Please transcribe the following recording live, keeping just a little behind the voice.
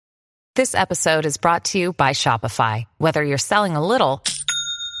This episode is brought to you by Shopify. Whether you're selling a little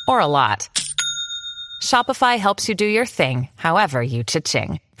or a lot, Shopify helps you do your thing, however you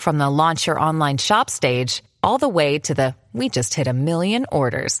cha-ching. From the launch your online shop stage, all the way to the we just hit 1 million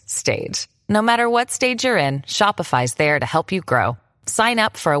orders stage. No matter what stage you're in, Shopify's there to help you grow. Sign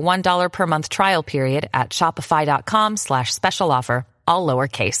up for a $1 per month trial period at shopify.com/special offer, all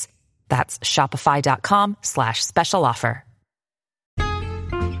lowercase. That's shopify.com/special offer.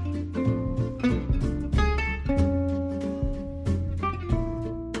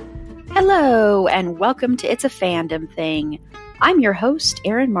 Hello, and welcome to It's a Fandom Thing. I'm your host,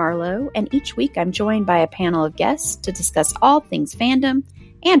 Erin Marlowe, and each week I'm joined by a panel of guests to discuss all things fandom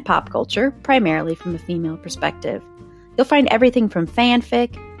and pop culture, primarily from a female perspective. You'll find everything from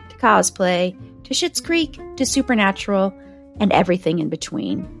fanfic, to cosplay, to Schitt's Creek, to Supernatural, and everything in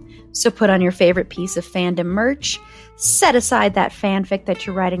between. So put on your favorite piece of fandom merch, set aside that fanfic that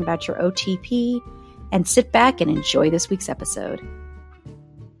you're writing about your OTP, and sit back and enjoy this week's episode.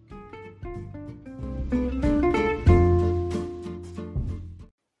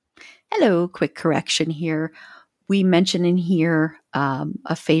 Hello, quick correction here. We mentioned in here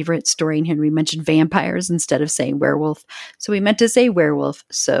a favorite story in here. We mentioned vampires instead of saying werewolf. So we meant to say werewolf.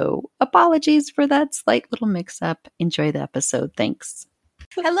 So apologies for that slight little mix-up. Enjoy the episode. Thanks.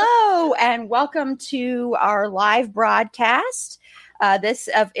 Hello, and welcome to our live broadcast. This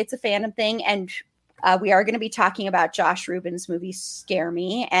of It's a Fandom Thing. And we are going to be talking about Josh Rubin's movie Scare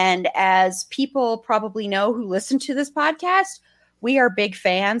Me. And as people probably know who listen to this podcast, we are big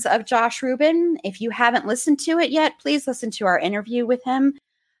fans of Josh Rubin. If you haven't listened to it yet, please listen to our interview with him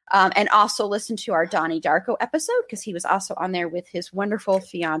and also listen to our Donnie Darko episode because he was also on there with his wonderful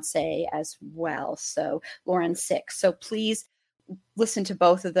fiance as well. So Lauren Six. So please listen to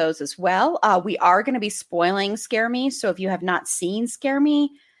both of those as well. We are going to be spoiling Scare Me. So if you have not seen Scare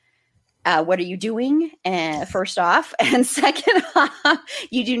Me, what are you doing? First off, and second off,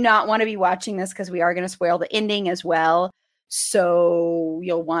 you do not want to be watching this because we are going to spoil the ending as well. So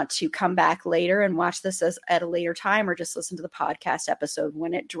you'll want to come back later and watch this at a later time or just listen to the podcast episode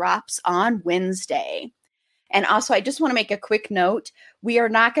when it drops on Wednesday. And also, I just want to make a quick note. We are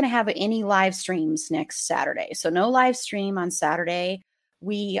not going to have any live streams next Saturday. So no live stream on Saturday.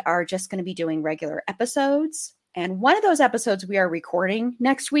 We are just going to be doing regular episodes. And one of those episodes we are recording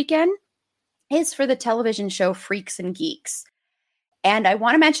next weekend is for the television show Freaks and Geeks. And I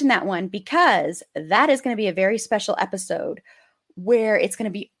want to mention that one because that is going to be a very special episode where it's going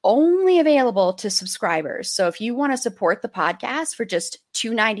to be only available to subscribers. So if you want to support the podcast for just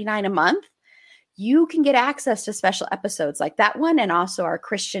 $2.99 a month, you can get access to special episodes like that one and also our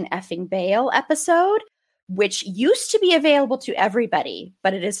Christian effing Bale episode, which used to be available to everybody,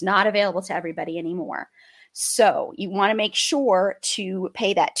 but it is not available to everybody anymore. So you want to make sure to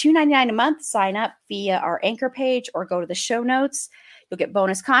pay that $2.99 a month, sign up via our Anchor page or go to the show notes. You'll get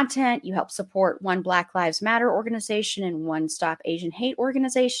bonus content. You help support one Black Lives Matter organization and one Stop Asian Hate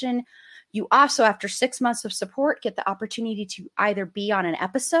organization. You also, after 6 months of support, get the opportunity to either be on an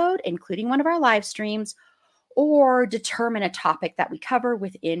episode, including one of our live streams, or determine a topic that we cover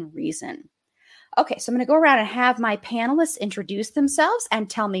within reason. Okay, so I'm going to go around and have my panelists introduce themselves and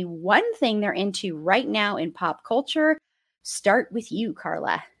tell me one thing they're into right now in pop culture. Start with you,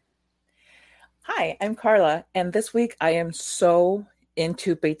 Carla. Hi, I'm Carla, and this week I am so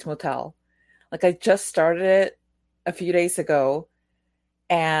into Bates Motel. Like, I just started it a few days ago,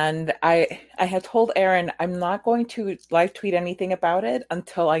 and I had told Erin I'm not going to live tweet anything about it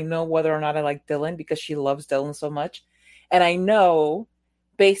until I know whether or not I like Dylan, because she loves Dylan so much. And I know,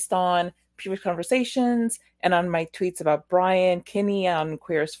 based on previous conversations and on my tweets about Brian Kinney on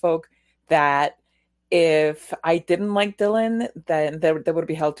Queer as Folk, that if I didn't like Dylan, then there would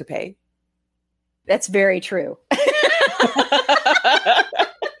be hell to pay. That's very true.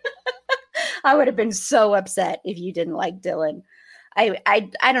 I would have been so upset if you didn't like Dylan. I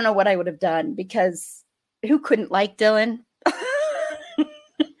don't know what I would have done, because who couldn't like Dylan?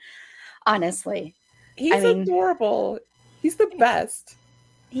 Honestly. He's adorable. He's the best.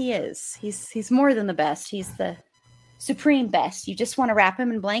 He is. He's more than the best. He's the supreme best. You just want to wrap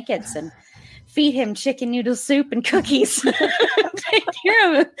him in blankets and feed him chicken noodle soup and cookies. Take care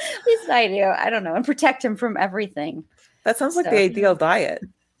of him. At least I do. I don't know. And protect him from everything. That sounds like the ideal diet.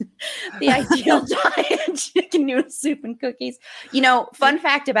 The ideal diet, chicken noodle soup and cookies. You know, fun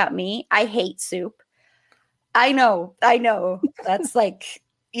fact about me, I hate soup. I know. That's like,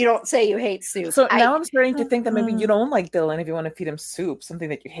 you don't say you hate soup. So now I'm starting to think that maybe you don't like Dylan if you want to feed him soup, something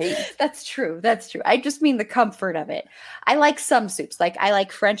that you hate. That's true. I just mean the comfort of it. I like some soups. Like, I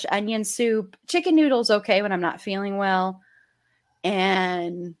like French onion soup. Chicken noodles okay when I'm not feeling well.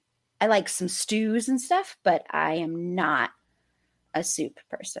 And I like some stews and stuff, but I am not a soup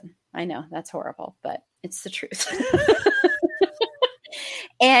person. I know that's horrible, but it's the truth.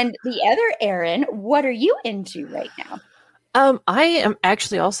 And the other Erin, what are you into right now? I am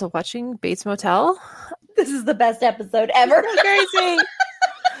actually also watching Bates Motel. This is the best episode ever. Crazy.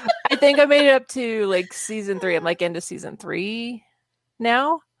 I think I made it up to like season 3. I'm like into season 3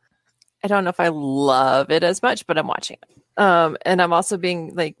 now. I don't know if I love it as much, but I'm watching it. And I'm also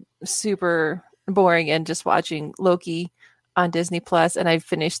being like super boring and just watching Loki on Disney Plus. And I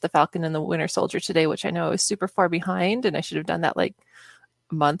finished The Falcon and the Winter Soldier today, which I know is super far behind, and I should have done that like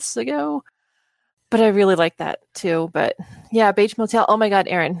months ago. But I really like that too. But yeah, Bates Motel. Oh my God,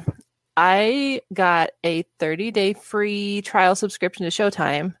 Erin. I got a 30-day free trial subscription to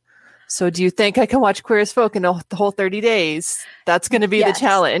Showtime. So do you think I can watch Queer as Folk in the whole 30 days? That's going to be the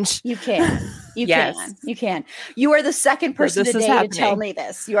challenge. You can. You can. You can. You are the second person today to tell me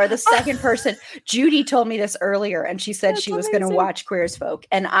this. You are the second person. Judy told me this earlier, and she said she was going to watch Queer as Folk.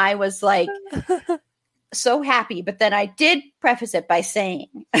 And I was like so happy. But then I did preface it by saying,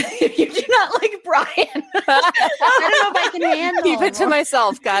 if you do not like Brian, I don't know if I can handle Keep it to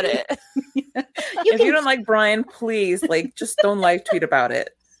myself. Got it. If you don't like Brian, please, like, just don't live tweet about it.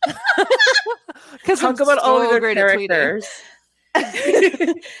 Because talk about all of their characters.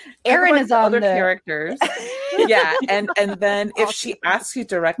 Erin is on other the characters. Yeah, and then if she asks you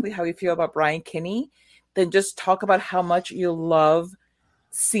directly how you feel about Brian Kinney, then just talk about how much you love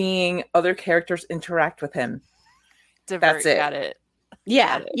seeing other characters interact with him. That's it. Got it.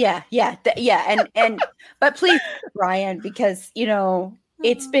 Yeah. And but please, Brian, because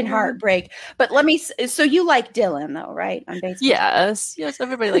it's been heartbreak. But let me. So you like Dylan, though, right? On Bates Motel. Yes.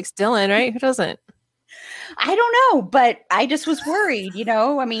 Everybody likes Dylan, right? Who doesn't? I don't know, but I just was worried.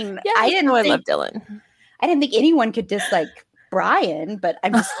 I mean, I love Dylan. I didn't think anyone could dislike Brian, but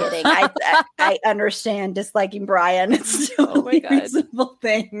I'm just kidding. I understand disliking Brian. It's still a reasonable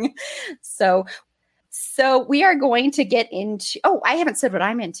thing. So we are going to get into. Oh, I haven't said what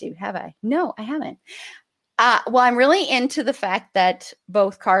I'm into, have I? No, I haven't. Well, I'm really into the fact that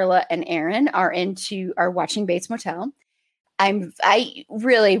both Carla and Erin are watching Bates Motel. I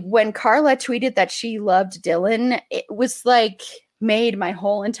really, when Carla tweeted that she loved Dylan, it was like made my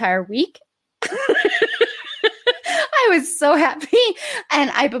whole entire week. I was so happy.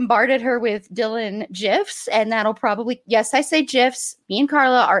 And I bombarded her with Dylan GIFs, and that'll probably, yes, I say GIFs. Me and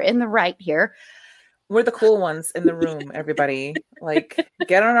Carla are in the right here. We're the cool ones in the room, everybody. Like,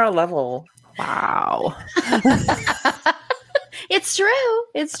 get on our level. Wow. It's true.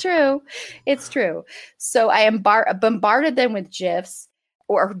 So I am bombarded them with GIFs,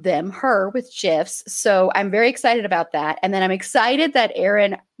 or her with GIFs. So I'm very excited about that. And then I'm excited that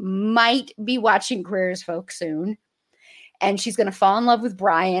Erin might be watching Queer as Folk soon. And she's going to fall in love with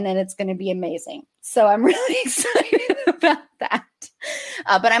Brian, and it's going to be amazing. So I'm really excited about that.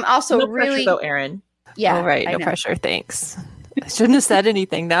 But I'm also no pressure, though, Erin. Yeah. All right. No pressure. Thanks. I shouldn't have said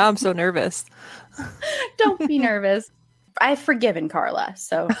anything. Now I'm so nervous. Don't be nervous. I've forgiven Carla,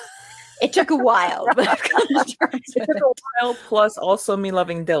 so it took a while. But I've come to terms with it. Took a while, plus also me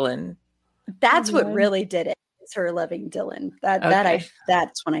loving Dylan. That's what really did it. It's her loving Dylan.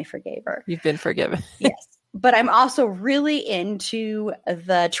 That's when I forgave her. You've been forgiven. Yes. But I'm also really into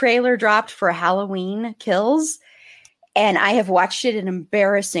the trailer dropped for Halloween Kills. And I have watched it an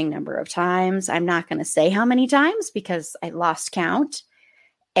embarrassing number of times. I'm not going to say how many times because I lost count.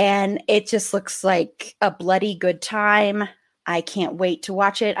 And it just looks like a bloody good time. I can't wait to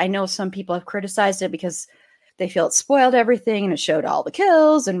watch it. I know some people have criticized it because they feel it spoiled everything and it showed all the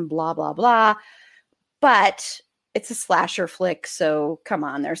kills and blah, blah, blah. But it's a slasher flick. So come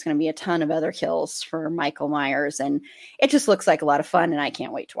on, there's going to be a ton of other kills for Michael Myers. And it just looks like a lot of fun and I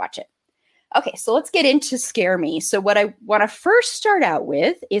can't wait to watch it. Okay, so let's get into Scare Me. So what I want to first start out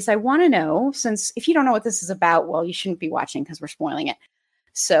with is I want to know, since if you don't know what this is about, well, you shouldn't be watching because we're spoiling it.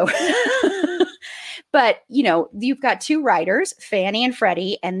 So, but you've got two writers, Fanny and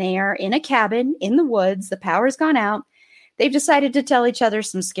Freddie, and they are in a cabin in the woods. The power's gone out. They've decided to tell each other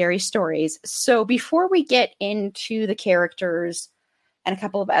some scary stories. So before we get into the characters and a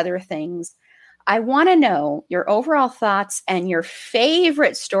couple of other things, I want to know your overall thoughts and your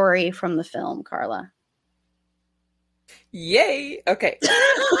favorite story from the film, Carla. Yay. Okay.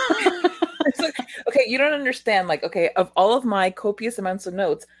 Okay, you don't understand. Like, okay, of all of my copious amounts of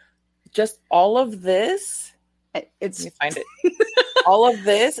notes, just all of this, let me find it. All of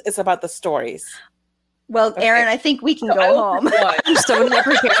this is about the stories. Well, okay. Erin, I think we can go home. I'm so not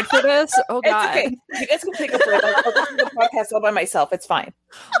prepared for this. Oh, God. It's okay. You guys can take a break. I'll go through the podcast all by myself. It's fine.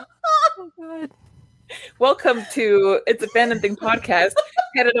 Oh, God. Welcome to It's a Fandom Thing podcast,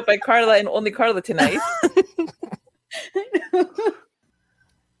 headed up by Carla and only Carla tonight.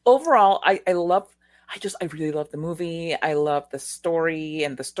 Overall, I really love the movie. I love the story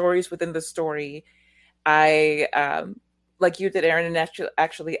and the stories within the story. I like you did, Aaron, and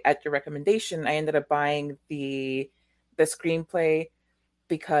actually at your recommendation, I ended up buying the screenplay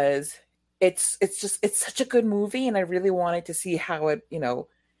because it's such a good movie, and I really wanted to see how it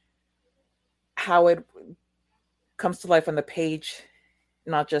comes to life on the page,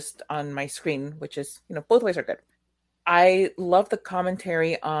 not just on my screen, which is, both ways are good. I love the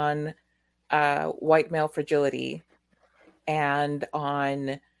commentary on white male fragility and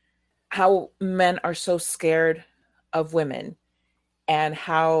on how men are so scared of women, and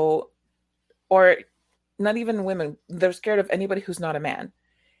how, or not even women, they're scared of anybody who's not a man.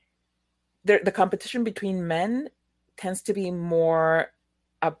 The competition between men tends to be more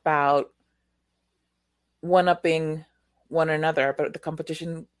about one-upping one another, but the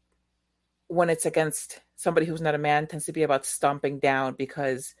competition when it's against somebody who's not a man tends to be about stomping down,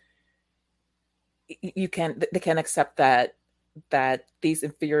 because they can't accept that these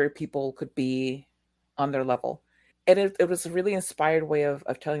inferior people could be on their level. And it was a really inspired way of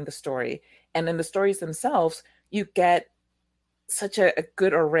telling the story. And in the stories themselves, you get such a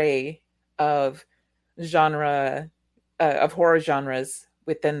good array of genre, of horror genres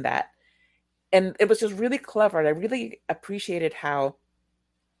within that. And it was just really clever. And I really appreciated how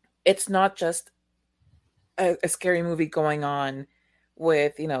it's not just a scary movie going on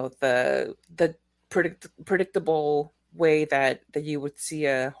with, the predictable way that you would see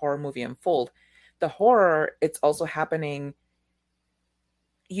a horror movie unfold. The horror, it's also happening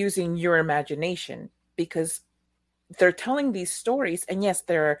using your imagination, because they're telling these stories, and yes,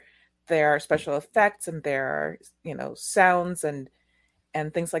 there are special effects and there are, sounds and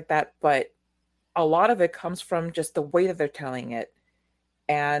things like that, but a lot of it comes from just the way that they're telling it,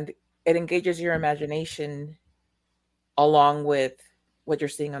 and it engages your imagination along with what you're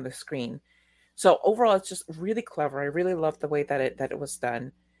seeing on the screen. So overall, it's just really clever. I really love the way that it was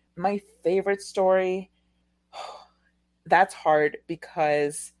done. My favorite story, that's hard,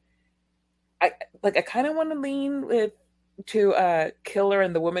 because I kind of want to lean to Killer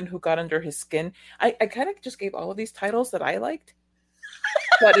and the Woman Who Got Under His Skin. I kind of just gave all of these titles that I liked.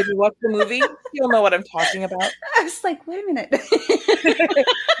 But if you watch the movie, you'll know what I'm talking about. I was like, wait a minute.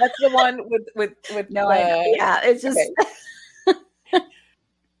 That's the one with no, it's just okay.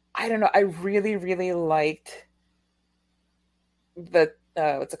 I don't know. I really, really liked the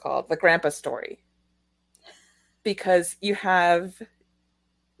what's it called? The Grandpa story. Because you have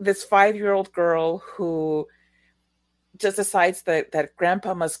this 5-year-old girl who just decides that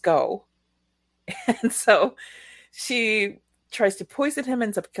Grandpa must go. And so she tries to poison him,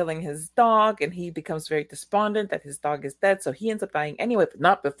 ends up killing his dog, and he becomes very despondent that his dog is dead. So he ends up dying anyway, but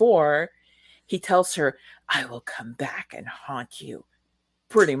not before he tells her, "I will come back and haunt you."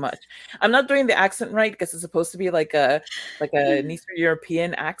 Pretty much. I'm not doing the accent right, because it's supposed to be like an Eastern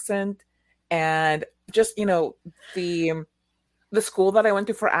European accent. And just, the school that I went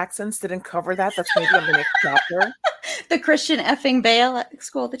to for accents didn't cover that. That's maybe on the next chapter. The Christian effing Bale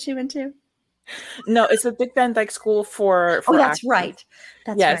school that you went to? No, it's a Dick Van Dyke School for that's accents. right.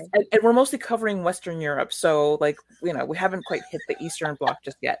 That's yes, right. And we're mostly covering Western Europe, so we haven't quite hit the Eastern Bloc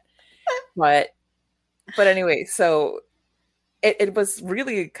just yet. But anyway, so it was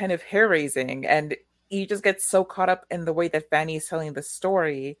really kind of hair-raising, and you just get so caught up in the way that Fanny is telling the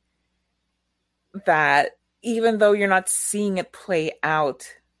story that even though you're not seeing it play out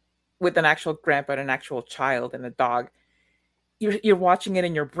with an actual grandpa and an actual child and a dog, you're watching it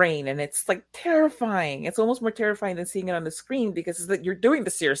in your brain, and it's like terrifying. It's almost more terrifying than seeing it on the screen, because it's that you're doing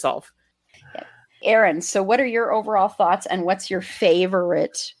this to yourself. Yeah. Aaron, so what are your overall thoughts, and what's your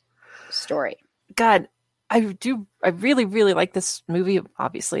favorite story? God, I really, really like this movie.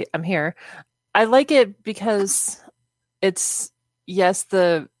 Obviously, I'm here. I like it because it's, yes,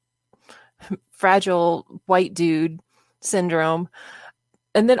 the fragile white dude syndrome.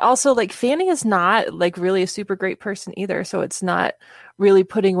 And then also, like, Fanny is not like really a super great person either. So it's not really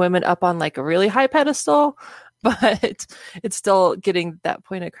putting women up on like a really high pedestal, but it's still getting that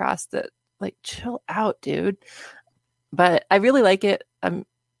point across that, like, chill out, dude. But I really like it.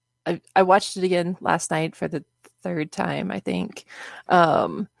 I watched it again last night for the 3rd time, I think.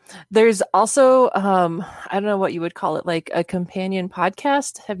 There's also, I don't know what you would call it, like a companion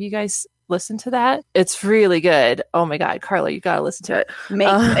podcast. Have you guys listened to that? It's really good. Oh my God, Carla, you got to listen to it.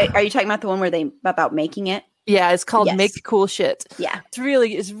 Are you talking about the one where about making it? Yeah, it's called Make Cool Shit. Yeah. It's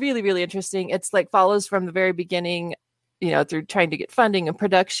really, really interesting. It's like follows from the very beginning, through trying to get funding and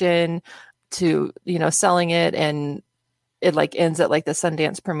production, to, you know, selling it, and it like ends at like the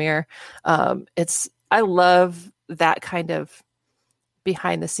Sundance premiere. I love that kind of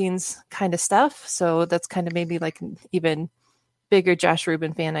behind the scenes kind of stuff. So that's kind of maybe like an even bigger Josh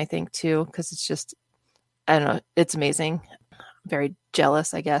Rubin fan, I think, too, because it's just, I don't know, it's amazing. I'm very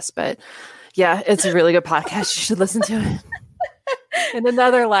jealous, I guess, but yeah, it's a really good podcast. You should listen to it. In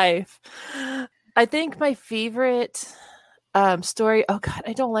another life. I think my favorite story, oh God,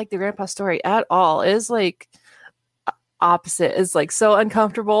 I don't like the grandpa story at all. It is like opposite, is like so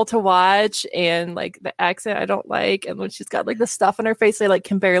uncomfortable to watch, and like the accent I don't like, and when she's got like the stuff on her face, I like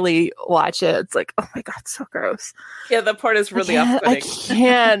can barely watch it. It's like, oh my God, so gross. Yeah, that part is really I off-putting.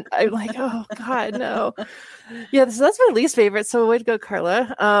 can't. I'm like, oh God, no. Yeah, so that's my least favorite. So way to go,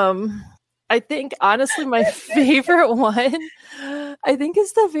 Carla. I think honestly my favorite one, I think,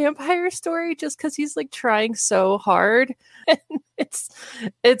 is the vampire story, just because he's like trying so hard.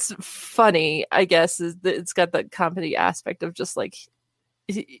 It's funny, I guess. It's got the comedy aspect of just like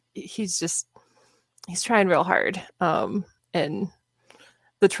he's trying real hard. And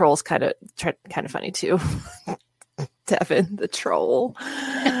the troll's kind of funny too. Devin the troll.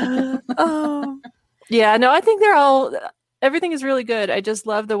 Yeah, no, I think everything is really good. I just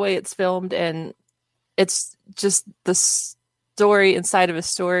love the way it's filmed, and it's just the story inside of a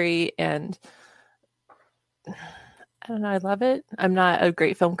story, and I don't know, I love it. I'm not a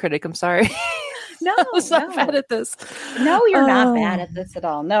great film critic, I'm sorry. No, I was not bad at this. No, you're not bad at this at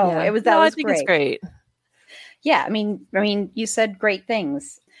all. No, yeah. I think great. It's great. Yeah, I mean, you said great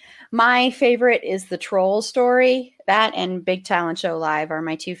things. My favorite is the troll story. That and Big Talent Show Live are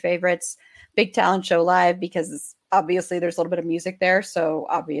my two favorites. Big Talent Show Live because obviously there's a little bit of music there, so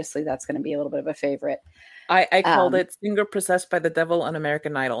obviously that's going to be a little bit of a favorite. I called it Singer Possessed by the Devil on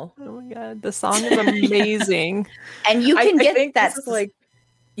American Idol. Oh my God, the song is amazing. And you can get that. Like,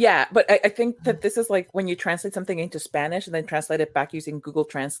 yeah, but I think that this is like when you translate something into Spanish and then translate it back using Google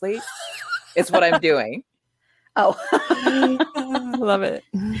Translate. It's what I'm doing. Oh, love it.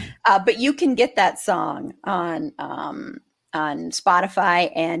 But you can get that song on Spotify,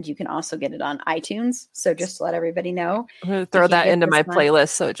 and you can also get it on iTunes. So just to let everybody know, I'm going to throw that into my playlist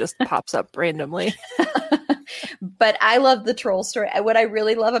so it just pops up randomly. But I love the troll story. What I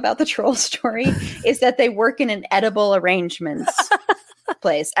really love about the troll story is that they work in an edible arrangements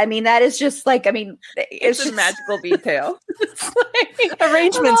place. I mean, that is just like, I mean, it's just a magical detail.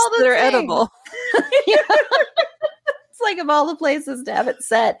 Arrangements that are edible. Yeah. It's like of all the places to have it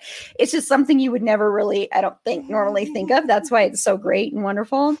set, it's just something you would never really, I don't think, normally think of. That's why it's so great and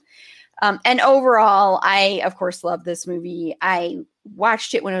wonderful. And overall, I, of course, love this movie. I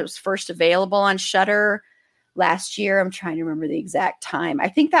watched it when it was first available on Shudder last year. I'm trying to remember the exact time. I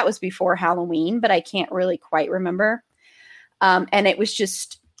think that was before Halloween, but I can't really quite remember. And it was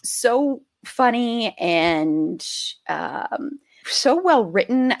just so funny and so well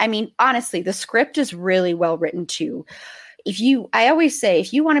written. I mean, honestly, the script is really well written too. I always say,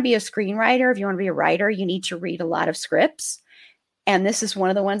 if you want to be a screenwriter, if you want to be a writer, you need to read a lot of scripts. And this is one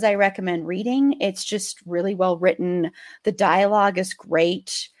of the ones I recommend reading. It's just really well written. The dialogue is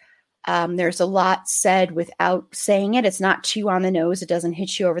great. There's a lot said without saying it. It's not too on the nose. It doesn't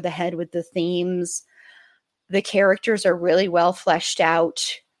hit you over the head with the themes. The characters are really well fleshed out.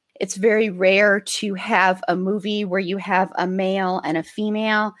 It's very rare to have a movie where you have a male and a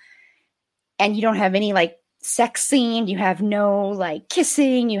female and you don't have any like sex scene. You have no like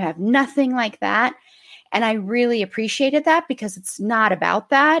kissing. You have nothing like that. And I really appreciated that because it's not about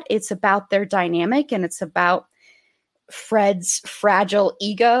that. It's about their dynamic, and it's about Fred's fragile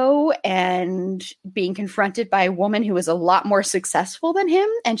ego and being confronted by a woman who is a lot more successful than him,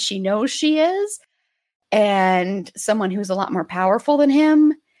 and she knows she is, and someone who's a lot more powerful than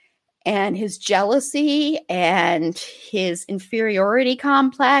him, and his jealousy and his inferiority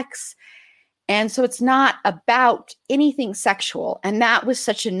complex. And so it's not about anything sexual. And that was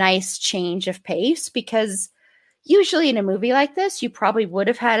such a nice change of pace, because usually in a movie like this, you probably would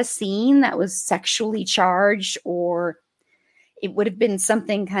have had a scene that was sexually charged, or it would have been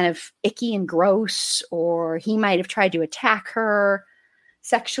something kind of icky and gross, or he might have tried to attack her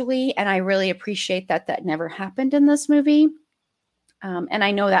sexually. And I really appreciate that that never happened in this movie. And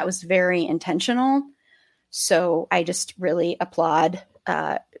I know that was very intentional. So I just really applaud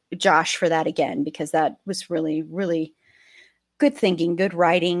Josh for that again, because that was really, really good thinking, good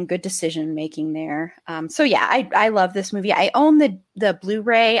writing, good decision making there. So yeah, I love this movie. I own the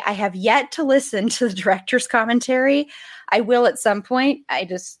Blu-ray. I have yet to listen to the director's commentary. I will at some point. I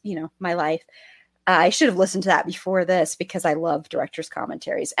just, my life. I should have listened to that before this, because I love director's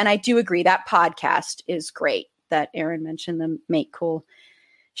commentaries. And I do agree that podcast is great that Aaron mentioned, the Make Cool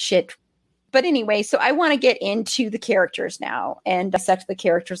Shit But anyway, so I want to get into the characters now and dissect the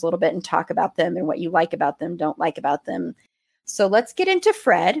characters a little bit and talk about them and what you like about them, don't like about them. So let's get into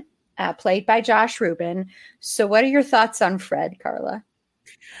Fred, played by Josh Rubin. So what are your thoughts on Fred, Carla?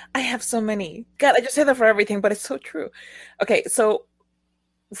 I have so many. God, I just say that for everything, but it's so true. Okay, so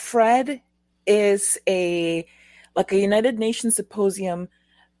Fred is a United Nations symposium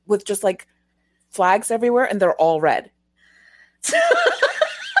with just like flags everywhere, and they're all red.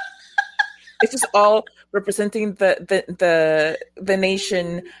 It's just all representing the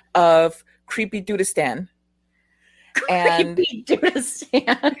nation of creepy Dudistan. And creepy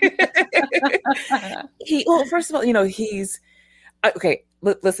Dudistan. First of all, he's okay.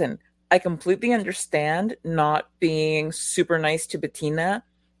 Listen, I completely understand not being super nice to Bettina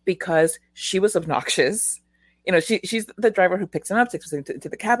because she was obnoxious. She's the driver who picks him up, takes him to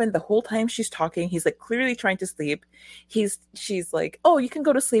the cabin. The whole time she's talking, he's like clearly trying to sleep. She's like, "Oh, you can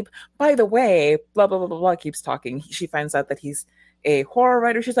go to sleep. By the way, blah blah blah blah blah." Keeps talking. She finds out that he's a horror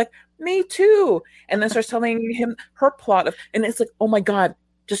writer. She's like, "Me too," and then starts telling him her plot and it's like, "Oh my god,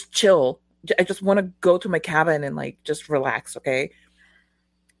 just chill. I just want to go to my cabin and like just relax, okay?"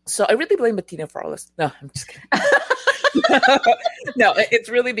 So I really blame Bettina for all this. No, I'm just kidding. No, it's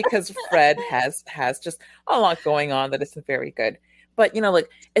really because Fred has just a lot going on that isn't very good. But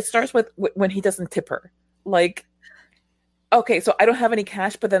it starts with when he doesn't tip her. Like, okay, so I don't have any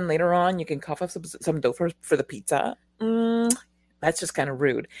cash, but then later on you can cough up some dough for the pizza. That's just kind of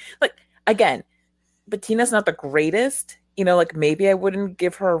rude. Like, again, Bettina's not the greatest. Maybe I wouldn't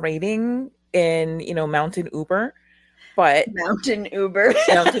give her a rating in Mountain Uber. But Mountain Uber.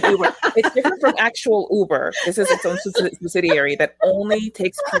 It's different from actual Uber. This is its own subsidiary that only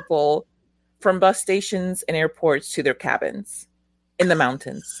takes people from bus stations and airports to their cabins in the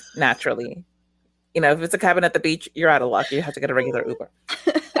mountains, naturally. If it's a cabin at the beach, you're out of luck. You have to get a regular Uber.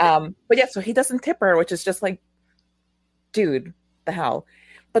 But yeah, so he doesn't tip her, which is just like, dude, the hell.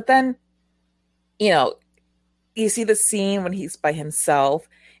 But then, you see the scene when he's by himself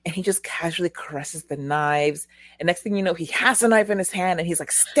and he just casually caresses the knives. And next thing you know, he has a knife in his hand and he's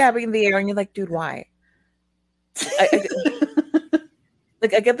like stabbing in the air. And you're like, dude, why? I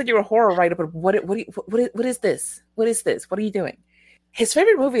get that you're a horror writer, but what is this? What is this? What are you doing? His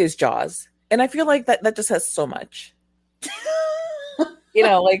favorite movie is Jaws. And I feel like that just has so much.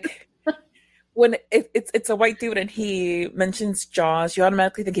 When it's a white dude and he mentions Jaws, you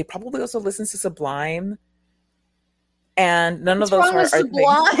automatically think he probably also listens to Sublime. And none of those are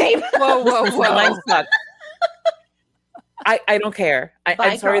Sublime. Whoa. Sublime sucks. I don't care.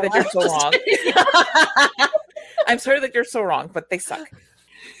 I'm sorry that you're so wrong. I'm sorry that you're so wrong, but they suck.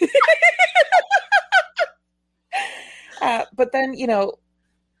 But then,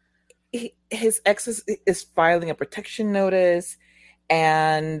 his ex is filing a protection notice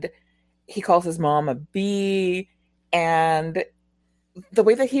and he calls his mom a bee. And the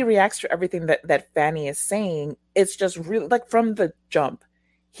way that he reacts to everything that Fanny is saying, it's just really like from the jump,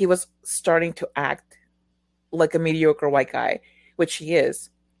 he was starting to act like a mediocre white guy, which he is.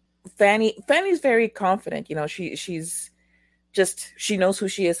 Fanny's very confident, she knows who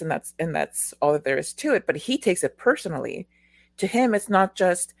she is, and that's all that there is to it. But he takes it personally. To him, it's not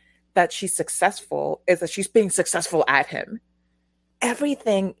just that she's successful, it's that she's being successful at him.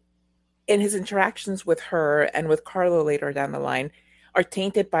 Everything in his interactions with her and with Carlo later down the line are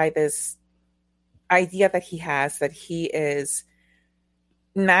tainted by this idea that he has that he is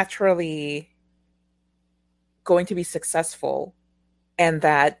naturally going to be successful, and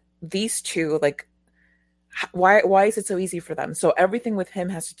that these two, like, why is it so easy for them? So everything with him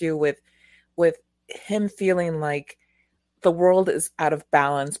has to do with him feeling like the world is out of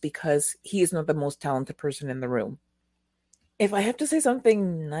balance because he is not the most talented person in the room. If I have to say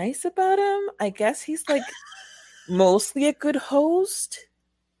something nice about him, I guess he's like mostly a good host.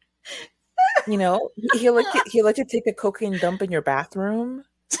 He'll let you take a cocaine dump in your bathroom.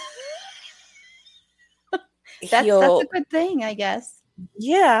 That's a good thing, I guess.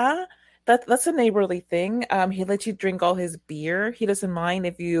 Yeah, that's a neighborly thing. He lets you drink all his beer. He doesn't mind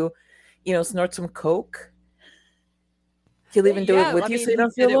if you snort some coke. He'll even do it with you, so you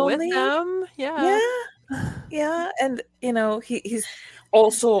don't feel lonely. Yeah, and he's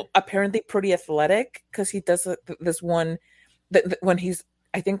also apparently pretty athletic because he does this one when he's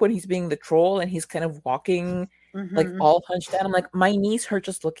being the troll and he's kind of walking like all hunched down. I'm like, my knees hurt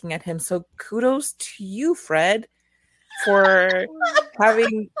just looking at him. So kudos to you, Fred, for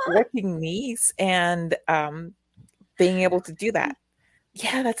having working knees and being able to do that.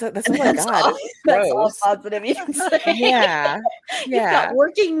 Yeah, that's all I got. That's all positive you can say. Yeah. You've got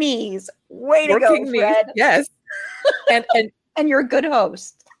working knees. Way to go, Fred. Yes. And you're a good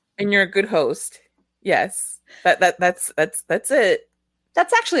host. and you're a good host. Yes. That's it.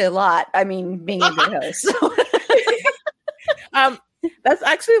 That's actually a lot. I mean, being a good host. That's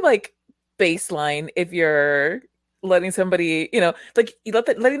actually like baseline if you're letting somebody, like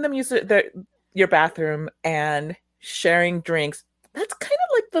letting them use your bathroom and sharing drinks. That's kind of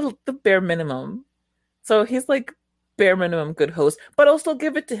like the bare minimum. So he's like bare minimum good host, but I'll still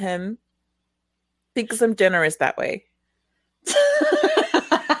give it to him because I'm generous that way.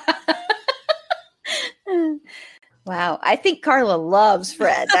 Wow. I think Carla loves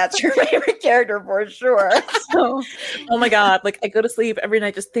Fred. That's her favorite character for sure. So. Oh my God. Like I go to sleep every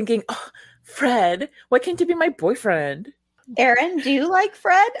night just thinking, oh, Fred, why can't you be my boyfriend? Erin, do you like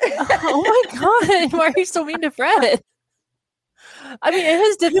Fred? Oh my God. Why are you so mean to Fred? I mean, in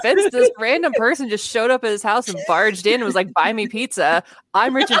his defense, this random person just showed up at his house and barged in and was like, buy me pizza.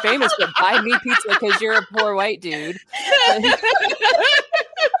 I'm rich and famous, but buy me pizza because you're a poor white dude.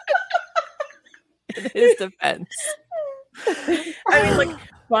 In his defense. I mean, like,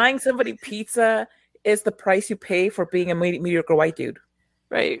 buying somebody pizza is the price you pay for being a mediocre white dude.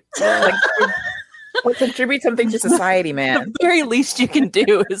 Right. Like, or contribute something to society, man. The very least you can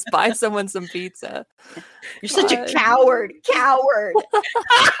do is buy someone some pizza. You're such a coward.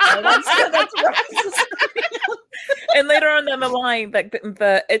 That's right. And later on down the line, like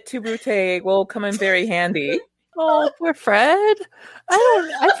the et tu brute will come in very handy. Oh, poor Fred.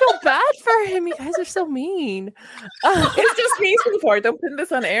 I feel bad for him. You guys are so mean. It's just me so far. Don't pin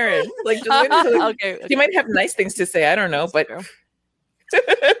this on Erin. Like, just wait until, okay. He might have nice things to say. I don't know, but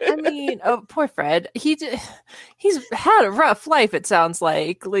I mean, oh, poor Fred. He's had a rough life. It sounds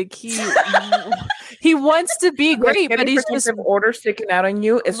like he wants to be great, but he's just order sticking out on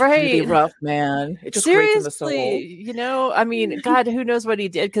you is really rough, man. It just grates in the soul. I mean, God, who knows what he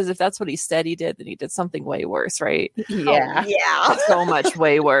did? Because if that's what he said he did, then he did something way worse, right? Yeah, so much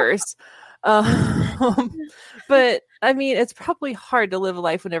way worse. But I mean, it's probably hard to live a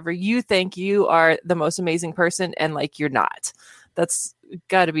life whenever you think you are the most amazing person and like you're not. That's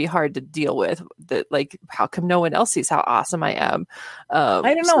got to be hard to deal with. That, like, how come no one else sees how awesome I am? I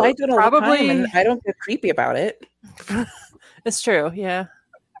don't know. So I do it all the time, and I don't get creepy about it. It's true, yeah.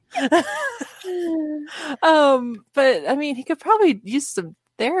 But I mean, he could probably use some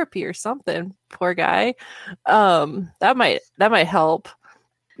therapy or something. Poor guy. That might help.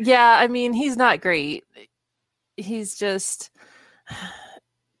 Yeah, I mean, he's not great. He's just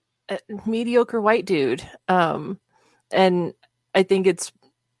a mediocre white dude. And I think it's,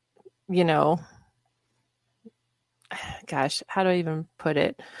 gosh, how do I even put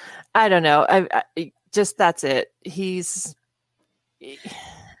it? I don't know. I just, that's it. He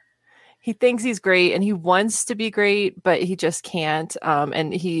thinks he's great and he wants to be great, but he just can't.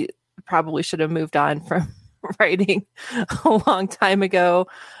 And he probably should have moved on from writing a long time ago.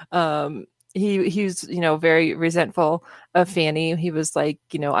 He's, very resentful of Fanny. He was like,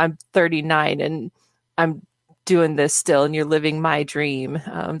 I'm 39 and I'm doing this still and you're living my dream.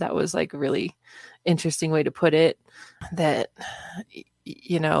 That was like a really interesting way to put it. That,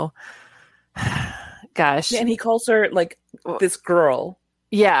 gosh. And he calls her like this girl.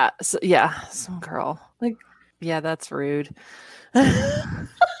 Yeah. So, yeah. Some girl. Like, yeah, that's rude. I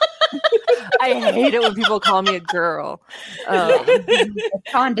hate it when people call me a girl.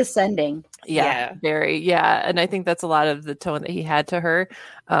 Condescending. Yeah, very. Yeah. And I think that's a lot of the tone that he had to her.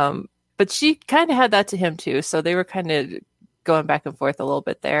 But she kind of had that to him too. So they were kind of going back and forth a little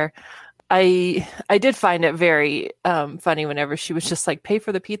bit there. I did find it very funny whenever she was just like, pay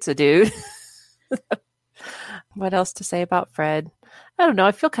for the pizza, dude. What else to say about Fred? I don't know.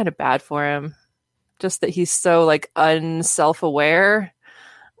 I feel kind of bad for him. Just that he's so like unself-aware.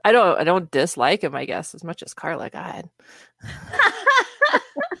 I don't dislike him, I guess, as much as Carla. God.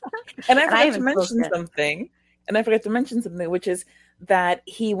 And I forgot to mention something. Which is that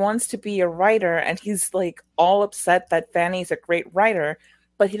he wants to be a writer and he's like all upset that Fanny's a great writer,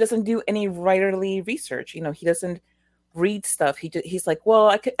 but he doesn't do any writerly research. He doesn't read stuff. He's like,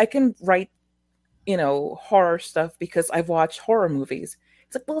 well, I can write, horror stuff because I've watched horror movies.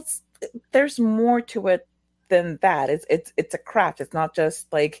 It's like, well, there's more to it than that. It's a craft. It's not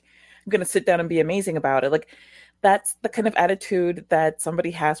just like, I'm going to sit down and be amazing about it. Like, that's the kind of attitude that somebody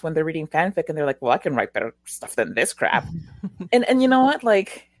has when they're reading fanfic and they're like, well, I can write better stuff than this crap. and you know what?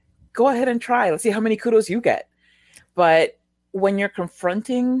 Like, go ahead and try. Let's see how many kudos you get. But when you're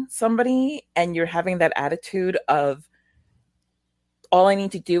confronting somebody and you're having that attitude of, all I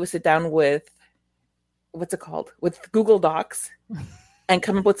need to do is sit down with, what's it called? With Google Docs and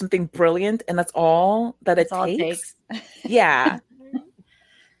come up with something brilliant. And that's all that it takes. Yeah.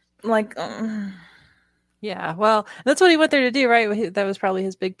 Like, Yeah, well, that's what he went there to do, right? That was probably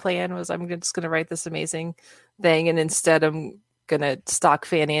his big plan was I'm just going to write this amazing thing, and instead I'm going to stalk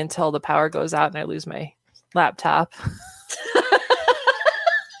Fanny until the power goes out and I lose my laptop.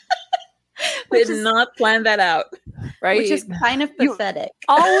 Did not plan that out. Right? Which is kind of pathetic.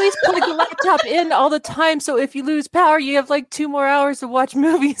 Always plug the laptop in all the time, so if you lose power, you have like 2 more hours to watch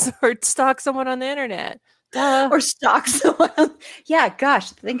movies or stalk someone on the internet. Duh. Or stalk someone. Yeah,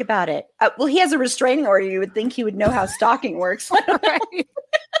 gosh, think about it. Well, he has a restraining order. You would think he would know how stalking works. Right?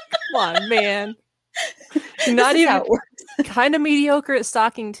 Come on, man. Not even kind of mediocre at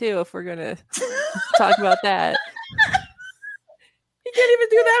stalking too, if we're gonna talk about that. He can't even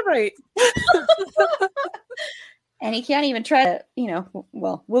do that right. And he can't even try to,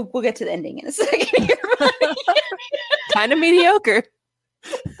 well, we'll get to the ending in a second here. Kind of mediocre.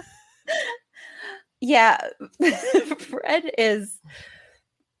 Yeah, Fred is.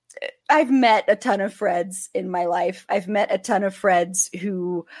 I've met a ton of Freds in my life. I've met a ton of Freds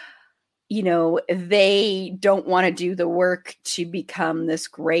who, they don't want to do the work to become this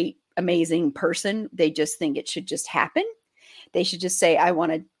great, amazing person. They just think it should just happen. They should just say, I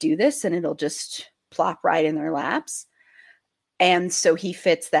want to do this, and it'll just plop right in their laps. And so he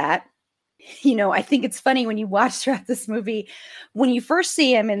fits that. I think it's funny when you watch throughout this movie, when you first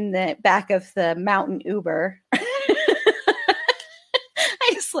see him in the back of the mountain Uber. I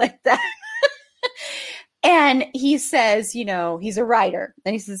just like that. And he says, he's a writer.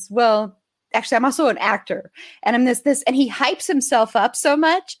 And he says, well, actually, I'm also an actor. And I'm this. And he hypes himself up so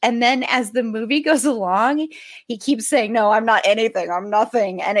much. And then as the movie goes along, he keeps saying, no, I'm not anything. I'm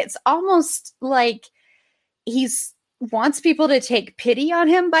nothing. And it's almost like he's wants people to take pity on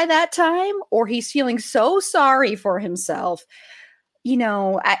him by that time, or he's feeling so sorry for himself.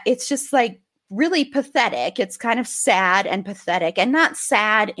 It's just like really pathetic. It's kind of sad and pathetic, and not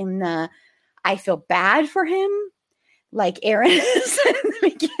sad in the I feel bad for him like Aaron is in the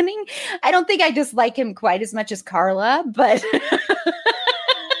beginning. I don't think I dislike him quite as much as Carla, but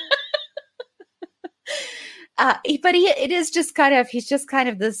it is just he's just kind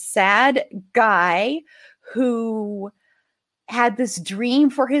of this sad guy who had this dream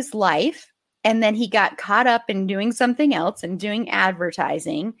for his life, and then he got caught up in doing something else and doing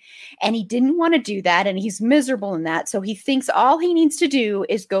advertising, and he didn't want to do that, and he's miserable in that. So he thinks all he needs to do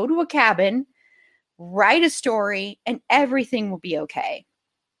is go to a cabin, write a story, and everything will be okay.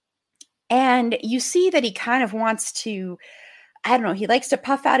 And you see that he kind of wants to, I don't know, he likes to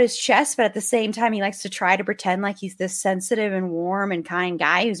puff out his chest, but at the same time, he likes to try to pretend like he's this sensitive and warm and kind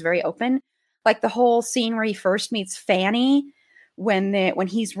guy who's very open. Like the whole scene where he first meets Fanny when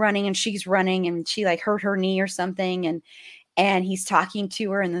he's running and she's running and she like hurt her knee or something, and he's talking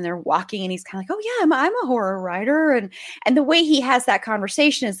to her, and then they're walking and he's kind of like, oh yeah, I'm a horror writer. And the way he has that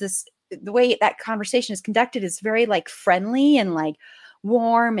conversation is the way that conversation is conducted is very like friendly and like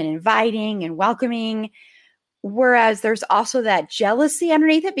warm and inviting and welcoming. Whereas there's also that jealousy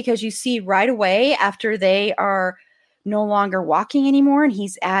underneath it, because you see right away after they are no longer walking anymore and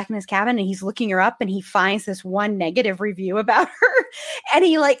he's at in his cabin and he's looking her up and he finds this one negative review about her and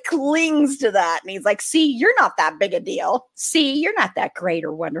he like clings to that and he's like, see, you're not that big a deal. See, you're not that great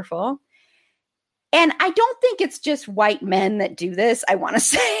or wonderful. And I don't think it's just white men that do this. I want to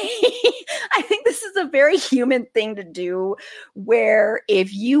say, I think this is a very human thing to do, where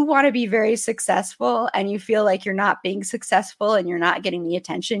if you want to be very successful and you feel like you're not being successful and you're not getting the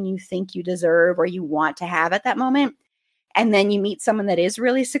attention you think you deserve or you want to have at that moment, and then you meet someone that is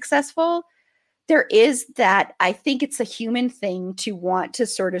really successful, there is that, I think it's a human thing to want to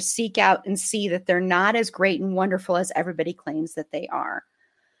sort of seek out and see that they're not as great and wonderful as everybody claims that they are.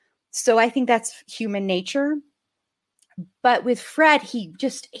 So I think that's human nature. But with Fred, he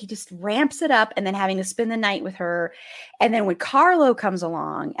just ramps it up, and then having to spend the night with her. And then when Carlo comes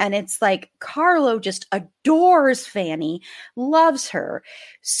along, and it's like Carlo just adores Fanny, loves her.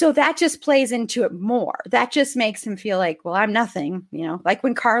 So that just plays into it more. That just makes him feel like, well, I'm nothing, like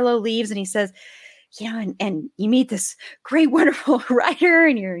when Carlo leaves and he says, and you meet this great, wonderful writer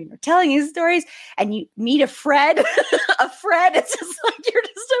and you're telling his stories, and you meet a Fred, it's just like, you're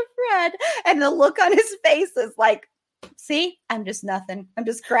just a Fred. And the look on his face is like, see, I'm just nothing. I'm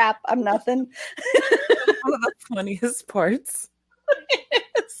just crap. I'm nothing. One of the funniest parts.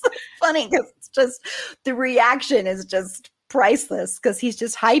 It's so funny because it's just, the reaction is just priceless, because he's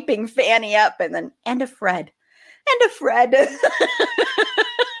just hyping Fanny up and a Fred.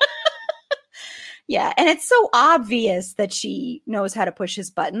 Yeah, and it's so obvious that she knows how to push his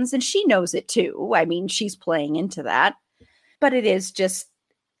buttons, and she knows it too. I mean, she's playing into that. But it is just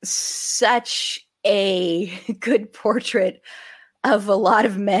such a good portrait of a lot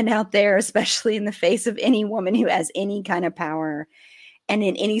of men out there, especially in the face of any woman who has any kind of power and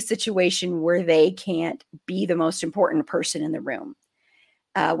in any situation where they can't be the most important person in the room.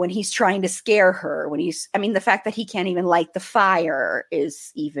 When he's trying to scare her, the fact that he can't even light the fire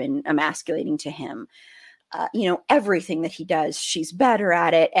is even emasculating to him. Everything that he does, she's better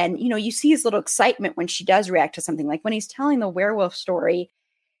at it. And, you see his little excitement when she does react to something, like when he's telling the werewolf story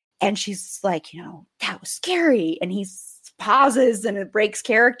and she's like, that was scary. And he pauses and it breaks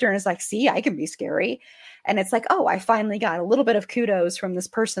character and is like, see, I can be scary. And it's like, oh, I finally got a little bit of kudos from this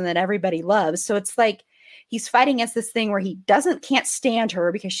person that everybody loves. So it's like, he's fighting against this thing where he can't stand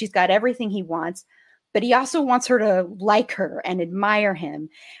her because she's got everything he wants, but he also wants her to like her and admire him,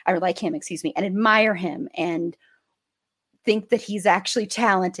 or like him, and admire him and think that he's actually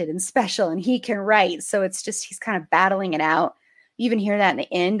talented and special and he can write. So it's just, he's kind of battling it out. You even hear that in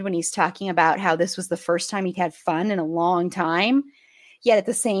the end when he's talking about how this was the first time he'd had fun in a long time. Yet at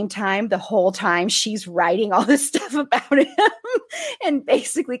the same time, the whole time she's writing all this stuff about him and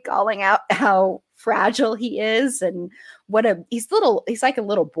basically calling out how fragile he is and he's like a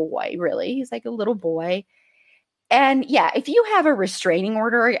little boy, really. He's like a little boy. And yeah, if you have a restraining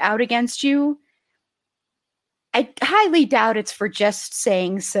order out against you, I highly doubt it's for just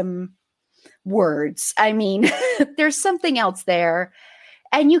saying some words. I mean, there's something else there.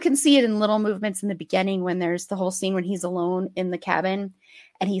 And you can see it in little movements in the beginning when there's the whole scene when he's alone in the cabin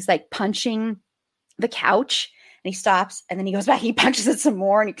and he's like punching the couch and he stops and then he goes back, he punches it some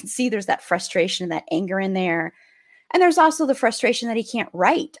more. And you can see there's that frustration and that anger in there. And there's also the frustration that he can't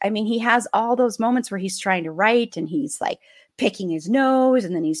write. I mean, he has all those moments where he's trying to write and he's like picking his nose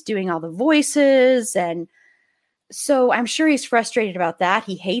and then he's doing all the voices. And so I'm sure he's frustrated about that.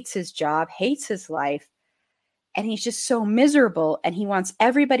 He hates his job, hates his life. And he's just so miserable and he wants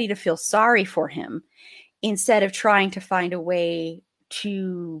everybody to feel sorry for him instead of trying to find a way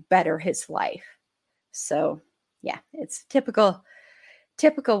to better his life. So yeah, it's typical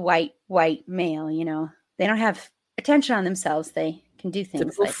white male, they don't have attention on themselves. They can do things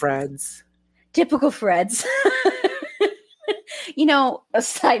typical like Freds. Typical Freds. A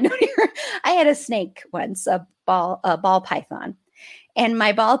side note here, I had a snake once, a ball python, and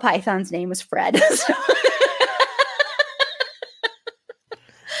my ball python's name was Fred. So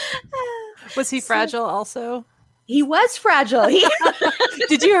was he fragile also? He was fragile.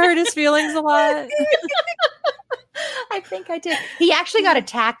 Did you hurt his feelings a lot? I think I did. He actually got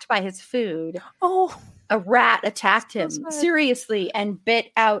attacked by his food. Oh. A rat attacked him seriously and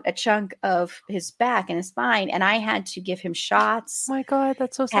bit out a chunk of his back and his spine. And I had to give him shots. Oh my God,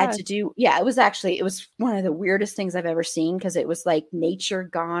 that's so sad. It was one of the weirdest things I've ever seen because it was like nature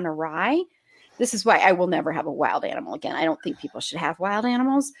gone awry. This is why I will never have a wild animal again. I don't think people should have wild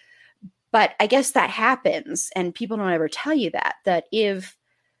animals. But I guess that happens. And people don't ever tell you that if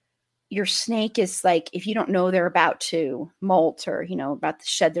your snake is like, if you don't know they're about to molt or, about to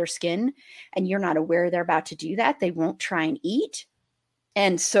shed their skin and you're not aware they're about to do that, they won't try and eat.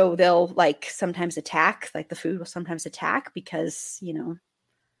 And so they'll like sometimes attack, like the food will sometimes attack because, I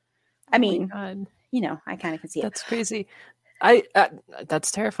kind of can see it. That's crazy.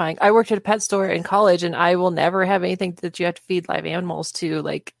 That's terrifying. I worked at a pet store in college and I will never have anything that you have to feed live animals to.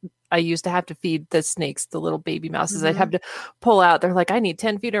 Like I used to have to feed the snakes, the little baby mouses. Mm-hmm. I'd have to pull out. They're like, I need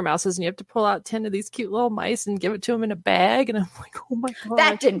 10 feeder mouses. And you have to pull out 10 of these cute little mice and give it to them in a bag. And I'm like, oh my God.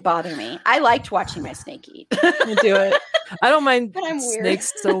 That didn't bother me. I liked watching my snake eat. I do it. I don't mind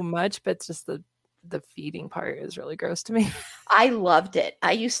snakes so much, but just the feeding part is really gross to me. I loved it.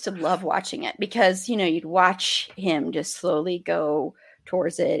 I used to love watching it because, you'd watch him just slowly go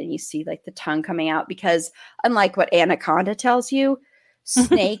towards it and you see like the tongue coming out because unlike what Anaconda tells you,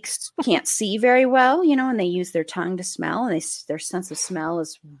 snakes can't see very well, and they use their tongue to smell and their sense of smell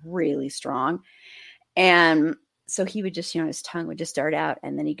is really strong. And so he would just, his tongue would just start out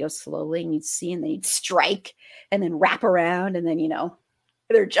and then he'd go slowly and you'd see and then he'd strike and then wrap around and then,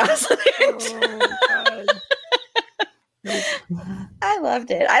 their jaws. Oh, God. I loved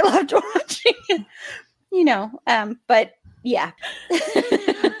it. I loved watching it, but yeah.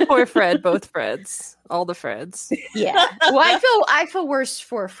 Poor Fred, both Freds, all the Freds. Yeah. Well, I feel worse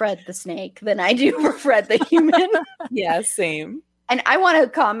for Fred the snake than I do for Fred the human. Yeah, same. And I want to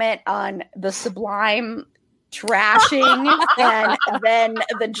comment on the Sublime trashing and then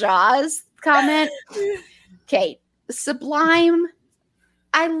the Jaws comment. Okay, Sublime.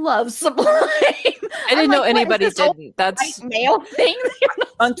 I love Sublime. I didn't know anybody didn't. That's male thing.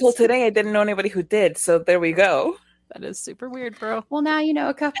 Until today, I didn't know anybody who did. So there we go. That is super weird, bro. Well, now you know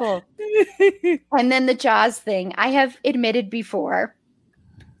a couple. And then the Jaws thing. I have admitted before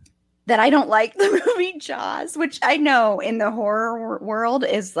that I don't like the movie Jaws, which I know in the horror world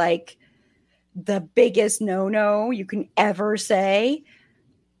is like the biggest no-no you can ever say.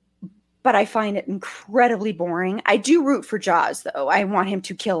 But I find it incredibly boring. I do root for Jaws, though. I want him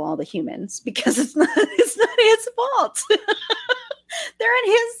to kill all the humans because it's not his fault. they're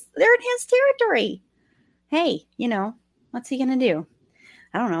in his territory. Hey, what's he gonna do?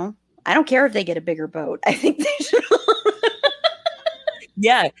 I don't know. I don't care if they get a bigger boat. I think they should.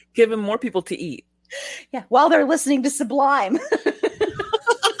 Yeah, give him more people to eat. Yeah, while they're listening to Sublime.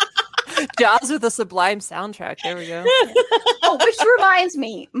 Jaws with a Sublime soundtrack. There we go. Oh, which reminds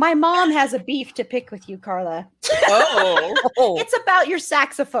me, my mom has a beef to pick with you, Carla. Oh. It's about your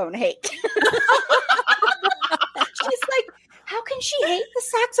saxophone hate. She's like, how can she hate the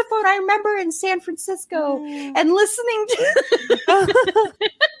saxophone? I remember in San Francisco and listening to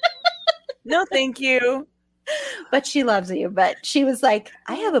No, thank you. But she loves you. But she was like,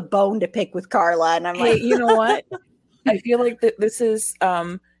 I have a bone to pick with Carla. And I'm Hey, like, you know what? I feel like this is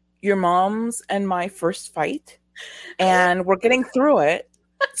your mom's and my first fight, and we're getting through it.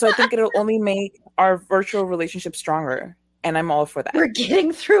 So I think it'll only make our virtual relationship stronger, and I'm all for that. we're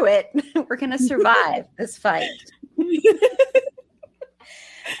getting through it. We're going to survive this fight.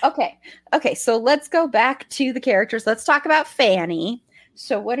 Okay. So let's go back to the characters. Let's talk about Fanny.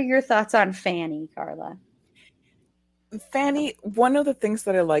 So what are your thoughts on Fanny, Carla? Fanny, one of the things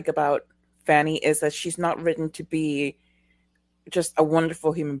that I like about Fanny is that she's not written to be just a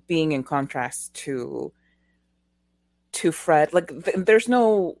wonderful human being in contrast to Fred. Like there's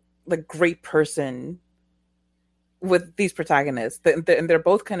no like great person with these protagonists, and they're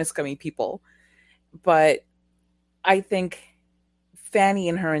both kind of scummy people. But I think Fanny,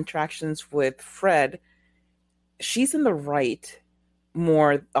 in her interactions with Fred, she's in the right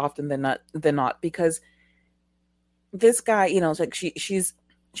more often than not, because this guy, it's like she's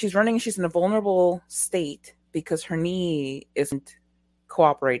running, she's in a vulnerable state because her knee isn't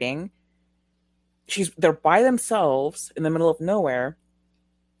cooperating. They're by themselves in the middle of nowhere.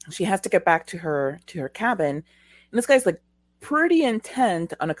 She has to get back to her cabin, and this guy's like pretty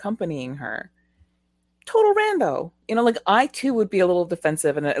intent on accompanying her. Total rando. Like I too would be a little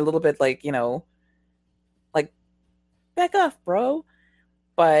defensive and a little bit like, like back off, bro.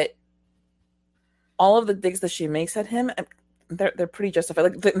 But all of the digs that she makes at him, they're pretty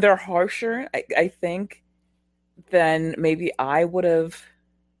justified. Like they're harsher, I think, than maybe I would have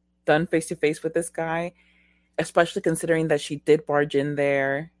done face to face with this guy, especially considering that she did barge in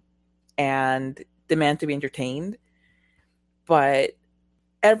there and demand to be entertained. But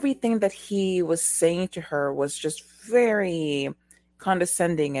everything that he was saying to her was just very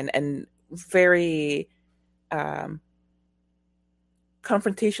condescending and very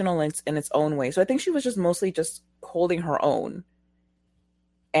confrontational in its own way. So I think she was just mostly just holding her own,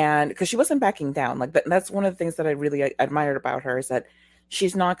 and because she wasn't backing down. Like that's one of the things that I really admired about her, is that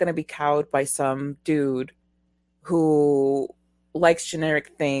she's not going to be cowed by some dude who likes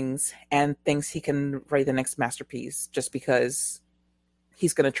generic things and thinks he can write the next masterpiece just because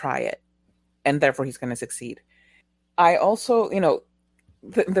he's going to try it and therefore he's going to succeed. I also,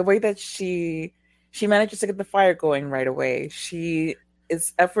 the way that she manages to get the fire going right away. She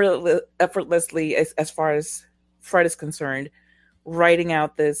is effortlessly, as far as Fred is concerned, writing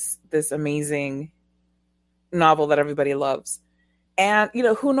out this amazing novel that everybody loves. And,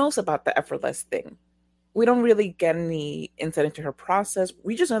 who knows about the effortless thing? We don't really get any insight into her process.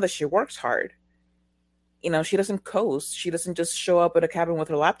 We just know that she works hard. She doesn't coast. She doesn't just show up at a cabin with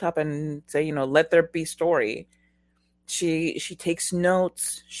her laptop and say, let there be story. She takes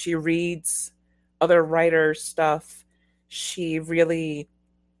notes. She reads other writers' stuff. She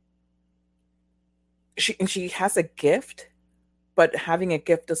has a gift, but having a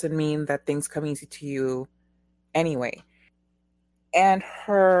gift doesn't mean that things come easy to you anyway. And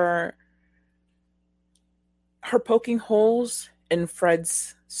her poking holes in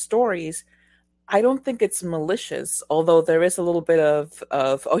Fred's stories, I don't think it's malicious, although there is a little bit of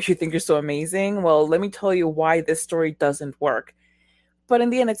oh, you think you're so amazing? Well, let me tell you why this story doesn't work. But in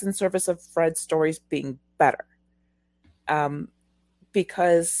the end, it's in service of Fred's stories being better.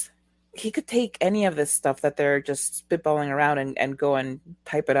 Because he could take any of this stuff that they're just spitballing around and go and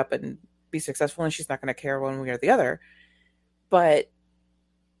type it up and be successful, and she's not going to care one way or the other. But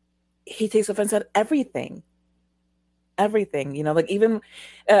he takes offense at everything. Like even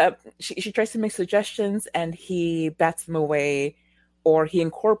she tries to make suggestions and he bats them away, or he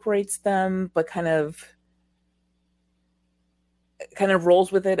incorporates them but kind of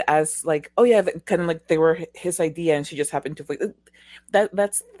rolls with it as like, oh yeah, kind of like they were his idea and she just happened to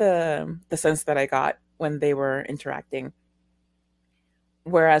that's the sense that I got when they were interacting.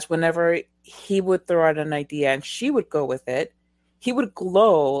 Whereas whenever he would throw out an idea and she would go with it, he would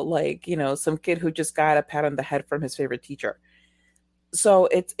glow like, some kid who just got a pat on the head from his favorite teacher. So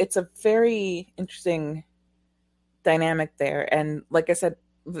it's a very interesting dynamic there. And like I said,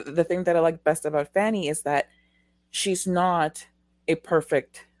 the thing that I like best about Fanny is that she's not a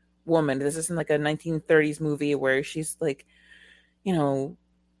perfect woman. This isn't like a 1930s movie where she's like,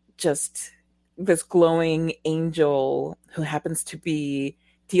 just this glowing angel who happens to be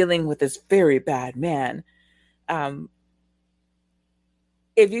dealing with this very bad man.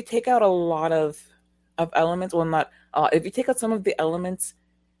 If you take out a lot of elements, well, not if you take out some of the elements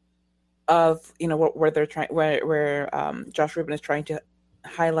of where they're trying, where Josh Rubin is trying to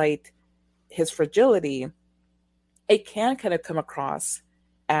highlight his fragility, it can kind of come across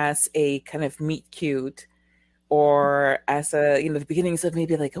as a kind of meet cute, or as a the beginnings of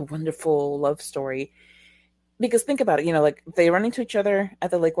maybe like a wonderful love story. Because think about it, like they run into each other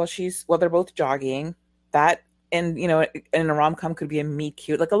at the lake while they're both jogging. That, and in a rom-com could be a meet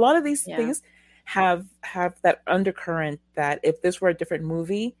cute. Like a lot of these things have that undercurrent that if this were a different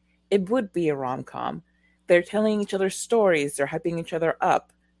movie, it would be a rom-com. They're telling each other stories. They're hyping each other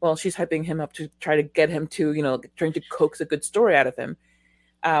up. Well, she's hyping him up to try to get him to, trying to coax a good story out of him.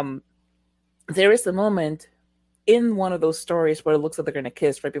 There is a moment in one of those stories where it looks like they're going to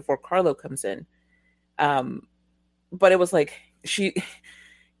kiss right before Carlo comes in. But it was like she's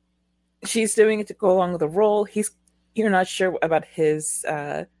doing it to go along with the role. You're not sure about his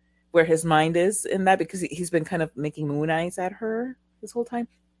where his mind is in that, because he's been kind of making moon eyes at her this whole time.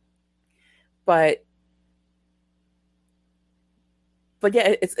 But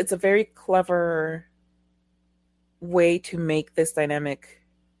yeah, it's a very clever way to make this dynamic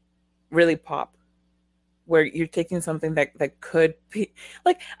really pop, where you're taking something that could be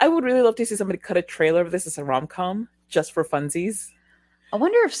like, I would really love to see somebody cut a trailer of this as a rom-com just for funsies. I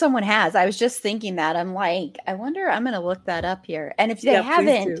wonder if someone has. I was just thinking that. I'm like, I wonder, I'm going to look that up here. And if they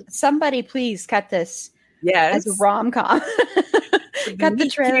haven't, somebody please cut this as a rom-com. Cut the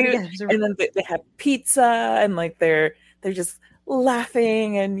trailer. And then they have pizza, and like they're just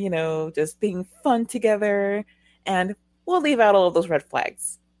laughing and, just being fun together. And we'll leave out all of those red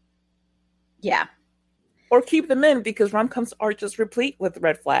flags. Yeah. Or keep them in, because rom-coms are just replete with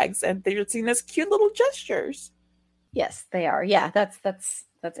red flags, and they're seen as cute little gestures. Yes, they are. Yeah, that's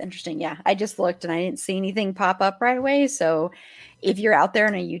interesting. Yeah, I just looked and I didn't see anything pop up right away. So if you're out there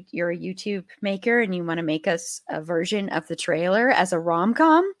and you're a YouTube maker and you want to make us a version of the trailer as a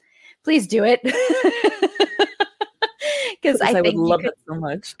rom-com, please do it. Because I would love it so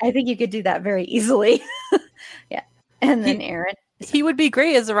much. I think you could do that very easily. Yeah. And then Aaron. He would be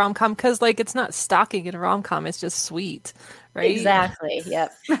great as a rom-com, because like it's not stalking in a rom-com, it's just sweet, right? Exactly.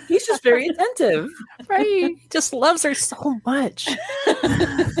 Yep. He's just very attentive. Right. He just loves her so much.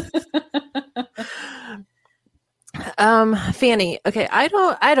 Fanny. Okay, I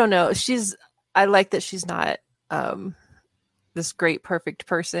don't know. I like that she's not this great perfect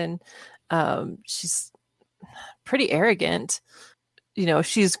person. She's pretty arrogant.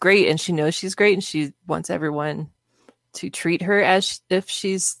 She's great, and she knows she's great, and she wants everyone to treat her as if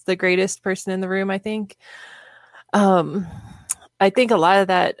she's the greatest person in the room, I think. I think a lot of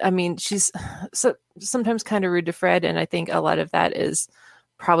that, she's sometimes kind of rude to Fred, and I think a lot of that is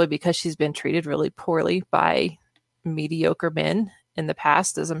probably because she's been treated really poorly by mediocre men in the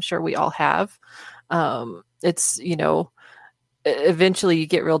past, as I'm sure we all have. It's, eventually you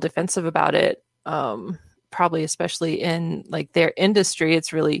get real defensive about it, probably especially in like their industry.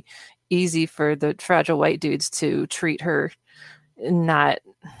 It's really easy for the fragile white dudes to treat her not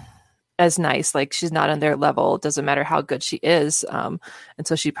as nice, like she's not on their level. It doesn't matter how good she is. And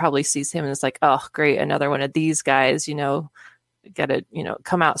so she probably sees him and is like, oh, great, another one of these guys, gotta,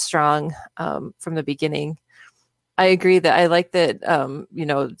 come out strong from the beginning. I agree that I like that,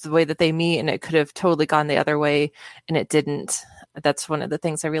 the way that they meet, and it could have totally gone the other way and it didn't. That's one of the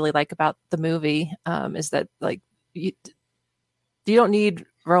things I really like about the movie, is that like you don't need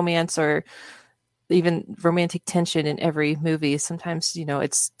romance or even romantic tension in every movie. Sometimes,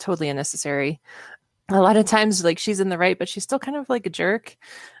 it's totally unnecessary. A lot of times, like, she's in the right, but she's still kind of like a jerk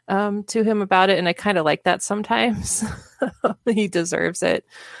to him about it. And I kind of like that sometimes. He deserves it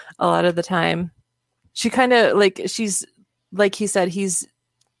a lot of the time. She kind of like, she's like he said, she's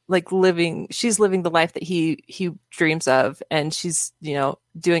living the life that he dreams of. And she's,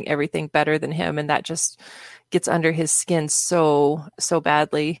 doing everything better than him. And that just gets under his skin so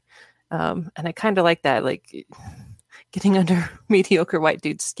badly. And I kind of like that, like getting under mediocre white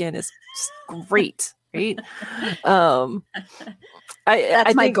dude's skin is great, right? That's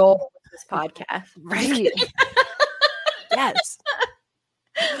my goal with this podcast. Right. Yes.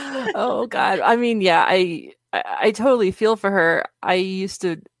 Oh God. I mean, yeah, I totally feel for her. I used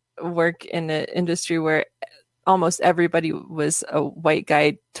to work in an industry where almost everybody was a white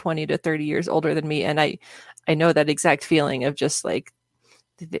guy 20 to 30 years older than me. And I know that exact feeling of just like,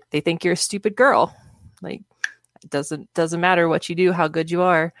 they think you're a stupid girl. Like, it doesn't matter what you do, how good you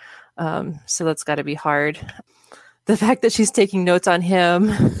are. So that's got to be hard. The fact that she's taking notes on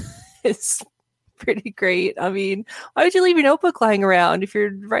him is pretty great. I mean, why would you leave your notebook lying around if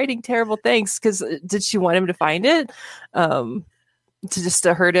you're writing terrible things? Because did she want him to find it?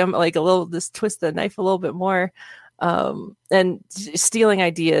 To hurt him like a little, just twist the knife a little bit more. And stealing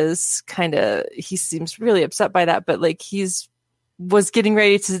ideas, kind of, he seems really upset by that, but like was getting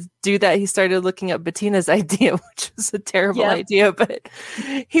ready to do that. He started looking up Bettina's idea, which was a terrible idea, but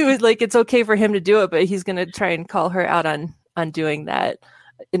he was like, it's okay for him to do it, but he's going to try and call her out on doing that.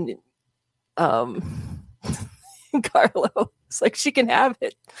 And Carlo, it's like, she can have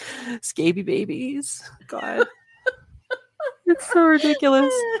it. Scaby babies. God. It's so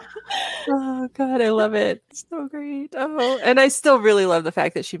ridiculous. Oh God, I love it. It's so great. Oh, and I still really love the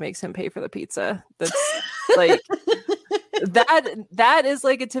fact that she makes him pay for the pizza. That's like that is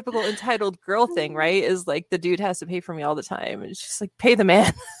like a typical entitled girl thing, right? Is like, the dude has to pay for me all the time, and she's like, pay the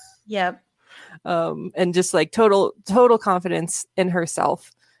man. Yep. And just like total confidence in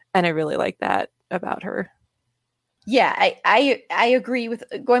herself, and I really like that about her. Yeah, I agree with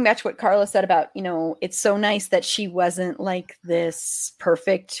going back to what Carla said about, it's so nice that she wasn't like this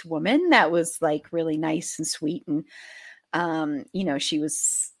perfect woman that was like really nice and sweet. And, she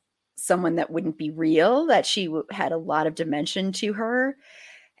was someone that wouldn't be real, that she had a lot of dimension to her.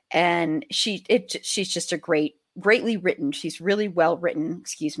 And she's just a greatly written. She's really well written,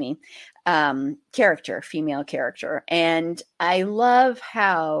 character, female character. And I love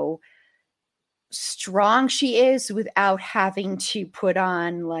how strong she is without having to put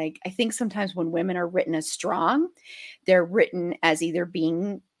on, like, I think sometimes when women are written as strong, they're written as either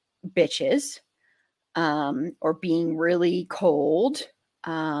being bitches, or being really cold,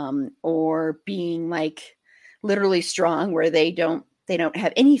 or being like literally strong where they don't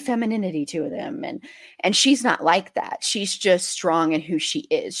have any femininity to them. And she's not like that. She's just strong in who she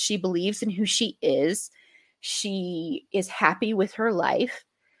is. She believes in who she is. She is happy with her life.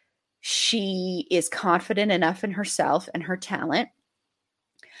 She is confident enough in herself and her talent,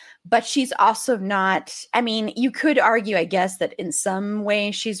 but she's also not, I mean, you could argue, I guess, that in some way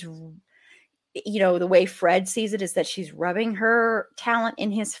she's, the way Fred sees it is that she's rubbing her talent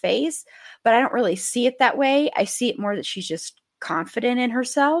in his face, but I don't really see it that way. I see it more that she's just confident in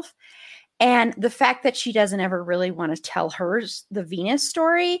herself. And the fact that she doesn't ever really want to tell the Venus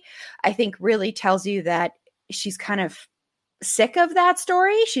story, I think really tells you that she's kind of sick of that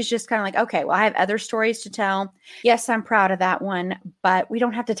story. She's just kind of like, okay, well, I have other stories to tell. Yes, I'm proud of that one, but we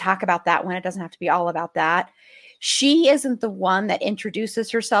don't have to talk about that one. It doesn't have to be all about that. She isn't the one that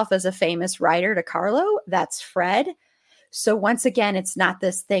introduces herself as a famous writer to Carlo. That's Fred. So once again, it's not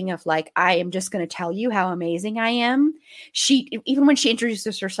this thing of like, I am just going to tell you how amazing I am. Even when she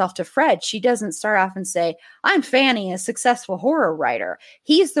introduces herself to Fred, she doesn't start off and say, I'm Fanny, a successful horror writer.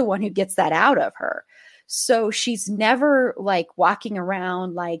 He's the one who gets that out of her. So she's never like walking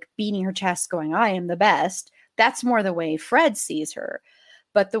around like beating her chest going, I am the best. That's more the way Fred sees her.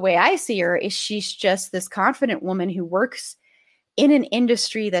 But the way I see her is she's just this confident woman who works in an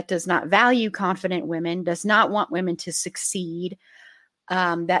industry that does not value confident women, does not want women to succeed,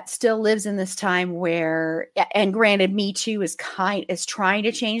 that still lives in this time where, and granted, Me Too is trying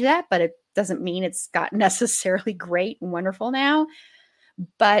to change that, but it doesn't mean it's got necessarily great and wonderful now.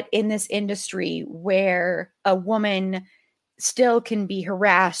 But in this industry where a woman still can be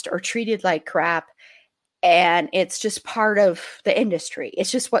harassed or treated like crap, and it's just part of the industry.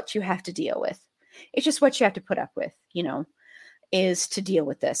 It's just what you have to deal with. It's just what you have to put up with, is to deal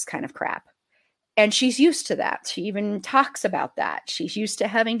with this kind of crap. And she's used to that. She even talks about that. She's used to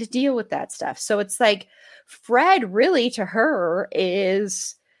having to deal with that stuff. So it's like Fred really to her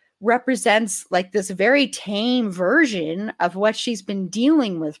represents like this very tame version of what she's been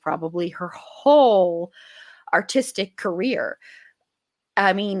dealing with probably her whole artistic career.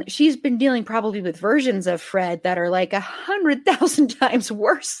 I mean, she's been dealing probably with versions of Fred that are like 100,000 times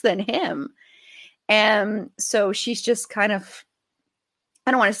worse than him. And so she's just kind of,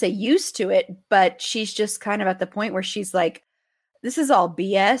 I don't want to say used to it, but she's just kind of at the point where she's like, this is all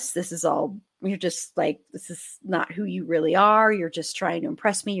BS. You're just like, this is not who you really are. You're just trying to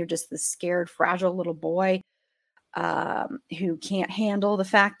impress me. You're just this scared, fragile little boy who can't handle the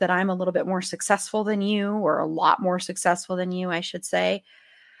fact that I'm a little bit more successful than you, or a lot more successful than you, I should say.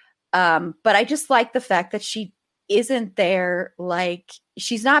 But I just like the fact that she isn't there. Like,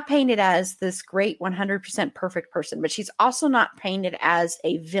 she's not painted as this great 100% perfect person, but she's also not painted as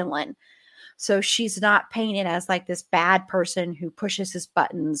a villain. So she's not painted as like this bad person who pushes his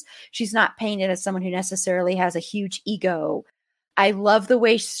buttons. She's not painted as someone who necessarily has a huge ego. I love the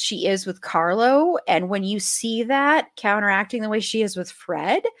way she is with Carlo. And when you see that counteracting the way she is with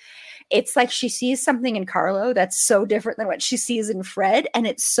Fred, it's like she sees something in Carlo that's so different than what she sees in Fred. And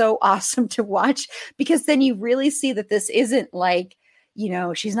it's so awesome to watch, because then you really see that this isn't like,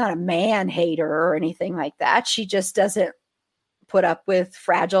 she's not a man hater or anything like that. She just doesn't put up with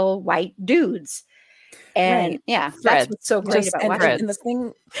fragile white dudes. And Right. yeah, Freds. that's what's so great Just, about and, watching. and the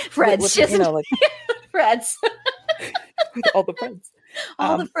thing Freds, with, just like Freds. with all the friends.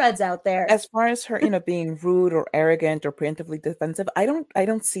 All the Freds out there. As far as her, being rude or arrogant or preemptively defensive, I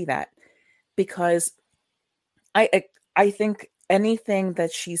don't see that, because I think anything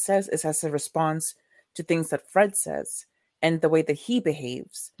that she says is as a response to things that Fred says and the way that he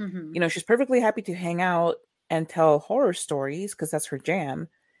behaves. Mm-hmm. She's perfectly happy to hang out and tell horror stories because that's her jam.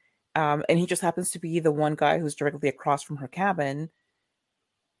 And he just happens to be the one guy who's directly across from her cabin,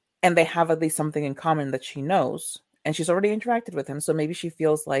 and they have at least something in common that she knows, and she's already interacted with him. So maybe she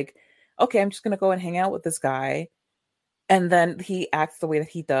feels like, okay, I'm just going to go and hang out with this guy. And then he acts the way that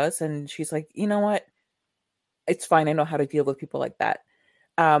he does. And she's like, you know what? It's fine. I know how to deal with people like that.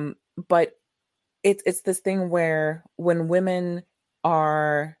 But it's this thing where when women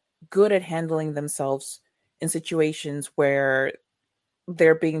are good at handling themselves in situations where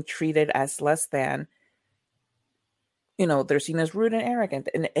they're being treated as less than, they're seen as rude and arrogant.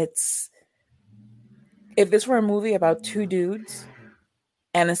 And if this were a movie about two dudes,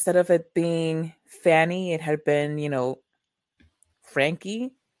 and instead of it being Fanny, it had been,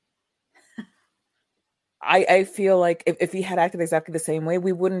 Frankie, I feel like if he had acted exactly the same way,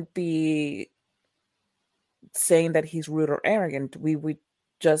 we wouldn't be saying that he's rude or arrogant. We would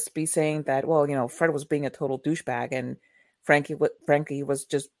just be saying that, well, Fred was being a total douchebag, and Frankie was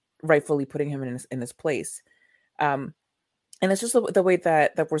just rightfully putting him in his place. And it's just the way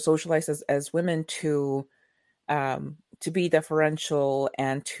that we're socialized as women to be deferential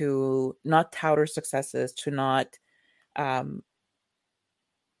and to not tout our successes, to not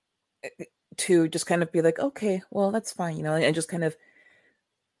to just kind of be like, okay, well, that's fine, and just kind of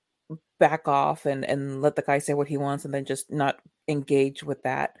back off and let the guy say what he wants, and then just not engage with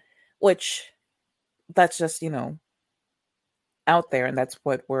that, which that's just, out there, and that's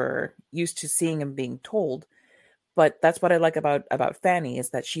what we're used to seeing and being told. But that's what I like about Fanny, is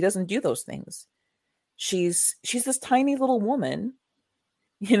that she doesn't do those things. She's this tiny little woman,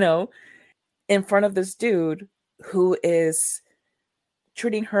 in front of this dude who is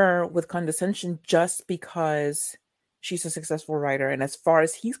treating her with condescension just because she's a successful writer. And as far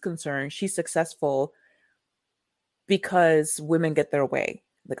as he's concerned, she's successful because women get their way.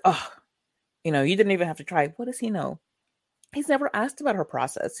 Like, oh, you didn't even have to try. What does he know? He's never asked about her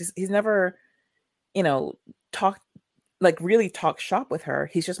process. He's never, really talked shop with her.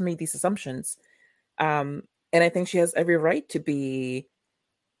 He's just made these assumptions. And I think she has every right to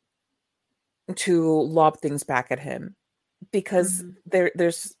lob things back at him, because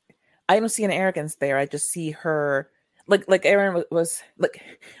there's I don't see an arrogance there. I just see her like Aaron was like,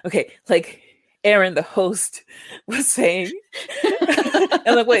 okay, like Aaron, the host, was saying,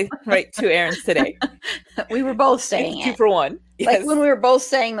 and like, wait, right, two Aarons today. We were both saying two for one. Yes. Like when we were both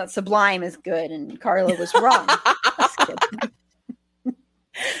saying that Sublime is good and Carla was wrong.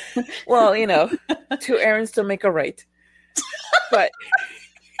 Well, two Aarons don't make a right. But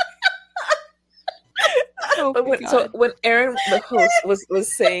when Aaron, the host,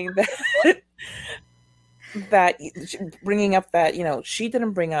 was saying that bringing up that, she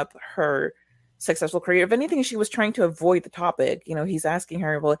didn't bring up her successful career. If anything, she was trying to avoid the topic. He's asking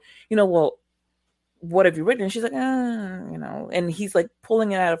her, well, what have you written? And she's like, and he's like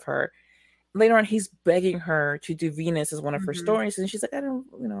pulling it out of her. Later on, he's begging her to do Venus as one of her stories, and she's like, I don't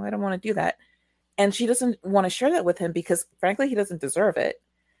want to do that. And she doesn't want to share that with him because, frankly, he doesn't deserve it.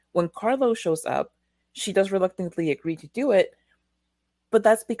 When Carlo shows up, she does reluctantly agree to do it, but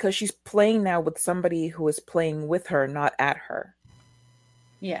that's because she's playing now with somebody who is playing with her, not at her.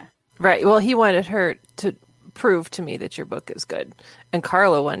 Yeah. Right. Well, he wanted her to prove to me that your book is good, and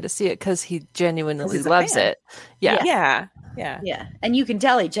Carlo wanted to see it because he genuinely loves it. Yeah. And you can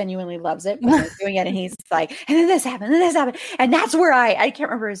tell he genuinely loves it when he's doing it, and he's like, and then this happened, and that's where I can't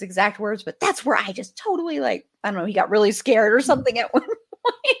remember his exact words, but that's where I just totally, like, I don't know, he got really scared or something at one point.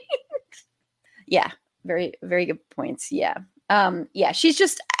 Yeah, very, very good points. Yeah. She's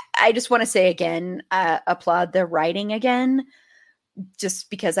just, I just want to say again, applaud the writing again, just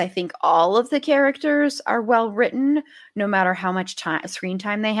because I think all of the characters are well written, no matter how much screen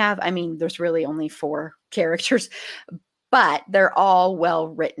time they have. I mean, there's really only 4 characters, but they're all well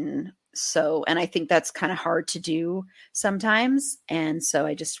written. So, and I think that's kind of hard to do sometimes. And so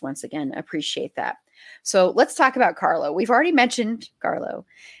I just once again appreciate that. So let's talk about Carlo. We've already mentioned Carlo.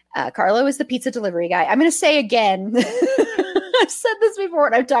 Carlo is the pizza delivery guy. I'm going to say again, I've said this before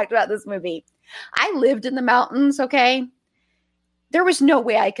when I've talked about this movie. I lived in the mountains, okay? There was no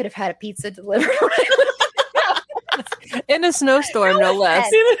way I could have had a pizza delivered when I lived in a snowstorm, no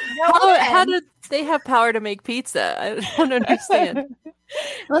less. How did they have power to make pizza? I don't understand.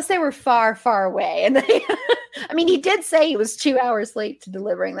 Unless they were far, far away. And they, I mean, he did say he was 2 hours late to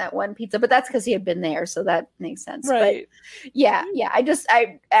delivering that one pizza, but that's because he had been there. So that makes sense. Right. But yeah.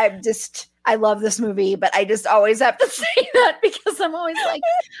 I love this movie, but I just always have to say that because I'm always like,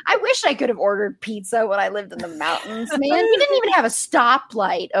 I wish I could have ordered pizza when I lived in the mountains, man. We didn't even have a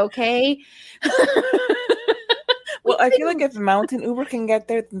stoplight, okay? Well, I feel like if Mountain Uber can get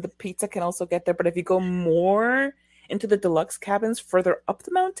there, then the pizza can also get there. But if you go more into the deluxe cabins further up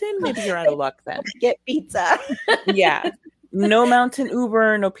the mountain, maybe you're out of luck then. Get pizza. Yeah. No Mountain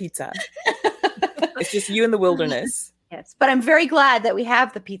Uber, no pizza. It's just you in the wilderness. Yes, but I'm very glad that we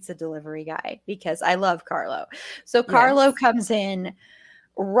have the pizza delivery guy because I love Carlo. So Carlo comes in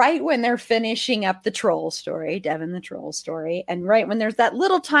right when they're finishing up the troll story, Devin the troll story, and right when there's that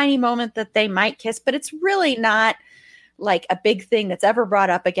little tiny moment that they might kiss, but it's really not like a big thing that's ever brought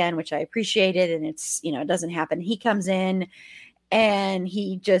up again, which I appreciated, and it's, it doesn't happen. He comes in and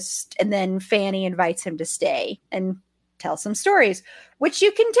and then Fanny invites him to stay and tell some stories, which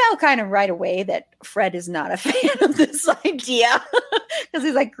you can tell kind of right away that Fred is not a fan of this idea because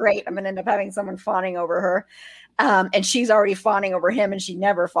he's like, great, I'm going to end up having someone fawning over her. And she's already fawning over him and she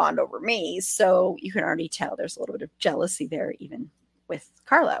never fawned over me. So you can already tell there's a little bit of jealousy there, even with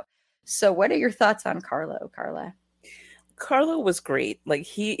Carlo. So what are your thoughts on Carlo, Carla? Carlo was great. Like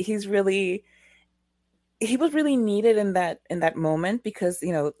he was really needed in that moment because,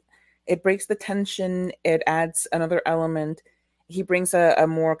 it breaks the tension. It adds another element. He brings a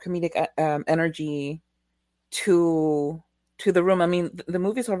more comedic energy to the room. I mean, the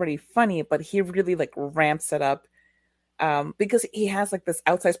movie's already funny, but he really like ramps it up because he has like this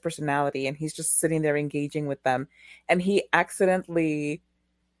outsized personality and he's just sitting there engaging with them. And he accidentally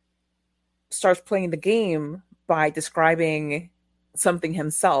starts playing the game by describing something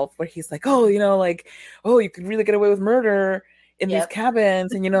himself where he's like, oh, you could really get away with murder in these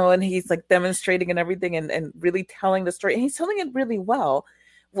cabins, and and he's like demonstrating and everything and really telling the story, and he's telling it really well,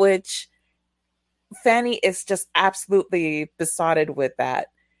 which Fanny is just absolutely besotted with that,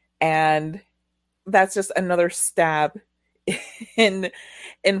 and that's just another stab in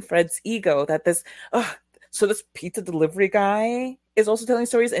Fred's ego that this pizza delivery guy is also telling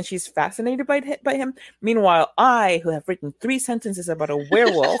stories and she's fascinated by him. Meanwhile, I, who have written 3 sentences about a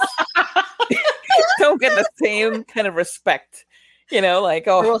werewolf, don't get the same kind of respect.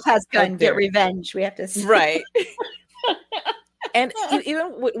 Werewolf has gun, get revenge. We have to see. Right. And even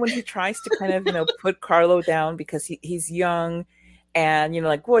when he tries to kind of, put Carlo down because he's young and,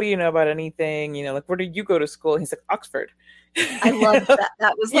 like, what do you know about anything? Like, where did you go to school? And he's like, Oxford. I love that.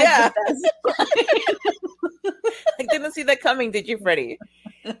 That was like the best. I didn't see that coming, did you, Freddie?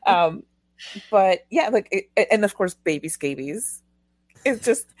 But yeah, like, and of course, baby scabies. It's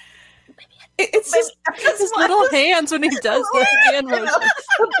just, it's just his little hands when he does the hand motions.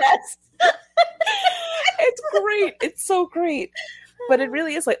 The best. It's great. It's so great. But it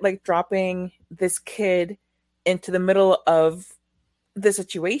really is like dropping this kid into the middle of the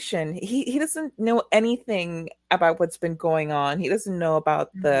situation. He doesn't know anything about what's been going on. He doesn't know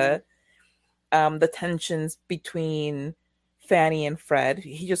about the tensions between Fanny and Fred.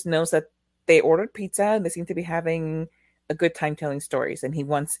 He just knows that they ordered pizza and they seem to be having a good time telling stories, and he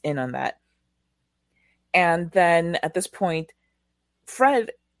wants in on that. And then at this point,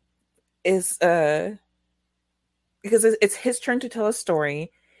 Fred is because it's his turn to tell a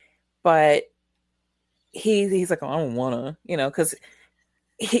story, but he's like, oh, I don't wanna, because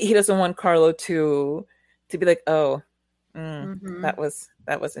he doesn't want Carlo to be like, oh, that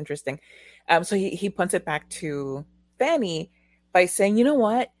was interesting. So he punts it back to Fanny by saying, you know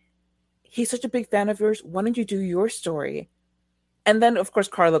what? He's such a big fan of yours. Why don't you do your story? And then, of course,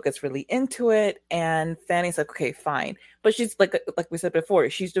 Carlo gets really into it, and Fanny's like, okay, fine. But she's like we said before,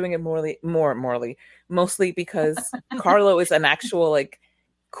 she's doing it mostly because Carlo is an actual like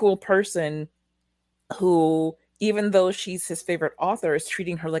cool person who, even though she's his favorite author, is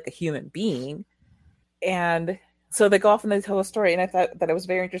treating her like a human being. And so they go off and they tell a story, and I thought that it was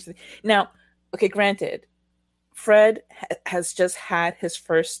very interesting. Now, okay, granted, Fred has just had his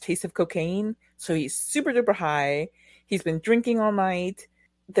first taste of cocaine, so he's super duper high. He's been drinking all night.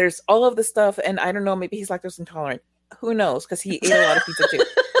 There's all of this stuff, and I don't know, maybe he's lactose intolerant. Who knows? Because he ate a lot of pizza too.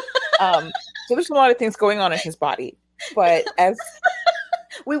 So there's a lot of things going on in his body. But as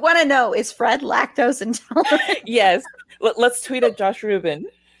we want to know, is Fred lactose intolerant? Yes. Let's tweet at Josh Rubin.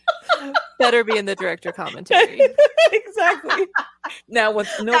 Better be in the director commentary. Exactly. Now, what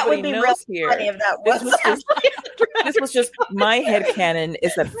nobody knows here, this was just my headcanon,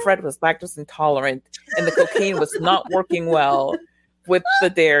 is that Fred was lactose intolerant and the cocaine was not working well with the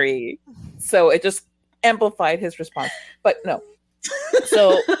dairy. So it just amplified his response. But no.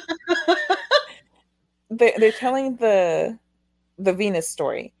 So they're telling the Venus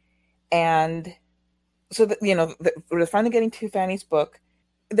story. And so, they're finally getting to Fanny's book.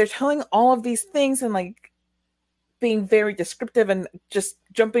 They're telling all of these things and like being very descriptive and just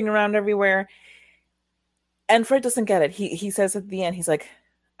jumping around everywhere. And Fred doesn't get it. He says at the end, he's like,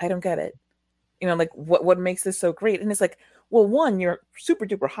 I don't get it. Like what makes this so great? And it's like, well, one, you're super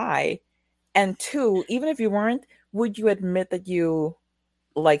duper high. And two, even if you weren't, would you admit that you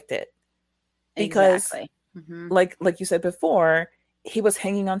liked it? Because exactly. Mm-hmm. like you said before, he was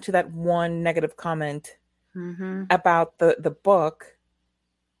hanging on to that one negative comment mm-hmm. about the book.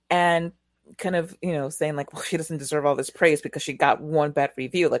 And kind of, saying like, well, she doesn't deserve all this praise because she got one bad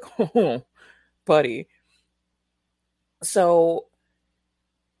review. Like, oh, buddy. So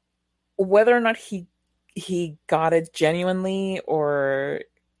whether or not he got it genuinely or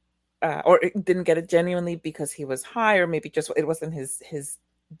didn't get it genuinely because he was high, or maybe just it wasn't his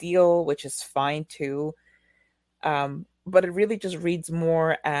deal, which is fine too. But it really just reads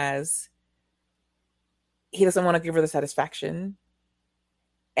more as he doesn't want to give her the satisfaction.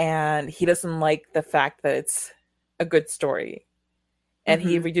 And he doesn't like the fact that it's a good story. And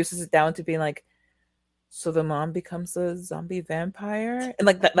he reduces it down to being like, so the mom becomes a zombie vampire? And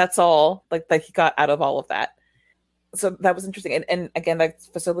like that's all like that he got out of all of that. So that was interesting. And again, that's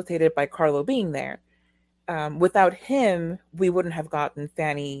facilitated by Carlo being there. Without him, we wouldn't have gotten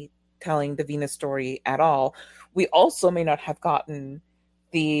Fanny telling the Venus story at all. We also may not have gotten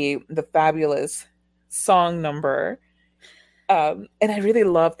the fabulous song number. And I really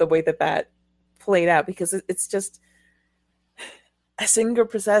love the way that played out, because it's just a singer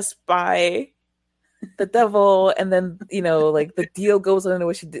possessed by the devil, and then like the deal goes on in a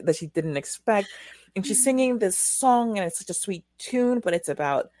way that she didn't expect, and she's singing this song, and it's such a sweet tune, but it's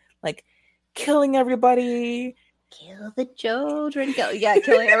about like killing everybody, kill the children, killing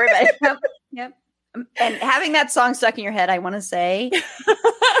everybody. Yep. And having that song stuck in your head, I want to say,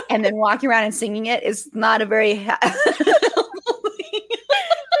 and then walking around and singing it is not a very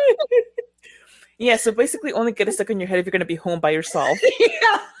Yeah, so basically only get it stuck in your head if you're going to be home by yourself.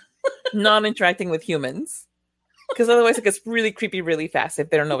 Yeah. Not interacting with humans. Because otherwise it gets really creepy really fast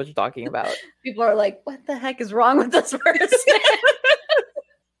if they don't know what you're talking about. People are like, what the heck is wrong with this person?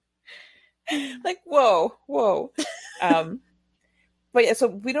 Like, whoa. But yeah, so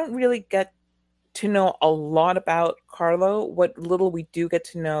we don't really get to know a lot about Carlo. What little we do get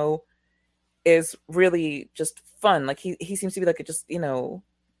to know is really just fun. Like he seems to be like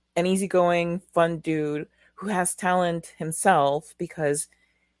an easygoing, fun dude who has talent himself, because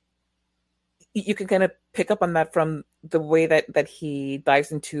you can kind of pick up on that from the way that he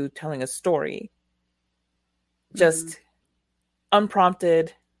dives into telling a story. Just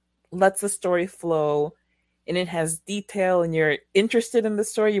unprompted, lets the story flow, and it has detail, and you're interested in the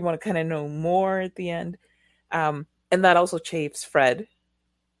story. You want to kind of know more at the end. And that also chafes Fred,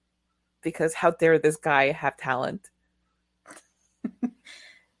 because how dare this guy have talent?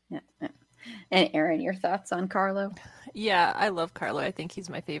 Yeah. And Erin, your thoughts on Carlo? Yeah, I love Carlo. I think he's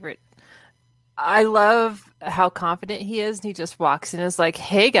my favorite. I love how confident he is. And he just walks in and is like,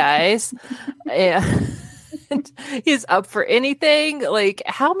 hey guys. And he's up for anything. Like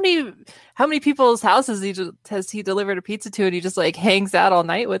how many people's houses has he delivered a pizza to, and he just like hangs out all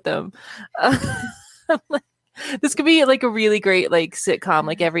night with them. This could be like a really great like sitcom.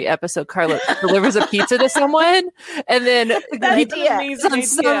 Like every episode, Carlo delivers a pizza to someone, and then he does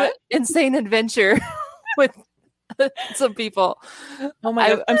some insane adventure with some people. Oh my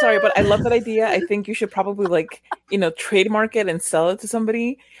God. I'm sorry, but I love that idea. I think you should probably trademark it and sell it to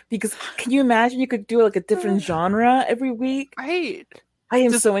somebody, because can you imagine you could do like a different genre every week? Right. I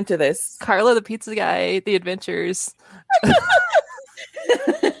am so into this. Carlo the pizza guy, the adventures.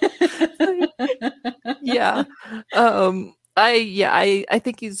 Yeah. I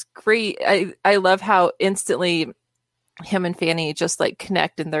think he's great. I love how instantly him and Fanny just like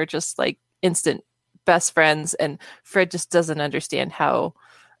connect, and they're just like instant best friends, and Fred just doesn't understand how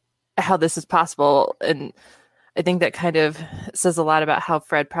this is possible. And I think that kind of says a lot about how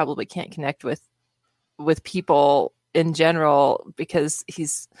Fred probably can't connect with people in general, because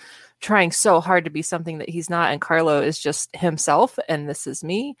he's trying so hard to be something that he's not, and Carlo is just himself, and this is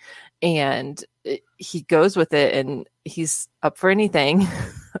me, and he goes with it, and he's up for anything.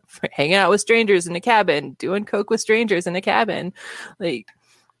 For hanging out with strangers in a cabin, doing coke with strangers in a cabin. Like,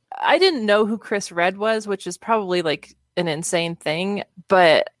 I didn't know who Chris Redd was, which is probably like an insane thing,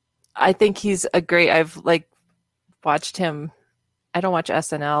 but I think he's a great, I've like watched him. I don't watch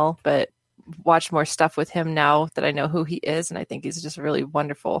SNL, but watch more stuff with him now that I know who he is. And I think he's just a really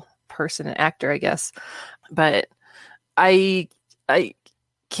wonderful person and actor, I guess. But I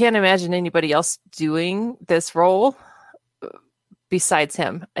can't imagine anybody else doing this role besides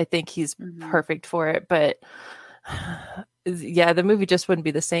him. I think he's perfect for it. But yeah, the movie just wouldn't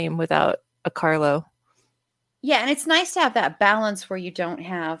be the same without a Carlo. Yeah, and it's nice to have that balance where you don't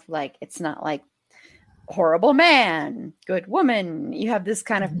have like, it's not like horrible man, good woman. You have this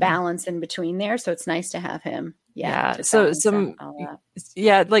kind of balance in between there. So it's nice to have him. Yeah. So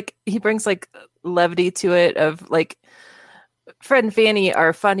like he brings like levity to it, of like Fred and Fanny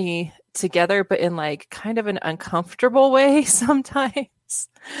are funny together, but in like kind of an uncomfortable way sometimes.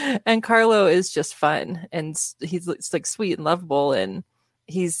 And Carlo is just fun, and he's like sweet and lovable, and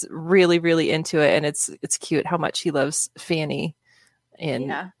he's really, really into it. And it's cute how much he loves Fanny.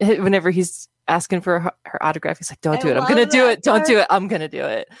 And whenever he's asking for her autograph, he's like, don't do it. I'm going to do it. Don't do it. I'm going to do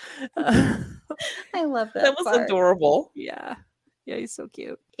it. I love that. That was adorable. Yeah. Yeah, he's so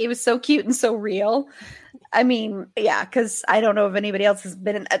cute. It was so cute and so real. I mean, yeah, because I don't know if anybody else has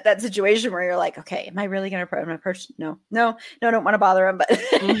been in that situation where you're like, okay, am I really going to approach? No, don't want to bother him. But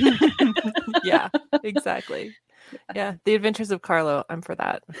yeah, exactly. Yeah, The Adventures of Carlo. I'm for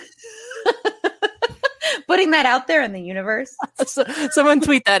that. Putting that out there in the universe. So, someone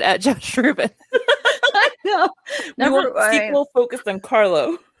tweet that at Josh Rubin. I know. Sequel focused on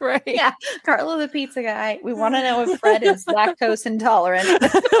Carlo. Right. Yeah. Carlo the pizza guy. We want to know if Fred is lactose intolerant.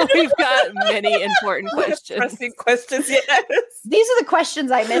 We've got many important questions. Pressing questions, yes. These are the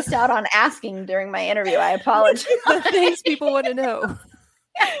questions I missed out on asking during my interview. I apologize. Things people want to know.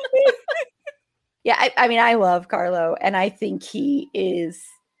 Yeah, I mean, I love Carlo, and I think he is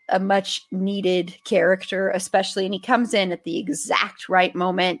a much needed character, especially, and he comes in at the exact right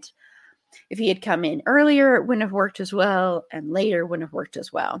moment. If he had come in earlier, it wouldn't have worked as well, and later wouldn't have worked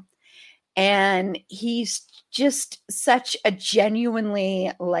as well. And he's just such a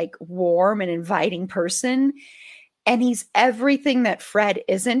genuinely like warm and inviting person. And he's everything that Fred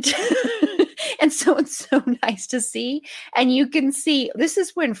isn't. And so it's so nice to see. And you can see, this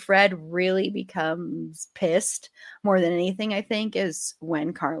is when Fred really becomes pissed more than anything, I think, is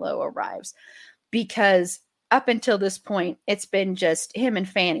when Carlo arrives. Because up until this point, it's been just him and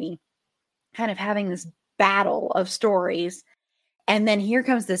Fanny kind of having this battle of stories. And then here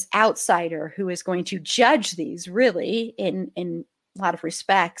comes this outsider who is going to judge these really in a lot of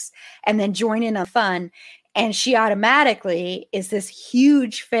respects, and then join in on fun. And she automatically is this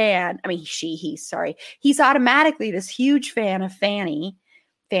huge fan. I mean, he's automatically this huge fan of Fanny.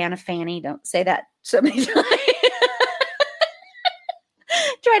 Don't say that so many times.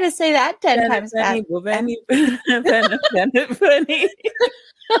 Try to say that 10 times fast. Fanny.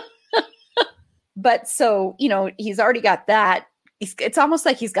 But so, he's already got that. It's almost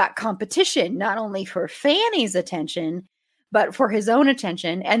like he's got competition, not only for Fanny's attention, but for his own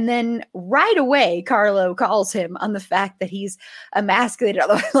attention. And then right away, Carlo calls him on the fact that he's emasculated.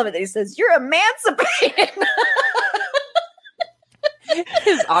 Although I love it that he says, "You're emancipated."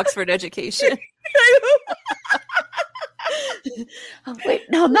 His Oxford education. Oh, wait,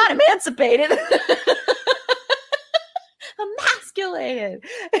 no, I'm not emancipated. Emasculated.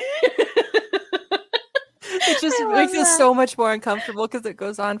 It just makes it so much more uncomfortable because it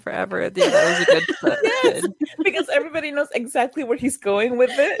goes on forever. At the end, that was a good clip. Yes, because everybody knows exactly where he's going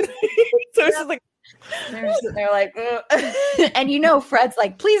with it. So it's just like they're like, ugh. And Fred's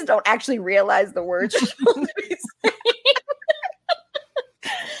like, please don't actually realize the words you're supposed to be saying.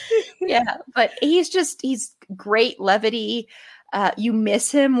 Yeah, but he's great levity. You miss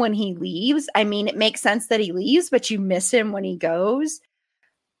him when he leaves. I mean, it makes sense that he leaves, but you miss him when he goes.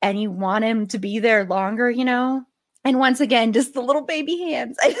 And you want him to be there longer, And once again, just the little baby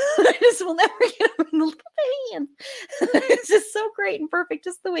hands. I just will never get him in the little baby hands. It's just so great and perfect,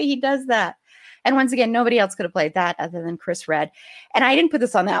 just the way he does that. And once again, nobody else could have played that other than Chris Redd. And I didn't put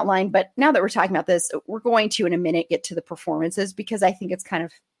this on the outline, but now that we're talking about this, we're going to, in a minute, get to the performances, because I think it's kind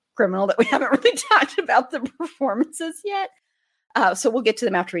of criminal that we haven't really talked about the performances yet. So we'll get to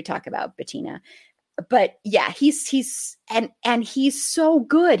them after we talk about Bettina. But yeah, he's so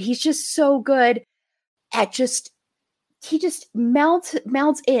good. He's just so good. he just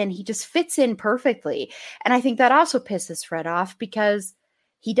melds in. He just fits in perfectly. And I think that also pisses Fred off because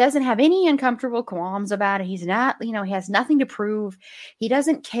he doesn't have any uncomfortable qualms about it. He's not, he has nothing to prove. He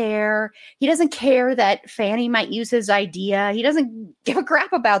doesn't care. He doesn't care that Fanny might use his idea. He doesn't give a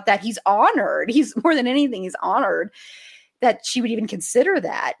crap about that. He's honored. He's more than anything, he's honored that she would even consider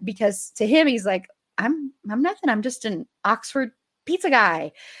that, because to him, he's like, I'm nothing. I'm just an Oxford pizza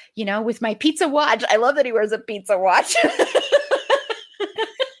guy, with my pizza watch. I love that he wears a pizza watch.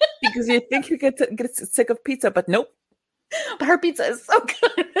 Because you think you get sick of pizza, but nope. But her pizza is so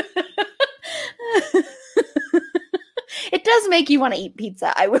good. It does make you want to eat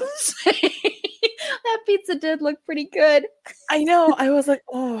pizza, I will say. That pizza did look pretty good. I know. I was like,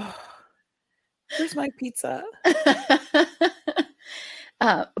 oh, where's my pizza?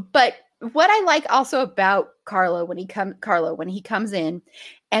 But what I like also about Carlo when he comes in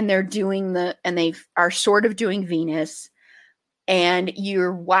and they're doing and they are sort of doing Venus, and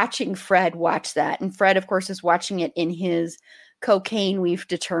you're watching Fred watch that. And Fred, of course, is watching it in his cocaine, we've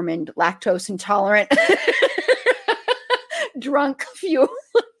determined, lactose intolerant, drunk fuel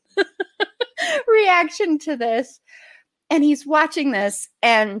reaction to this. And he's watching this,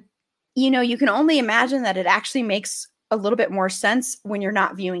 and, you can only imagine that it actually makes a little bit more sense when you're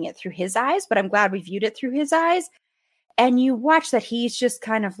not viewing it through his eyes, but I'm glad we viewed it through his eyes. And you watch that he's just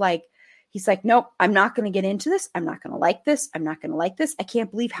kind of like, he's like, nope, I'm not going to get into this. I'm not going to like this. I'm not going to like this. I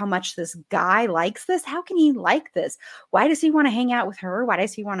can't believe how much this guy likes this. How can he like this? Why does he want to hang out with her? Why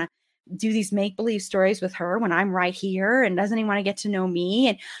does he want to do these make-believe stories with her when I'm right here? And doesn't he want to get to know me?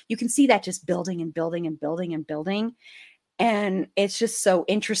 And you can see that just building and building and building and building. And it's just so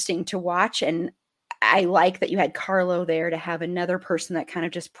interesting to watch. And I like that you had Carlo there to have another person that kind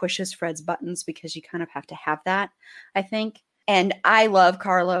of just pushes Fred's buttons, because you kind of have to have that, I think. And I love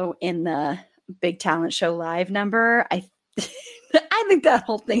Carlo in the Big Talent Show Live number. I think that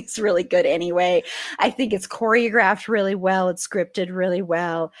whole thing's really good anyway. I think it's choreographed really well. It's scripted really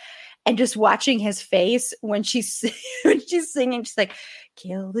well. And just watching his face when she's singing, she's like,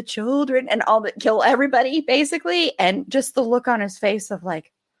 kill the children and kill everybody, basically. And just the look on his face of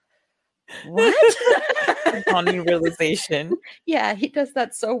like, what? Funny realization. Yeah, he does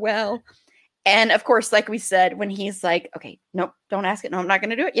that so well. And of course, like we said, when he's like, okay, nope, don't ask it. No, I'm not going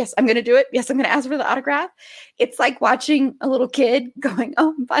to do it. Yes, I'm going to do it. Yes, I'm going to ask for the autograph. It's like watching a little kid going,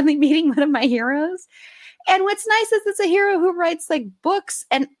 oh, I'm finally meeting one of my heroes. And what's nice is it's a hero who writes like books.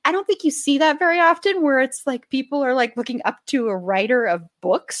 And I don't think you see that very often, where it's like people are like looking up to a writer of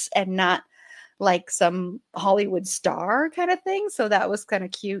books and not like some Hollywood star kind of thing. So that was kind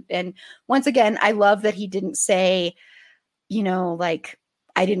of cute. And once again, I love that he didn't say, like,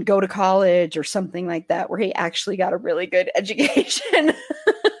 I didn't go to college or something like that, where he actually got a really good education.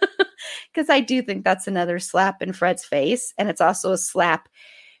 Because I do think that's another slap in Fred's face. And it's also a slap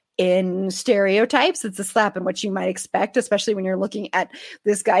in stereotypes. It's a slap in what you might expect, especially when you're looking at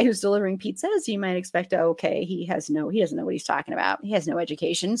this guy who's delivering pizzas. You might expect, oh, okay, he doesn't know what he's talking about. He has no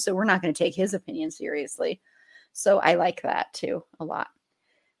education, so we're not going to take his opinion seriously. So I like that too a lot.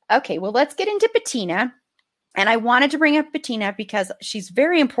 Okay, well, let's get into Bettina. And I wanted to bring up Bettina because she's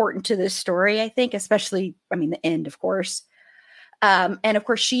very important to this story, I think, especially, the end, of course. And of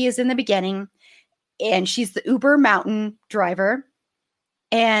course, she is in the beginning, and she's the Uber mountain driver.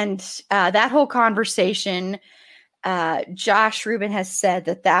 And that whole conversation, Josh Rubin has said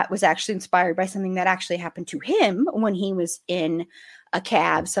that was actually inspired by something that actually happened to him when he was in a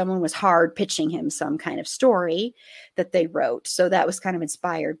cab. Someone was hard pitching him some kind of story that they wrote. So that was kind of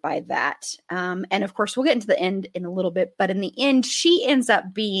inspired by that. And of course, we'll get into the end in a little bit. But in the end, she ends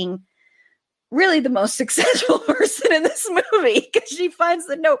up being really the most successful person in this movie, because she finds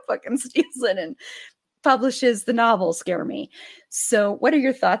the notebook and steals it and publishes the novel Scare Me. So what are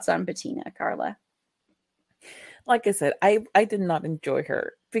your thoughts on Bettina, Carla? Like I said, I did not enjoy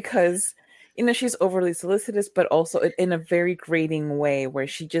her because, she's overly solicitous, but also in a very grating way, where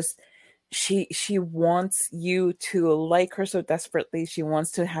she wants you to like her so desperately. She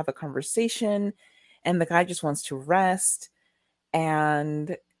wants to have a conversation, and the guy just wants to rest.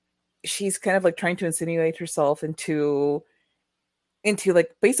 And she's kind of like trying to insinuate herself into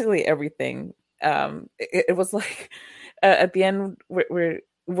like basically everything. It was like at the end where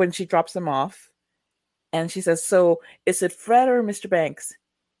when she drops him off and she says, so is it Fred or Mr. Banks?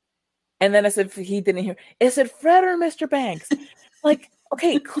 And then as if he didn't hear, is it Fred or Mr. Banks? Like,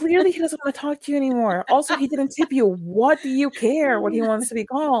 okay, clearly he doesn't want to talk to you anymore. Also, he didn't tip you. What do you care what he wants to be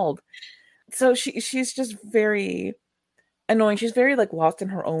called? So she's just very annoying. She's very like lost in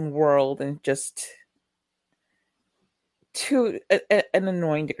her own world, and just to an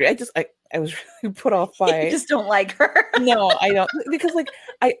annoying degree. I was really put off by You it. just don't like her. No, I don't, because like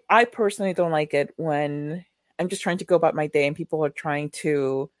I personally don't like it when I'm just trying to go about my day and people are trying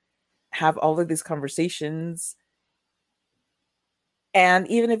to have all of these conversations. And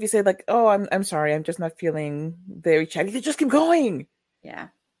even if you say like, "Oh, I'm sorry, I'm just not feeling very chatty," they just keep going. Yeah.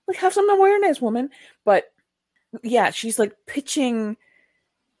 Like, have some awareness, woman. But yeah, she's like pitching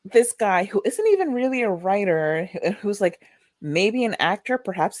this guy who isn't even really a writer, who's like maybe an actor,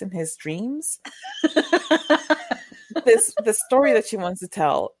 perhaps in his dreams. The story that she wants to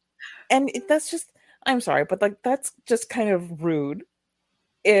tell, and that's just, I'm sorry, but like that's just kind of rude.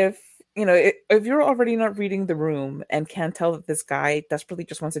 If if you're already not reading the room and can't tell that this guy desperately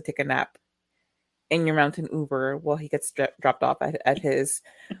just wants to take a nap in your mountain Uber while he gets dropped off at his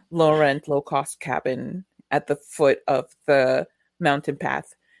low rent, low cost cabin at the foot of the mountain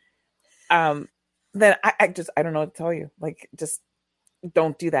path, then I don't know what to tell you. Like, just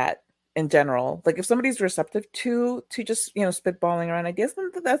don't do that in general. Like, if somebody's receptive to just spitballing around ideas,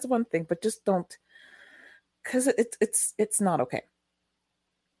 then that's one thing. But just don't, because it's not okay.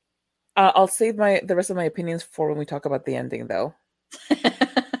 I'll save the rest of my opinions for when we talk about the ending, though.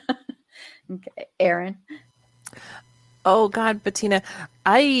 Okay, Aaron. Oh God, Bettina.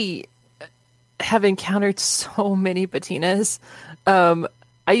 I have encountered so many Bettinas.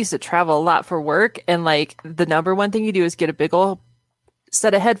 I used to travel a lot for work, and like the number one thing you do is get a big old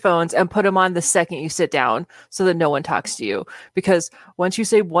set of headphones and put them on the second you sit down so that no one talks to you. Because once you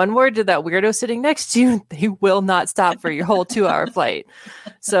say one word to that weirdo sitting next to you, they will not stop for your whole 2-hour flight.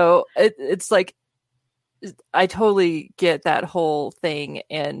 So it's like, I totally get that whole thing.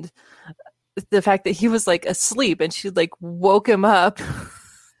 And the fact that he was like asleep and she like woke him up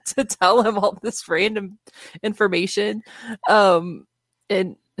to tell him all this random information. And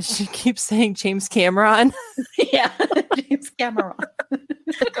she keeps saying James Cameron. Yeah, James Cameron.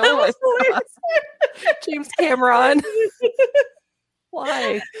 Oh my God. James Cameron.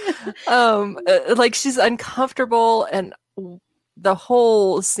 Why? Like she's uncomfortable, and the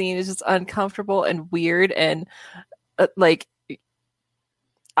whole scene is just uncomfortable and weird. And like,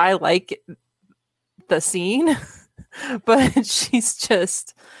 I like the scene, but she's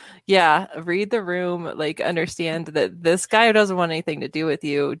just, yeah, read the room, like understand that this guy doesn't want anything to do with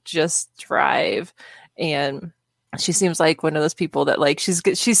you, just drive. And she seems like one of those people that like she's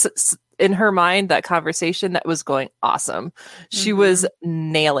in her mind, that conversation that was going awesome. She was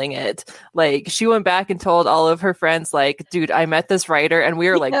nailing it. Like she went back and told all of her friends, like, dude, I met this writer and we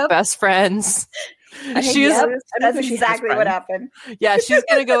are like best friends. That's exactly what happened. Yeah, she's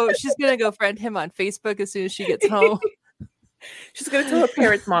gonna go friend him on Facebook as soon as she gets home. She's gonna tell her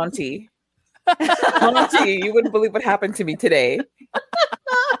parents, Monty, you wouldn't believe what happened to me today.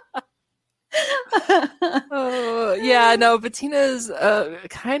 Oh yeah, no, Bettina's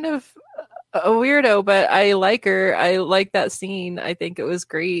kind of a weirdo, but I like her. I like that scene. I think it was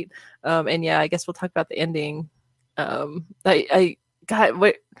great. And yeah, I guess we'll talk about the ending. I got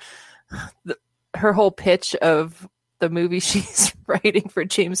what her whole pitch of the movie she's writing for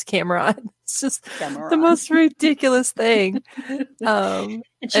James Cameron. It's just the most ridiculous thing. And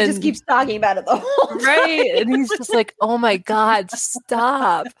she just keeps talking about it the whole time. Right. And he's just like, oh my God,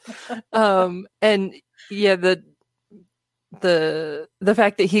 stop. And yeah, the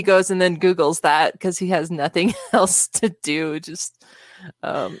fact that he goes and then Googles that because he has nothing else to do just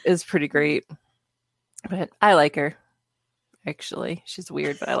is pretty great. But I like her. Actually, she's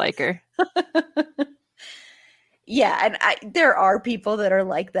weird, but I like her. Yeah, and there are people that are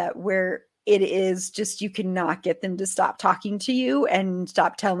like that, where it is just you cannot get them to stop talking to you and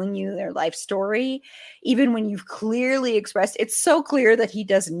stop telling you their life story, even when you've clearly expressed. It's so clear that he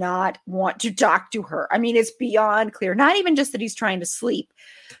does not want to talk to her. I mean, it's beyond clear. Not even just that he's trying to sleep,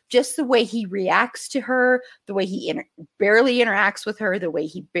 just the way he reacts to her, the way he barely interacts with her, the way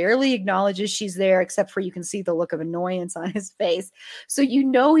he barely acknowledges she's there, except for you can see the look of annoyance on his face. So you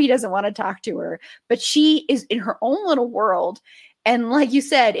know he doesn't want to talk to her, but she is in her own little world. And like you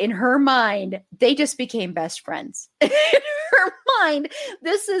said, in her mind, they just became best friends. In her mind,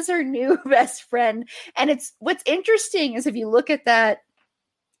 this is her new best friend. And what's interesting is if you look at that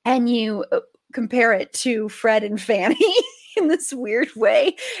and you compare it to Fred and Fanny in this weird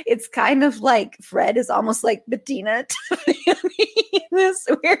way, it's kind of like Fred is almost like Bettina to Fanny in this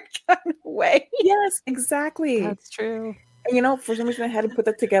weird kind of way. Yes, exactly. That's true. For some reason I hadn't put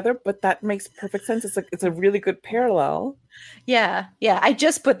that together, but that makes perfect sense. It's a really good parallel. Yeah. I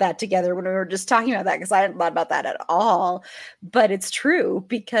just put that together when we were just talking about that because I hadn't thought about that at all. But it's true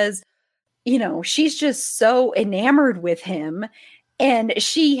because, she's just so enamored with him, and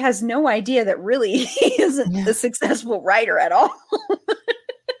she has no idea that really he isn't a successful writer at all.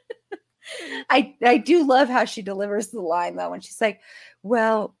 I do love how she delivers the line though when she's like,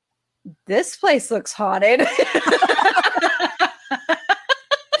 "Well, this place looks haunted." That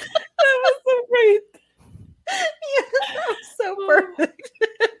was so great. Yeah, that was so perfect.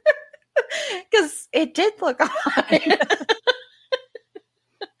 Because it did look haunted.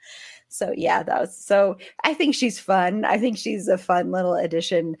 So yeah, I think she's fun. I think she's a fun little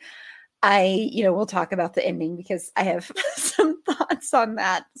addition. We'll talk about the ending because I have some thoughts on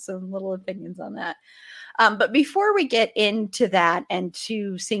that, some little opinions on that. But before we get into that and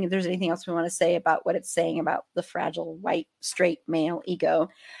to seeing if there's anything else we want to say about what it's saying about the fragile white straight male ego,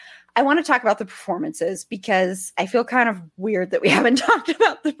 I want to talk about the performances because I feel kind of weird that we haven't talked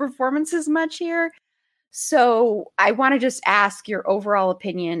about the performances much here. So I want to just ask your overall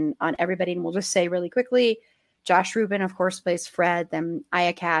opinion on everybody, and we'll just say really quickly, Josh Rubin, of course, plays Fred. Then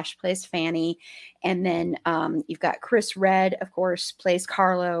Aya Cash plays Fanny. And then you've got Chris Redd, of course, plays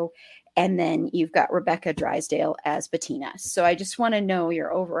Carlo. And then you've got Rebecca Drysdale as Bettina. So I just want to know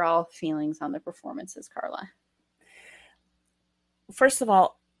your overall feelings on the performances, Carla. First of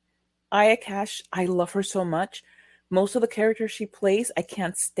all, Aya Cash, I love her so much. Most of the characters she plays, I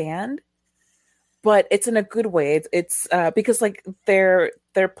can't stand. But it's in a good way. It's because like they're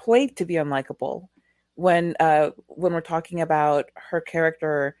played to be unlikable. When we're talking about her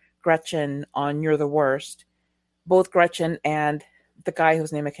character Gretchen on You're the Worst, both Gretchen and the guy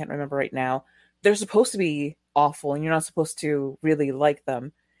whose name I can't remember right now, they're supposed to be awful and you're not supposed to really like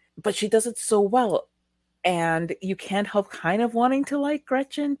them. But she does it so well. And you can't help kind of wanting to like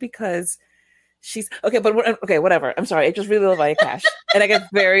Gretchen because she's okay, whatever. I'm sorry. I just really love Aya Cash. And I get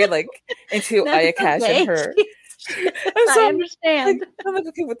very like into Aya Cash and her. I understand. I'm like,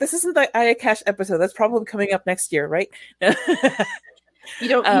 okay, but this isn't the Aya Cash episode. That's probably coming up next year, right? You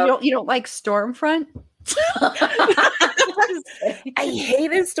don't like Stormfront? I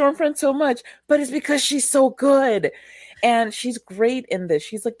hated Stormfront so much, but it's because she's so good. And she's great in this.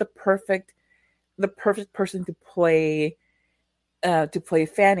 She's like the perfect person to play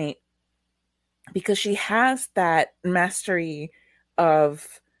Fanny, because she has that mastery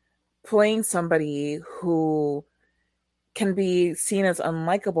of playing somebody who can be seen as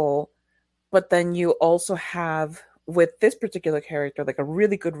unlikable, but then you also have with this particular character like a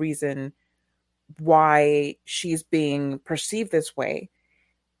really good reason why she's being perceived this way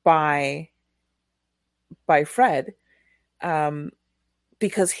by Fred,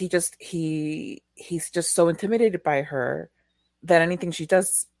 because he's just so intimidated by her that anything she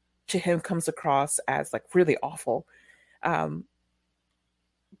does to him comes across as like really awful.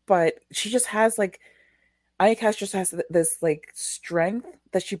 But she just has like, Aya Cash just has this like strength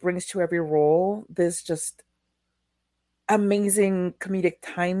that she brings to every role. This just amazing comedic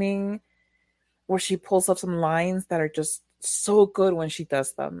timing where she pulls up some lines that are just so good when she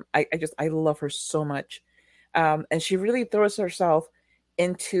does them. I love her so much. And she really throws herself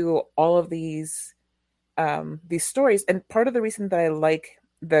into all of these stories. And part of the reason that I like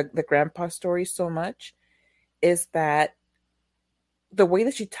the grandpa story so much is that the way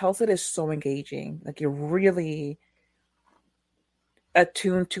that she tells it is so engaging. Like you're really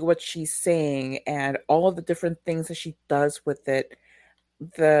attuned to what she's saying and all of the different things that she does with it.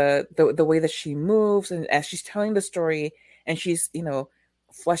 The way that she moves, and as she's telling the story and she's,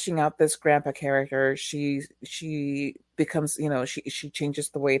 fleshing out this grandpa character, she becomes, she changes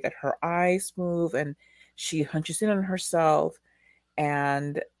the way that her eyes move and she hunches in on herself,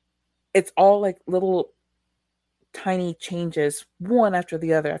 and it's all like little tiny changes, one after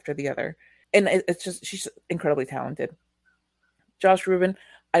the other. And it's just, she's incredibly talented. Josh Rubin,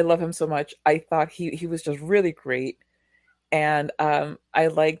 I love him so much. I thought he was just really great. And I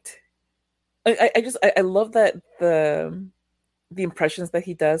liked, I love that the impressions that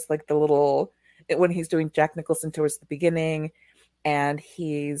he does, like the little, when he's doing Jack Nicholson towards the beginning, and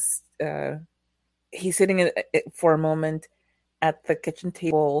he's sitting for a moment at the kitchen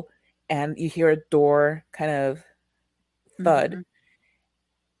table, and you hear a door kind of thud, mm-hmm.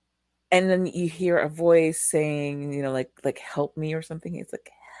 And then you hear a voice saying, like help me or something. It's like,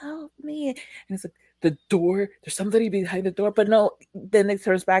 help me, and it's like, the door, there's somebody behind the door, but no, then it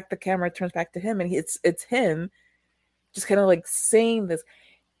turns back, the camera turns back to him, and it's him just kind of like saying this,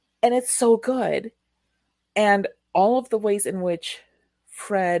 and it's so good. And all of the ways in which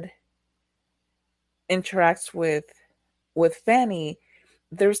Fred interacts with Fanny,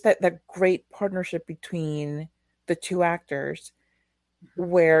 there's that great partnership between the two actors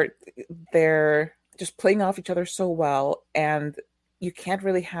where they're just playing off each other so well, and you can't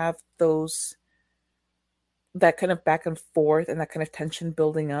really have that kind of back and forth and that kind of tension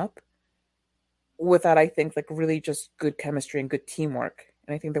building up without, I think, like really just good chemistry and good teamwork.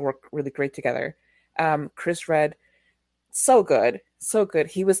 and I think they work really great together. Chris Redd, so good, so good.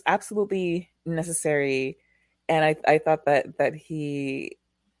 He was absolutely necessary, and I thought that he,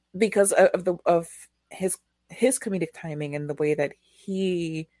 because of his comedic timing and the way that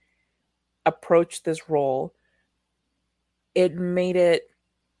he approached this role, it made it,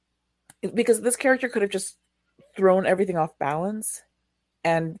 because this character could have just thrown everything off balance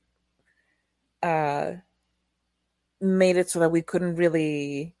and made it so that we couldn't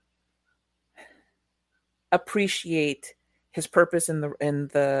really appreciate his purpose in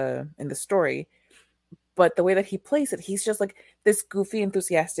the story. But the way that he plays it, he's just like this goofy,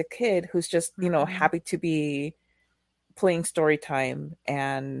 enthusiastic kid who's just, happy to be playing story time.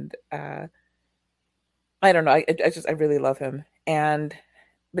 And I don't know, I really love him. And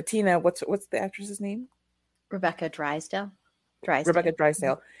Bettina, what's the actress's name? Rebecca Drysdale. Rebecca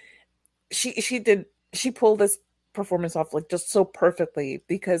Drysdale. She pulled this performance off like just so perfectly,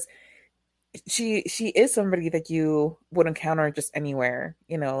 because she is somebody that you would encounter just anywhere.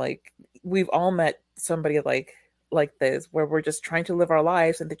 Like we've all met somebody like this, where we're just trying to live our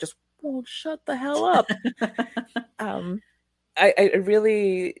lives and they just won't shut the hell up. I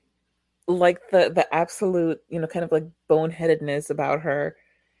really like the absolute, kind of like boneheadedness about her,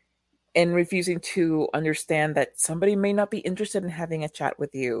 and refusing to understand that somebody may not be interested in having a chat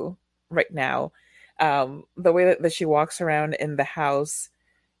with you right now. The way that she walks around in the house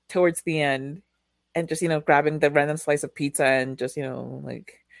towards the end and just, grabbing the random slice of pizza and just,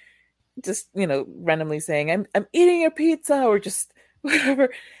 randomly saying, I'm eating a pizza, or just whatever.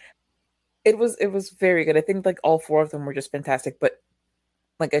 It was very good. I think like all four of them were just fantastic. But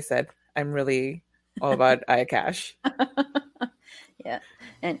like I said, I'm really all about Aya Cash. Yeah.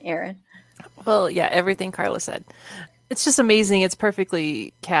 And Aaron? Well, yeah, everything Carla said. It's just amazing. It's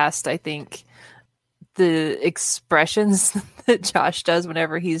perfectly cast, I think. The expressions that Josh does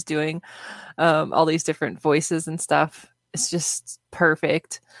whenever he's doing all these different voices and stuff, it's just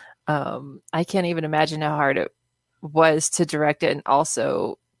perfect. I can't even imagine how hard it was to direct it and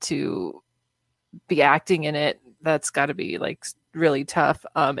also to be acting in it. That's got to be like really tough.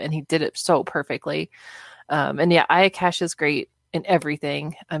 And he did it so perfectly. And yeah, Aya Cash is great in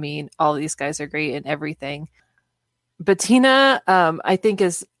everything. I mean, all these guys are great in everything. Bettina, I think,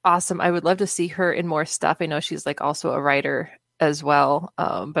 is awesome. I would love to see her in more stuff. I know she's like also a writer as well,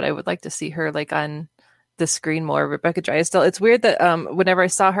 but I would like to see her like on the screen more. Rebecca Drysdale. It's weird that whenever I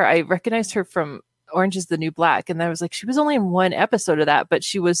saw her, I recognized her from Orange is the New Black, and I was like, she was only in one episode of that, but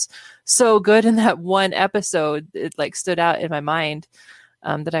she was so good in that one episode. It like stood out in my mind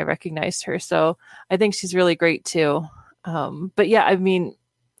that I recognized her. So I think she's really great too. But yeah, I mean,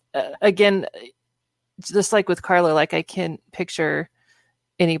 again, just like with Carla, like I can't picture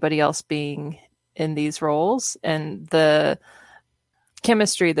anybody else being in these roles, and the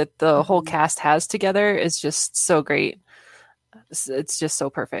chemistry that the whole cast has together is just so great. It's just so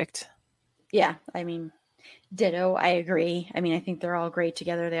perfect. Yeah. I mean, ditto. I agree. I mean, I think they're all great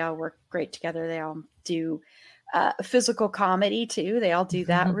together. They all work great together. They all do physical comedy too. They all do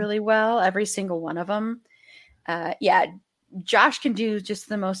that really well. Every single one of them. Yeah. Josh can do just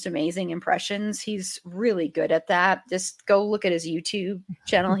the most amazing impressions. He's really good at that. Just go look at his YouTube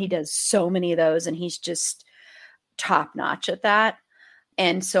channel. He does so many of those, and he's just top notch at that.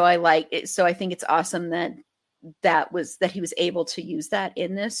 And so I like it. So I think it's awesome that he was able to use that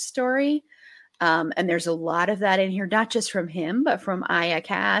in this story. And there's a lot of that in here, not just from him, but from Aya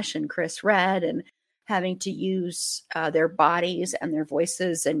Cash and Chris Redd, and having to use their bodies and their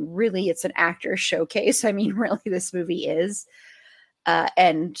voices. And really, it's an actor showcase. I mean, really, this movie is.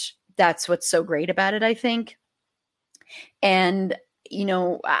 And that's what's so great about it, I think. And,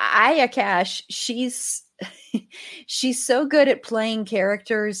 Aya Cash, she's so good at playing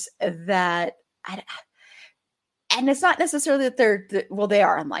characters that, and it's not necessarily that they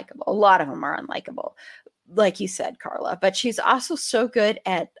are unlikable. A lot of them are unlikable, like you said, Carla, but she's also so good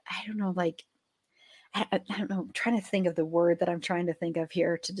at, I don't know, I'm trying to think of the word that I'm trying to think of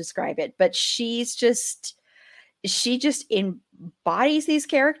here to describe it, but she just embodies these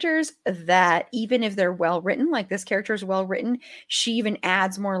characters that even if they're well written, like this character is well written, she even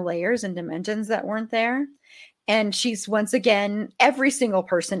adds more layers and dimensions that weren't there. And she's, once again, every single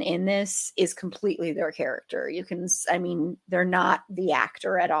person in this is completely their character. They're not the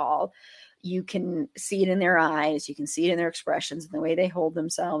actor at all. You can see it in their eyes. You can see it in their expressions and the way they hold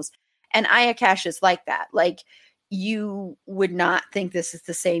themselves. And Aya Cash is like that. Like, you would not think this is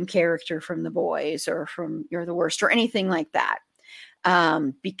the same character from The Boys or from You're the Worst or anything like that,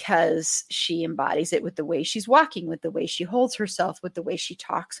 because she embodies it with the way she's walking, with the way she holds herself, with the way she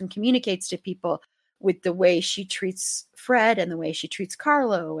talks and communicates to people, with the way she treats Fred and the way she treats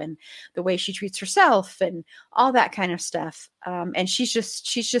Carlo and the way she treats herself and all that kind of stuff. And she's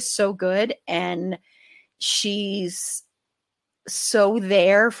just so good. And she's so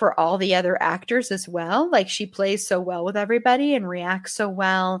there for all the other actors as well. Like she plays so well with everybody and reacts so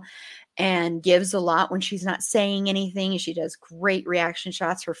well and gives a lot when she's not saying anything. She does great reaction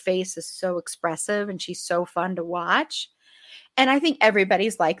shots. Her face is so expressive and she's so fun to watch. And I think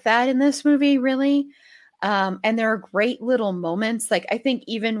everybody's like that in this movie, really. And there are great little moments. Like I think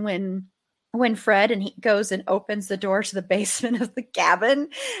even when Fred and he goes and opens the door to the basement of the cabin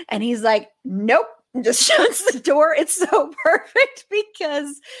and he's like, nope, and just shuts the door. It's so perfect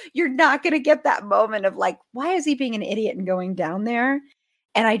because you're not going to get that moment of like, why is he being an idiot and going down there?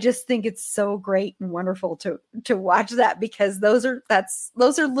 And I just think it's so great and wonderful to watch that because those are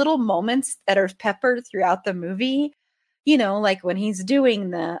little moments that are peppered throughout the movie. You know, like when he's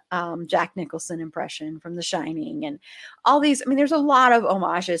doing the Jack Nicholson impression from The Shining and all these. I mean, there's a lot of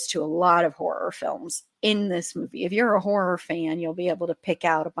homages to a lot of horror films in this movie. If you're a horror fan, you'll be able to pick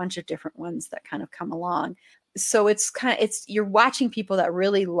out a bunch of different ones that kind of come along. So you're watching people that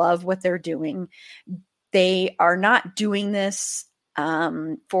really love what they're doing. They are not doing this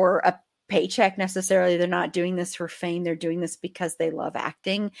for a paycheck necessarily. They're not doing this for fame. They're doing this because they love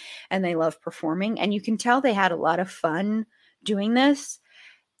acting and they love performing. And you can tell they had a lot of fun doing this.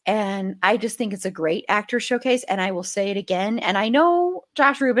 And I just think it's a great actor showcase. And I will say it again. And I know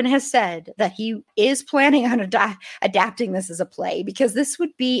Josh Rubin has said that he is planning on adapting this as a play because this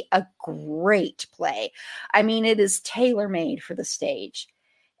would be a great play. I mean, it is tailor-made for the stage.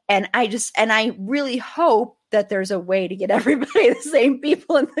 And I really hope that there's a way to get everybody, the same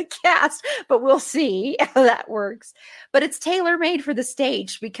people in the cast, but we'll see how that works. But it's tailor-made for the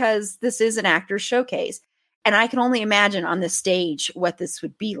stage because this is an actor's showcase. And I can only imagine on the stage what this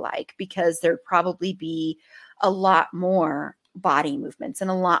would be like because there'd probably be a lot more body movements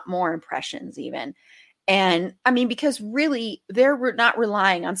and a lot more impressions even. And I mean, because really they're not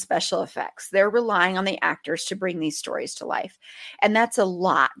relying on special effects. They're relying on the actors to bring these stories to life. And that's a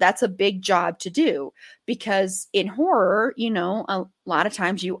lot. That's a big job to do because in horror, you know, a lot of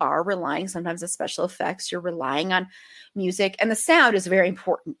times you are relying sometimes on special effects. You're relying on music and the sound is very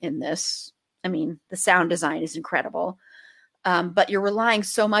important in this. I mean, the sound design is incredible. But you're relying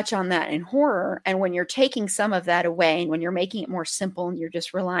so much on that in horror. And when you're taking some of that away and when you're making it more simple and you're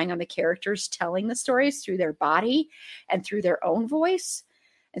just relying on the characters telling the stories through their body and through their own voice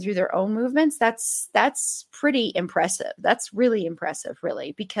and through their own movements, that's pretty impressive. That's really impressive,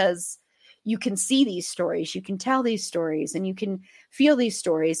 really, because you can see these stories, you can tell these stories, and you can feel these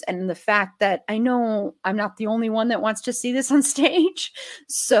stories. And the fact that I know I'm not the only one that wants to see this on stage.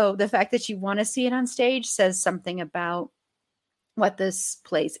 So the fact that you want to see it on stage says something about what this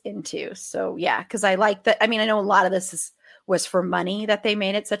plays into. So yeah, because I like that. I mean, I know a lot of this was for money that they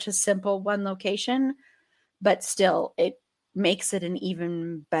made it such a simple one location, but still it makes it an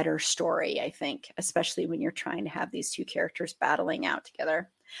even better story, I think, especially when you're trying to have these two characters battling out together.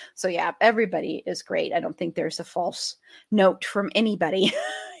 So yeah, everybody is great. I don't think there's a false note from anybody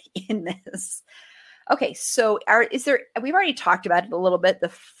in this. Okay, so we've already talked about it a little bit, the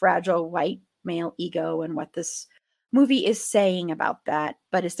fragile white male ego and what this movie is saying about that.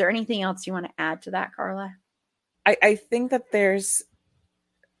 But is there anything else you want to add to that, Carla? I think that there's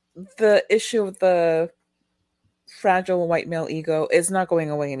the issue of the fragile white male ego is not going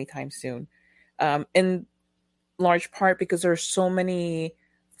away anytime soon. In large part because there's so many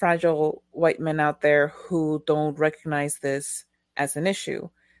fragile white men out there who don't recognize this as an issue.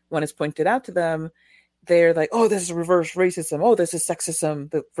 When it's pointed out to them, they're like, oh, this is reverse racism. Oh, this is sexism,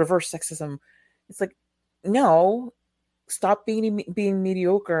 the reverse sexism. It's like, no, stop being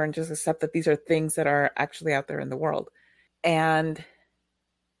mediocre and just accept that these are things that are actually out there in the world. And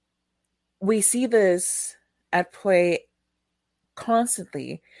we see this at play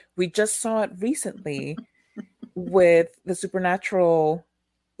constantly. We just saw it recently with the Supernatural,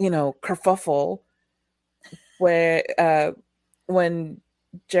 kerfuffle, where when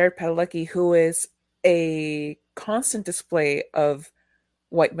Jared Padalecki, who is a constant display of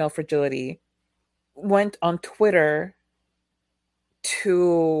white male fragility, went on Twitter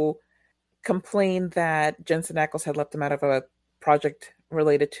to complain that Jensen Ackles had left him out of a project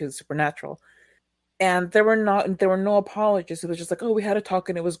related to Supernatural. And there were no apologies. It was just like, oh, we had a talk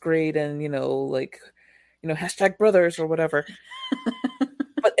and it was great, and hashtag brothers or whatever.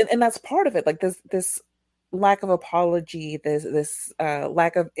 But and that's part of it. Like this lack of apology, this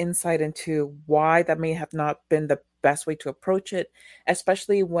lack of insight into why that may have not been the best way to approach it,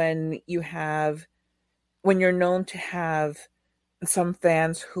 especially when you're known to have some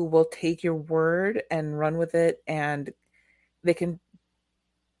fans who will take your word and run with it, and they can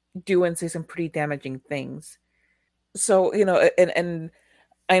do and say some pretty damaging things. So, and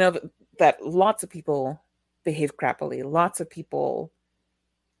I know that lots of people behave crappily. Lots of people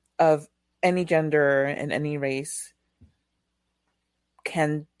of any gender and any race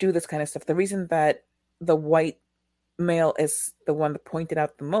can do this kind of stuff. The reason that the white male is the one that pointed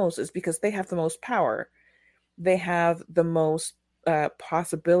out the most is because they have the most power. They have the most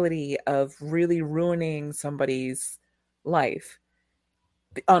possibility of really ruining somebody's life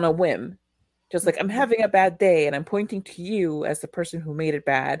on a whim. Just like, I'm having a bad day and I'm pointing to you as the person who made it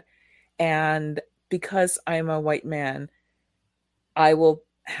bad. And because I'm a white man, I will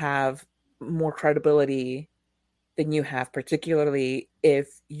have more credibility than you have, particularly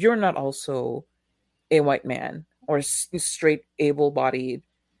if you're not also a white man or straight, able-bodied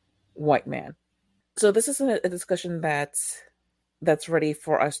white man. So this isn't a discussion that's ready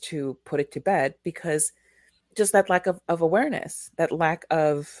for us to put it to bed, because just that lack of awareness, that lack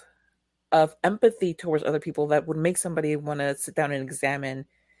of empathy towards other people, that would make somebody want to sit down and examine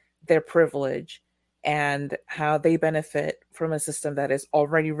their privilege and how they benefit from a system that is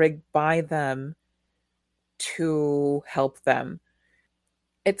already rigged by them to help them.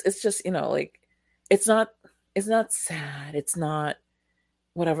 It's just, like, it's not sad, it's not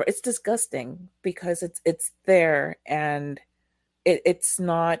whatever, it's disgusting, because it's there, and it's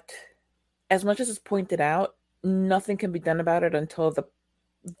not, as much as it's pointed out, nothing can be done about it until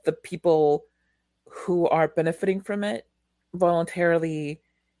the people who are benefiting from it voluntarily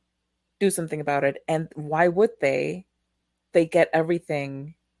do something about it. And why would they? They get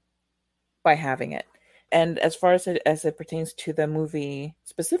everything by having it. And as far as it pertains to the movie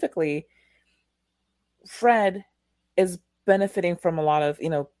specifically, Fred is benefiting from a lot of,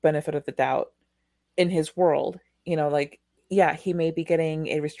 benefit of the doubt in his world. Like, yeah, he may be getting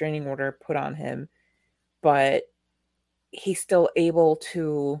a restraining order put on him, but he's still able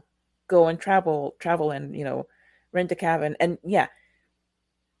to go and travel and, rent a cabin. And yeah,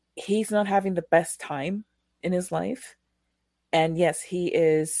 he's not having the best time in his life. And yes, he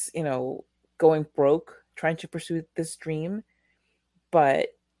is, going broke, trying to pursue this dream, but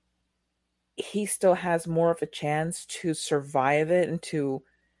he still has more of a chance to survive it and to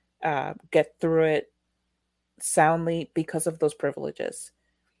get through it soundly because of those privileges.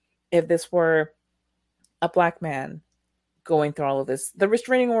 If this were a black man going through all of this, the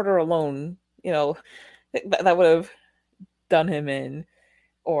restraining order alone, that would have done him in,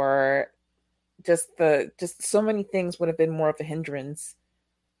 or just so many things would have been more of a hindrance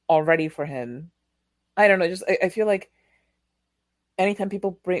already for him. I don't know, just I feel like anytime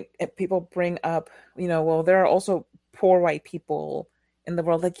people bring up, well, there are also poor white people in the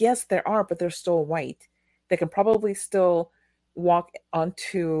world. Like, yes, there are, but they're still white. They can probably still walk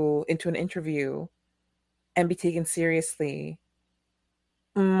into an interview and be taken seriously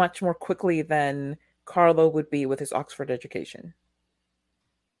much more quickly than Carlo would be with his Oxford education.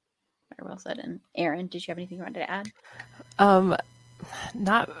 Very well said. And Erin, did you have anything you wanted to add?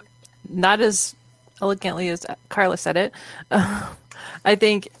 Not as elegantly as Carla said it. I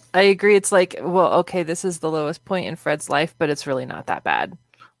think I agree. It's like, well, okay, this is the lowest point in Fred's life, but it's really not that bad.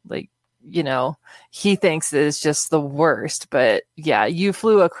 Like, he thinks that it's just the worst. But yeah, you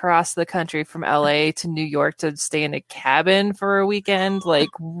flew across the country from LA to New York to stay in a cabin for a weekend. Like,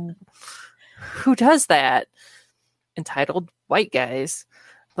 who does that? Entitled white guys.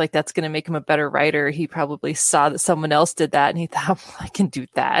 Like, that's going to make him a better writer. He probably saw that someone else did that and he thought, well, I can do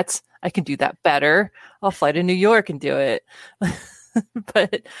that. I can do that better. I'll fly to New York and do it.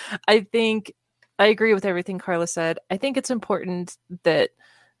 But I think I agree with everything Carla said. I think it's important that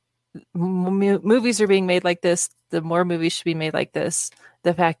movies are being made like this. The more movies should be made like this.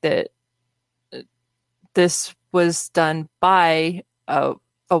 The fact that this was done by a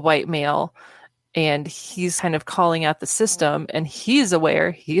white male, and he's kind of calling out the system, and he is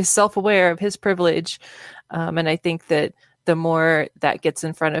self-aware of his privilege. And I think that the more that gets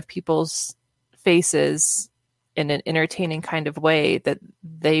in front of people's faces in an entertaining kind of way, that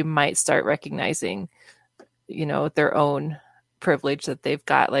they might start recognizing, their own privilege that they've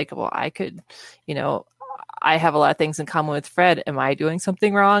got. Like, well, I could, I have a lot of things in common with Fred. Am I doing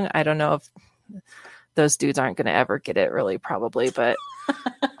something wrong? I don't know if those dudes aren't going to ever get it, really, probably, but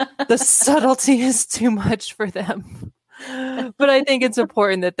the subtlety is too much for them. But I think it's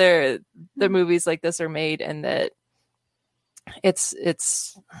important that the movies like this are made, and that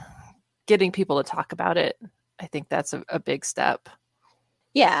it's getting people to talk about it. I think that's a big step.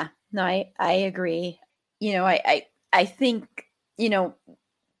 Yeah, no, I agree. I think,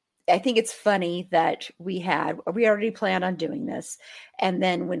 I think it's funny that we already planned on doing this. And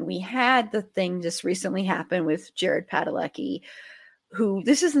then when we had the thing just recently happen with Jared Padalecki, who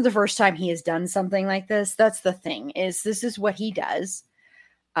this isn't the first time he has done something like this. That's the thing, is this is what he does.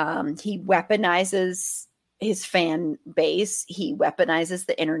 He weaponizes his fan base. He weaponizes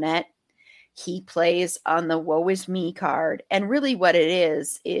the internet. He plays on the woe is me card. And really what it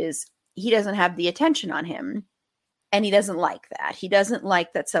is he doesn't have the attention on him. And he doesn't like that. He doesn't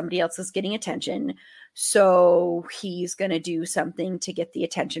like that somebody else is getting attention. So he's going to do something to get the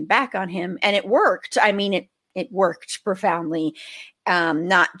attention back on him. And it worked. I mean, it worked profoundly,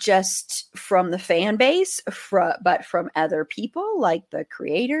 not just from the fan base, but from other people, like the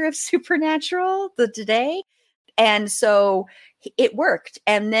creator of Supernatural, the Today. And so it worked.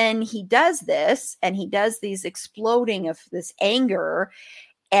 And then he does this, and he does these exploding of this anger.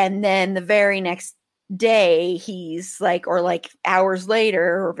 And then the very next day, he's like, or like hours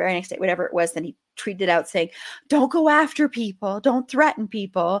later, or very next day, whatever it was, then he tweeted out saying, don't go after people, don't threaten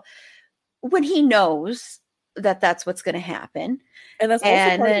people, when he knows that that's what's going to happen. And that's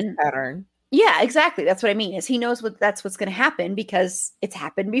also part of his pattern. Yeah, exactly. That's what I mean, is he knows that's what's going to happen because it's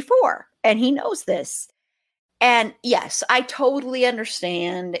happened before, and he knows this. And yes, I totally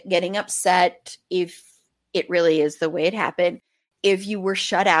understand getting upset if it really is the way it happened. If you were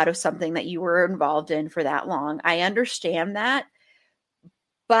shut out of something that you were involved in for that long, I understand that.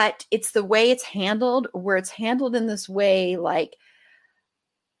 But it's the way it's handled, where it's handled in this way, like,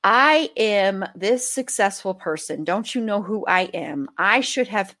 I am this successful person. Don't you know who I am? I should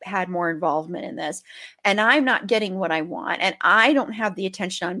have had more involvement in this. And I'm not getting what I want. And I don't have the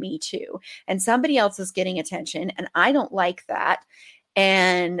attention on me too. And somebody else is getting attention. And I don't like that.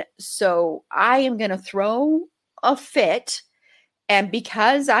 And so I am going to throw a fit. And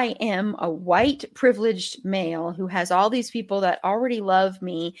because I am a white privileged male who has all these people that already love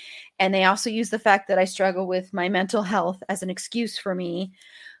me, and they also use the fact that I struggle with my mental health as an excuse for me.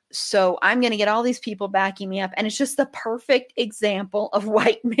 So I'm going to get all these people backing me up. And it's just the perfect example of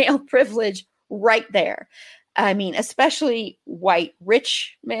white male privilege right there. I mean, especially white,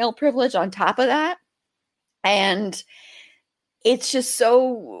 rich male privilege on top of that. And it's just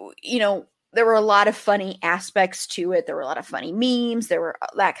so, there were a lot of funny aspects to it. There were a lot of funny memes. There were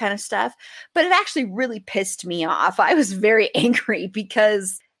that kind of stuff. But it actually really pissed me off. I was very angry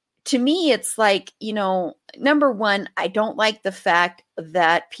because to me, it's like, number one, I don't like the fact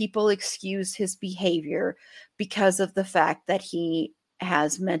that people excuse his behavior because of the fact that he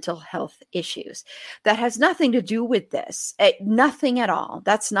has mental health issues. That has nothing to do with this. Nothing at all.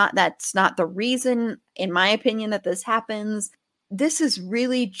 That's not the reason, in my opinion, that this happens. This is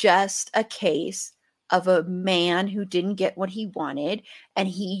really just a case of a man who didn't get what he wanted, and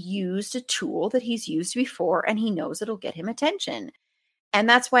he used a tool that he's used before, and he knows it'll get him attention. And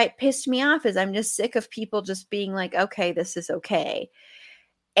that's why it pissed me off, is I'm just sick of people just being like, okay, this is okay.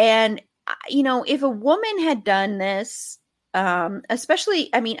 And, if a woman had done this, especially,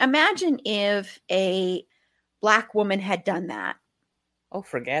 imagine if a Black woman had done that. Oh,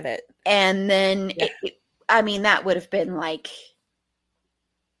 forget it. And then, that would have been like,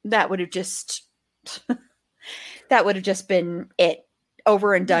 that would have just been it,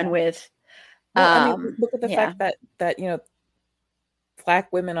 over and done with. Well, look at the fact that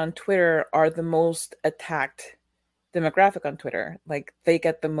Black women on Twitter are the most attacked demographic on Twitter. Like, they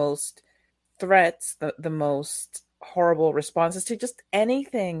get the most threats, the most horrible responses to just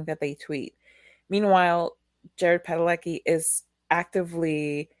anything that they tweet. Meanwhile, Jared Padalecki is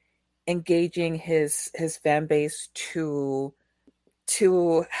actively engaging his fan base to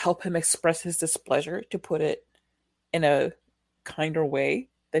help him express his displeasure, to put it in a kinder way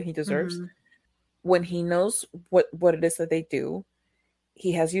that he deserves. Mm-hmm. When he knows what it is that they do,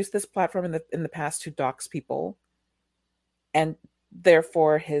 he has used this platform in the past to dox people, and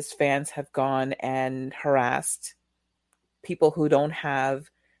therefore his fans have gone and harassed people who don't have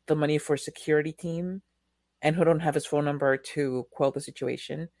the money for a security team and who don't have his phone number to quell the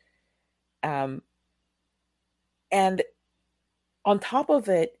situation. And on top of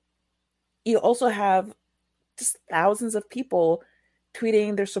it, you also have just thousands of people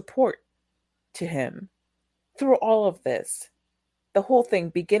tweeting their support to him through all of this. The whole thing,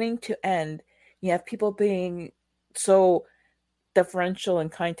 beginning to end, you have people being so deferential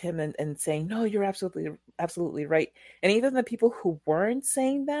and kind to him and saying, no, you're absolutely right. And even the people who weren't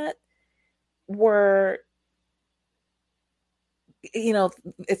saying that were,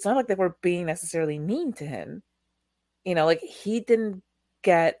 it's not like they were being necessarily mean to him. Like, he didn't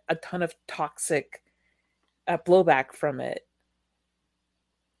get a ton of toxic blowback from it.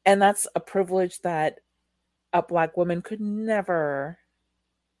 And that's a privilege that a Black woman could never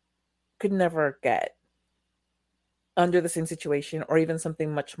could never get under the same situation, or even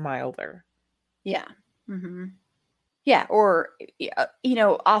something much milder. Yeah. Mm-hmm. Yeah. Or,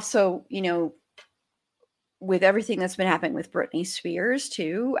 also, with everything that's been happening with Britney Spears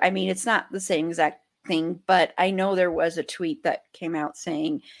too. I mean, it's not the same exact thing, but I know there was a tweet that came out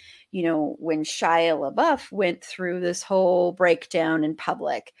saying, when Shia LaBeouf went through this whole breakdown in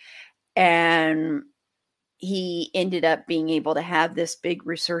public, and he ended up being able to have this big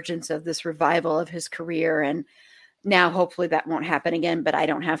resurgence of this revival of his career. And now hopefully that won't happen again, but I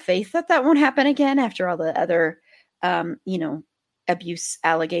don't have faith that that won't happen again after all the other, abuse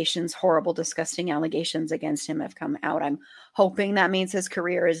allegations, horrible, disgusting allegations against him have come out. I'm hoping that means his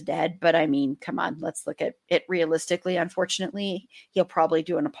career is dead, but I mean, come on, let's look at it realistically. Unfortunately, he'll probably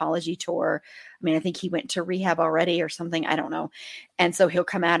do an apology tour. I mean, I think he went to rehab already or something. I don't know. And so he'll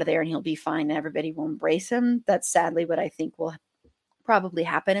come out of there and he'll be fine and everybody will embrace him. That's sadly what I think will probably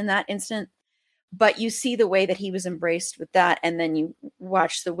happen in that instant. But you see the way that he was embraced with that. And then you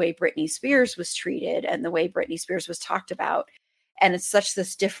watch the way Britney Spears was treated and the way Britney Spears was talked about. And it's such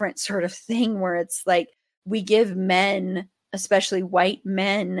this different sort of thing where it's like we give men, especially white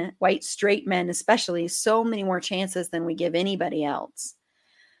men, white straight men, especially, so many more chances than we give anybody else.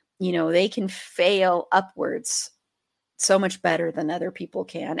 They can fail upwards so much better than other people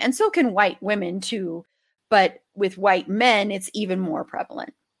can. And so can white women too. But with white men, it's even more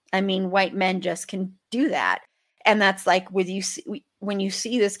prevalent. I mean, white men just can do that. And that's like when you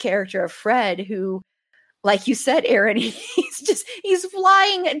see this character of Fred, who, like you said, Aaron, he's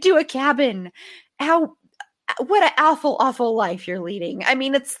flying to a cabin. What an awful life you're leading. I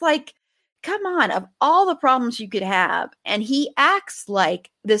mean, it's like, come on, of all the problems you could have. And he acts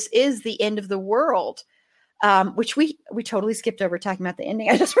like this is the end of the world, which we totally skipped over talking about the ending.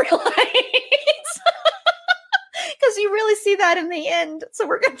 I just realized. Because you really see that in the end. So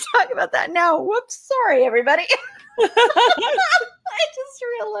we're going to talk about that now. Whoops. Sorry, everybody. I just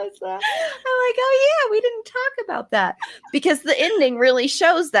realized that. I'm like, oh, yeah, we didn't talk about that. Because the ending really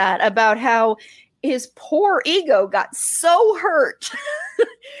shows that about how his poor ego got so hurt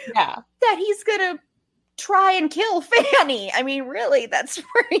that he's going to try and kill Fanny. I mean, really, that's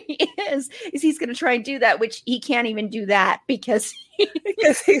where he is he's going to try and do that, which he can't even do that because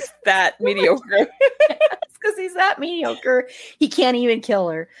he's that mediocre. Because he's that mediocre. He can't even kill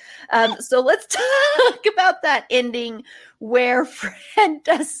her. So let's talk about that ending where Fred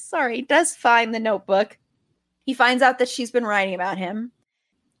does find the notebook. He finds out that she's been writing about him.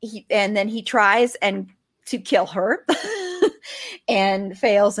 And then he tries to kill her and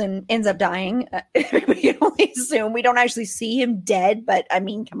fails and ends up dying. We can only assume. We don't actually see him dead, but I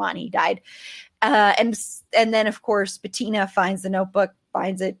mean, come on, he died. And then, of course, Bettina finds the notebook,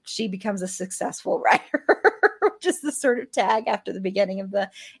 finds it. She becomes a successful writer, just the sort of tag after the beginning of the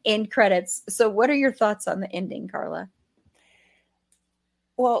end credits. So what are your thoughts on the ending, Carla?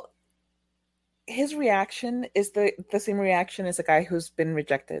 Well, his reaction is the same reaction as a guy who's been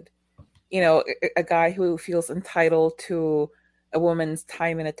rejected. A guy who feels entitled to a woman's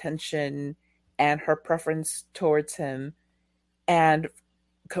time and attention and her preference towards him, and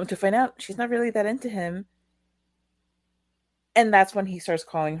come to find out she's not really that into him. And that's when he starts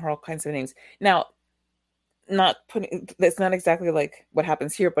calling her all kinds of names. Now, that's not exactly like what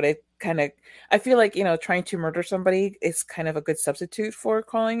happens here, but I feel like, trying to murder somebody is kind of a good substitute for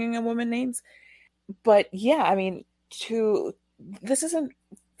calling a woman names. But yeah, I mean, this isn't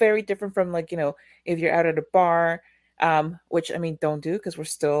very different from if you're out at a bar, which I mean, don't do because we're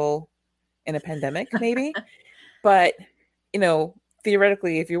still in a pandemic, maybe. But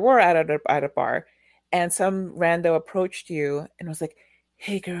theoretically, if you were out at a bar and some rando approached you and was like,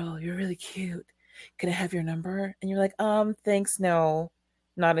 "Hey, girl, you're really cute. Can I have your number?" And you're like, "Thanks, no,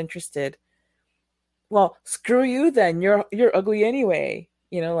 not interested." Well, screw you then. You're ugly anyway.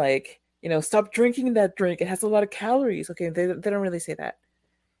 Stop drinking that drink. It has a lot of calories. Okay, they don't really say that.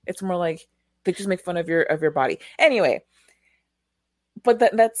 It's more like they just make fun of your body. Anyway, but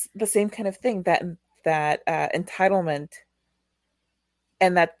that's the same kind of thing, that entitlement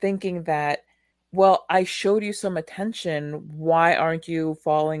and that thinking that, well, I showed you some attention. Why aren't you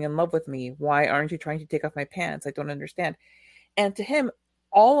falling in love with me? Why aren't you trying to take off my pants? I don't understand. And to him,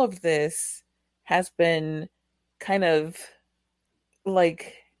 all of this has been kind of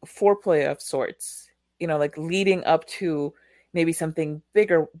like foreplay of sorts, like leading up to maybe something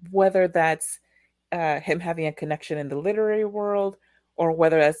bigger, whether that's him having a connection in the literary world, or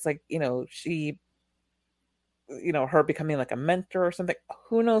whether that's her becoming like a mentor or something.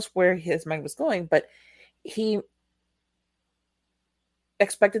 Who knows where his mind was going, but he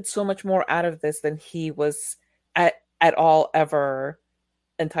expected so much more out of this than he was at all ever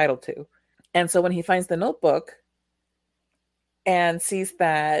entitled to. And so when he finds the notebook and sees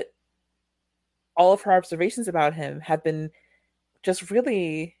that all of her observations about him have been just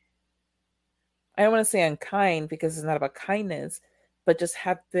really, I don't want to say unkind because it's not about kindness, but just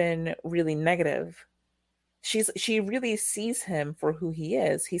have been really negative. She really sees him for who he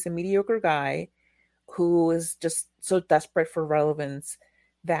is. He's a mediocre guy who is just so desperate for relevance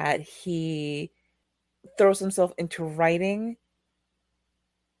that he throws himself into writing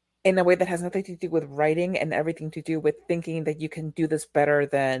in a way that has nothing to do with writing and everything to do with thinking that you can do this better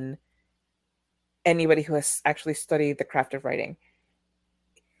than anybody who has actually studied the craft of writing.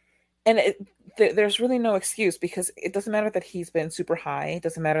 And there's really no excuse, because it doesn't matter that he's been super high. It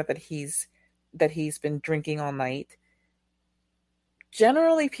doesn't matter that he's been drinking all night.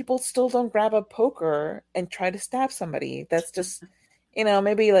 Generally, people still don't grab a poker and try to stab somebody. That's just,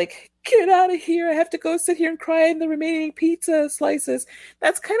 maybe like, get out of here. I have to go sit here and cry in the remaining pizza slices.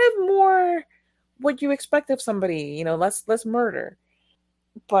 That's kind of more what you expect of somebody, less murder.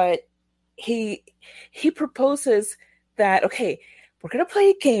 But he proposes that, okay, we're going to play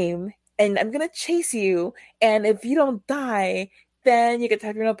a game and I'm going to chase you. And if you don't die, then you get to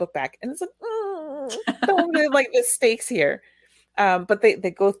have your notebook back. And it's like, don't really like the stakes here. But they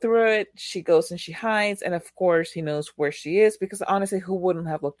go through it. She goes and she hides. And of course, he knows where she is, because honestly, who wouldn't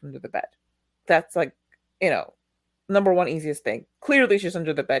have looked under the bed? That's like, number one easiest thing. Clearly, she's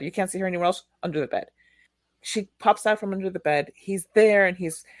under the bed. You can't see her anywhere else under the bed. She pops out from under the bed. He's there and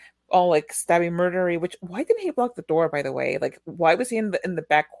he's all like stabby murdery, which, why didn't he block the door, by the way? Like, why was he in the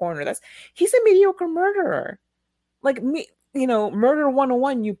back corner? He's a mediocre murderer. Like me, murder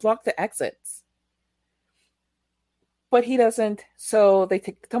 101, you block the exits. But he doesn't, so they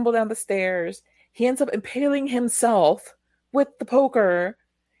tumble down the stairs. He ends up impaling himself with the poker,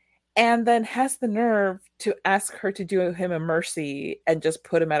 and then has the nerve to ask her to do him a mercy and just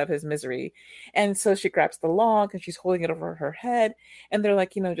put him out of his misery. And so she grabs the log and she's holding it over her head, and they're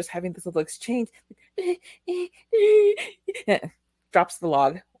like, just having this little exchange. Drops the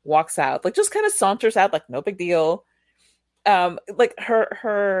log, walks out, like just kind of saunters out, like no big deal. Like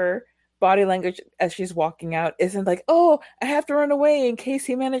her body language as she's walking out isn't like, oh, I have to run away in case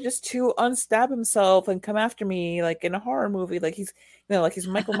he manages to unstab himself and come after me, like in a horror movie, like he's like he's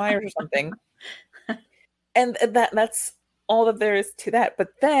Michael Myers or something. And that's all that there is to that. But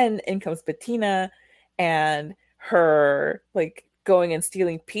then in comes Bettina and her like going and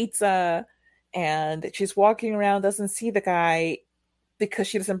stealing pizza, and she's walking around, doesn't see the guy because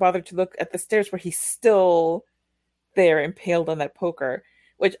she doesn't bother to look at the stairs where he's still there impaled on that poker.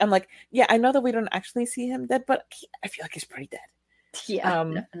 Which I'm like, yeah, I know that we don't actually see him dead, but I feel like he's pretty dead. Yeah,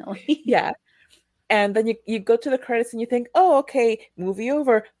 definitely. Yeah. And then you go to the credits and you think, oh, okay, movie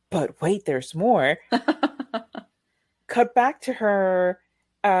over. But wait, there's more. Cut back to her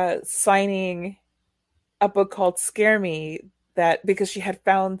signing a book called Scare Me, that because she had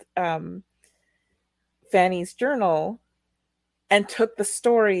found Fanny's journal and took the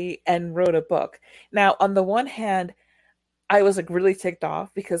story and wrote a book. Now, on the one hand, I was like really ticked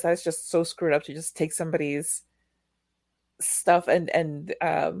off because that's just so screwed up to just take somebody's stuff and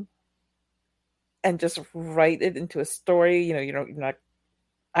just write it into a story. You're not.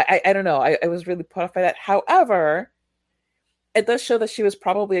 I don't know. I was really put off by that. However, it does show that she was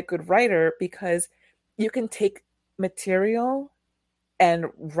probably a good writer, because you can take material and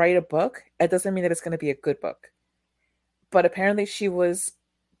write a book. It doesn't mean that it's going to be a good book. But apparently, she was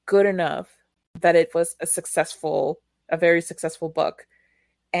good enough that it was a very successful book.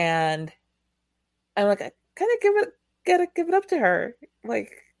 And I'm like, I kind of gotta give it up to her.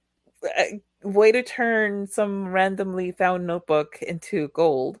 Like, way to turn some randomly found notebook into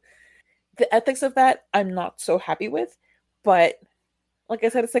gold. The ethics of that, I'm not so happy with. But like I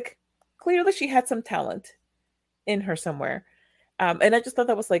said, it's like, clearly she had some talent in her somewhere. And I just thought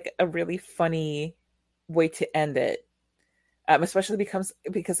that was like a really funny way to end it. Especially because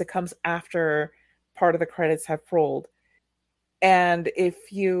it comes after part of the credits have rolled. And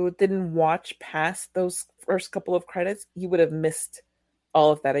if you didn't watch past those first couple of credits, you would have missed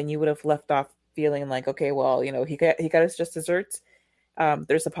all of that, and you would have left off feeling like, okay, well, he got his just desserts.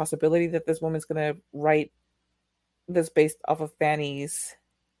 There's a possibility that this woman's going to write this based off of Fanny's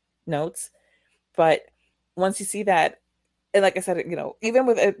notes. But once you see that, and like I said, even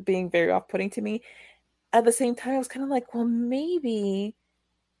with it being very off-putting to me, at the same time, I was kind of like, well, maybe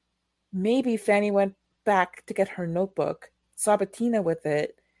Fanny went back to get her notebook, saw Bettina with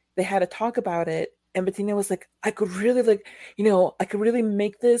it. They had a talk about it. And Bettina was like, I could really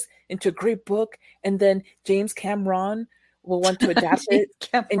make this into a great book. And then James Cameron will want to adapt it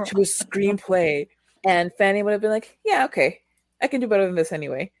into a screenplay. And Fanny would have been like, yeah, okay. I can do better than this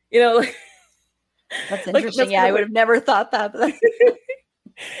anyway. You know, like That's like, interesting. that's Yeah, kind I of would like, have never thought that. But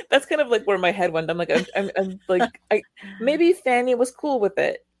that's kind of like where my head went. I'm like, I'm like, maybe Fanny was cool with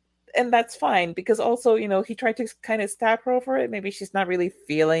it, and that's fine because also, you know, he tried to kind of stab her over it. Maybe she's not really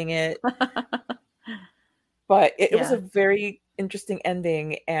feeling it, but it was Yeah. a very interesting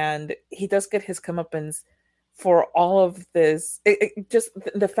ending, and he does get his comeuppance for all of this. Just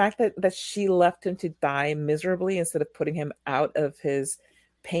the fact that she left him to die miserably instead of putting him out of his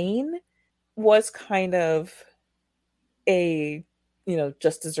pain was kind of a, you know,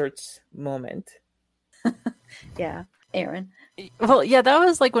 just desserts moment. yeah, Aaron. Well, yeah, that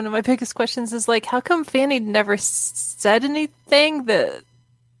was like one of my biggest questions is like, how come Fanny never said anything that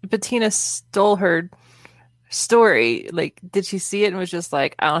Bettina stole her story? Like, did she see it and was just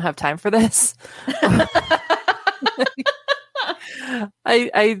like, I don't have time for this?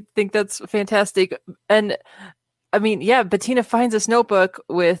 I think that's fantastic. And I mean, yeah, Bettina finds this notebook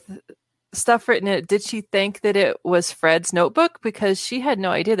with stuff written in it. Did she think that it was Fred's notebook? Because she had no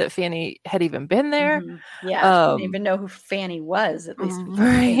idea that Fanny had even been there. Yeah, she didn't even know who Fanny was, at least.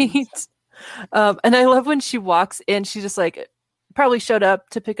 Right. And I love when she walks in, she just like probably showed up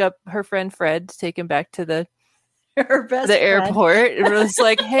to pick up her friend Fred to take him back to the airport. And was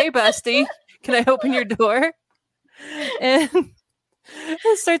like, hey, bestie, can I open your door? And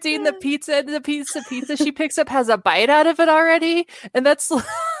starts eating the pizza, and the piece of pizza she picks up has a bite out of it already. And that's like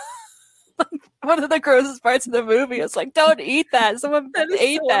one of the grossest parts of the movie. It's like, don't eat that. Someone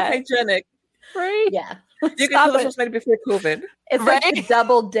ate so that. Unhygienic. Right? Yeah. You can tell this was made before COVID. It's Right? like the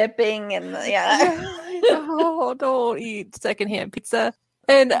double dipping and Oh, don't eat secondhand pizza.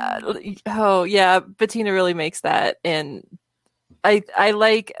 And oh yeah, Bettina really makes that. And I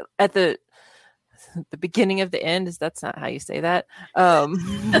like at the beginning of the end, is that's not how you say that.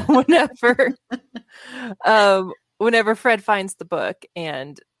 Whenever Fred finds the book,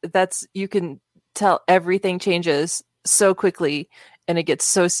 and that's, you can tell everything changes so quickly and it gets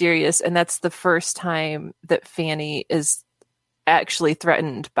so serious. And that's the first time that Fanny is actually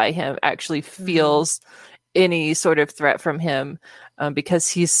threatened by him, actually feels any sort of threat from him, because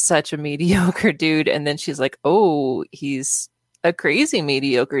he's such a mediocre dude. And then she's like, oh, he's a crazy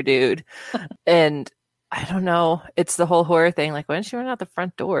mediocre dude. And I don't know, it's the whole horror thing. Like, why didn't you run out the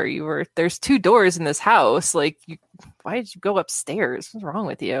front door? There's 2 doors in this house. Like, why did you go upstairs? What's wrong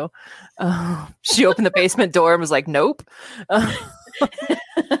with you? She opened the basement door and was like, nope.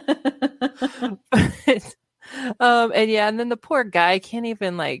 And yeah, and then the poor guy can't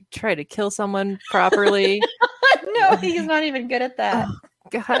even like try to kill someone properly. No, he's not even good at that. Oh,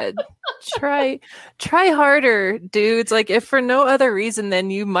 God, try harder, dudes. Like, if for no other reason, then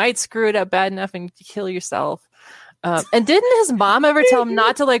you might screw it up bad enough and kill yourself. And didn't his mom ever tell him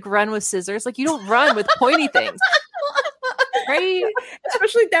not to like run with scissors? Like, you don't run with pointy things, right?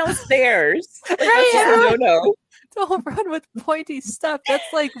 Especially downstairs. Right? No. Don't run with pointy stuff. That's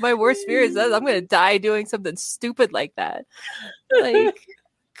like my worst fear is that I'm going to die doing something stupid like that. Like,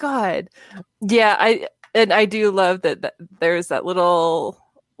 God. Yeah, I do love that there's that little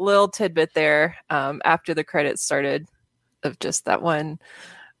tidbit there after the credits started of just that one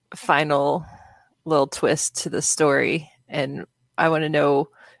final little twist to the story. And I want to know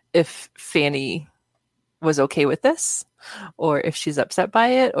if Fanny was okay with this, or if she's upset by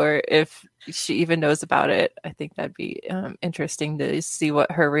it, or if she even knows about it. I think that'd be interesting to see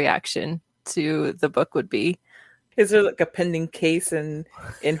what her reaction to the book would be. Is there like a pending case in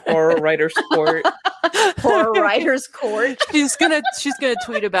horror writers court? Horror writers court. She's gonna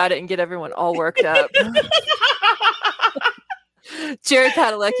tweet about it and get everyone all worked up. Jared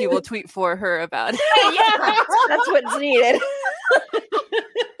Padalecki will tweet for her about it. Yeah, that's what's needed.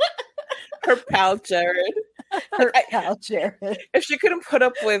 Her pal Jared. Her pal Jared. If she couldn't put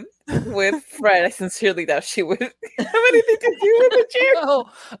up with Fred, I sincerely doubt she would have anything to do with it, Jared.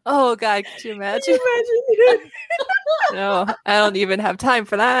 Oh God, could you imagine? No, I don't even have time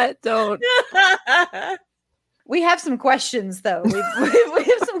for that. Don't. We have some questions, though. We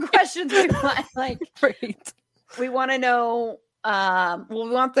have some questions we want. Like, Right. we want to know. We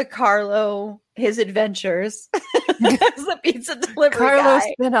want the Carlo, his adventures as the pizza delivery Carlo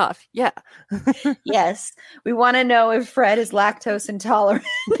guy. spinoff. Yeah. Yes, we want to know if Fred is lactose intolerant.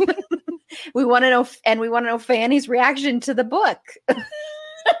 We want to know, and we want to know Fanny's reaction to the book.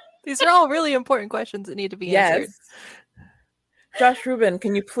 These are all really important questions that need to be answered. Yes. Josh Rubin,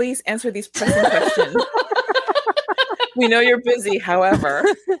 can you please answer these pressing questions? We know you're busy, however.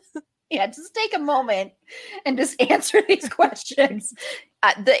 Yeah, just take a moment and just answer these questions.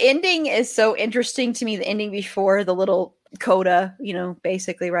 The ending is so interesting to me. The ending before the little coda,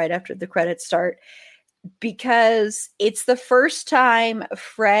 basically right after the credits start. because it's the first time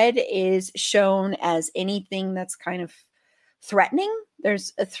Fred is shown as anything that's kind of threatening.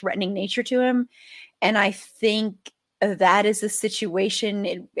 There's a threatening nature to him. And I think that is a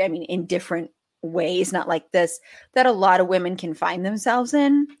situation, in different ways, not like this, that a lot of women can find themselves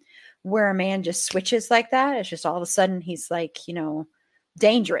in, where a man just switches like that. It's just all of a sudden he's like,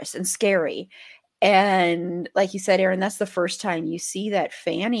 dangerous and scary. And like you said, Aaron, that's the first time you see that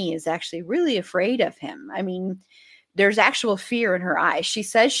Fanny is actually really afraid of him. I mean, there's actual fear in her eyes. She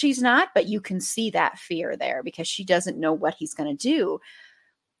says she's not, but you can see that fear there because she doesn't know what he's going to do.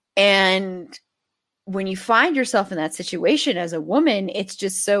 And when you find yourself in that situation as a woman, it's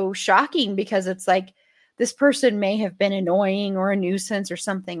just so shocking because it's like this person may have been annoying or a nuisance or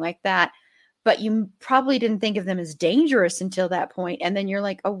something like that, but you probably didn't think of them as dangerous until that point. And then you're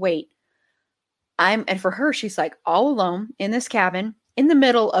like, oh, wait. And for her, she's like all alone in this cabin in the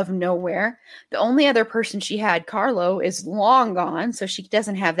middle of nowhere. The only other person she had, Carlo, is long gone. So she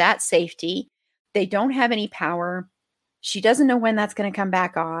doesn't have that safety. They don't have any power. She doesn't know when that's going to come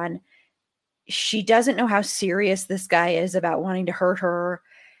back on. She doesn't know how serious this guy is about wanting to hurt her.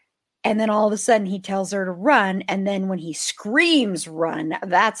 And then all of a sudden he tells her to run. And then when he screams run,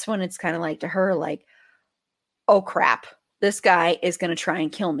 that's when it's kind of like to her, like, oh crap, this guy is going to try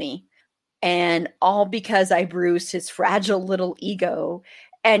and kill me. And all because I bruised his fragile little ego.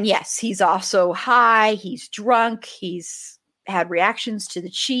 And yes, he's also high. He's drunk. He's had reactions to the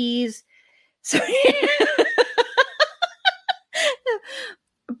cheese. So,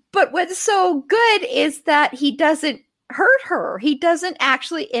 but what's so good is that he doesn't hurt her. He doesn't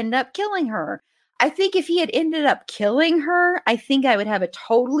actually end up killing her. I think if he had ended up killing her, I think I would have a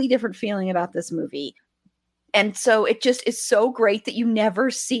totally different feeling about this movie. And so it just is so great that you never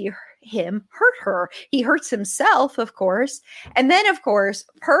see him hurt her. He hurts himself, of course. And then, of course,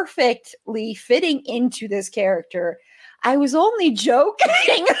 perfectly fitting into this character, I was only joking.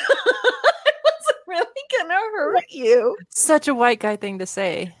 I wasn't really gonna hurt you. Such a white guy thing to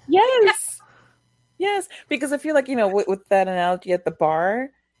say. Yes. Yes. Because I feel like, with that analogy at the bar,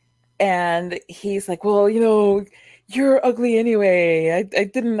 and he's like, well, you're ugly anyway. I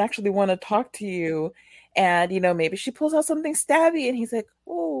didn't actually want to talk to you. And, maybe she pulls out something stabby and he's like,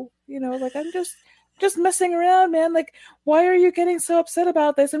 oh, like, I'm just messing around, man. Like, why are you getting so upset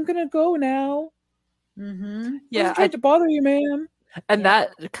about this? I'm going to go now. Mm-hmm. Yeah. I tried to bother you, ma'am. And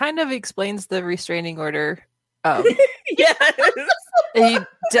that kind of explains the restraining order. Yes. He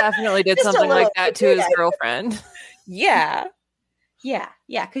definitely did Just something like that to his girlfriend. Yeah. Yeah.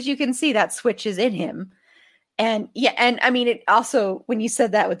 Yeah. Because you can see that switch is in him. And yeah, and I mean, it also, when you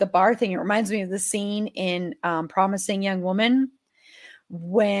said that with the bar thing, it reminds me of the scene in Promising Young Woman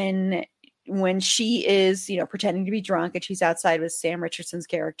when she is, pretending to be drunk and she's outside with Sam Richardson's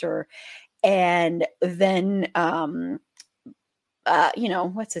character. And then,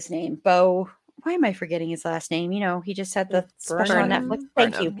 what's his name? Bo. Why am I forgetting his last name? He just had the special on Netflix.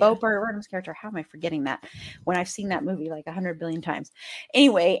 Thank you. Bo Burnham's character. How am I forgetting that when I've seen that movie like 100 billion times?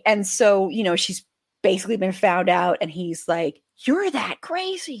 Anyway, and so, she's basically been found out and he's like, you're that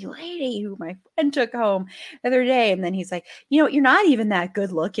crazy lady who my friend took home the other day. And then he's like, you're not even that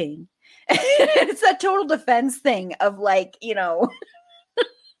good looking. It's that total defense thing of like, it's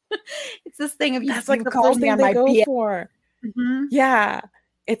this thing of that's like the first thing they go for. Mm-hmm. Yeah.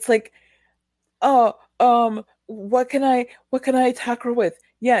 It's like, oh, what can I attack her with?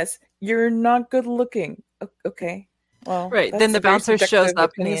 Yes, you're not good looking. Okay. Well, right. Then the bouncer shows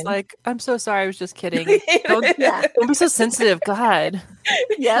up and he's like, I'm so sorry. I was just kidding. Don't be so sensitive. God.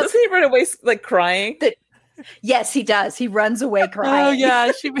 Yes. Doesn't he run away like crying? Yes, he does. He runs away crying. Oh,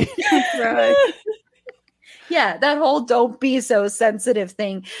 yeah. She made me cry. Yeah, that whole don't be so sensitive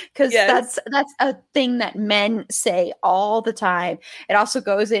thing. Because that's a thing that men say all the time. It also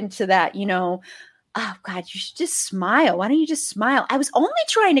goes into that, oh God, you should just smile. Why don't you just smile? I was only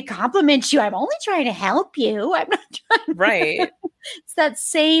trying to compliment you. I'm only trying to help you. I'm not trying. Right. It's that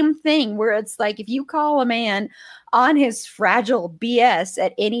same thing where it's like, if you call a man on his fragile BS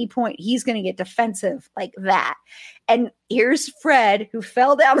at any point, he's going to get defensive like that. And here's Fred, who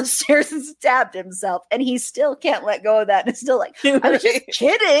fell down the stairs and stabbed himself, and he still can't let go of that. And it's still like, I was just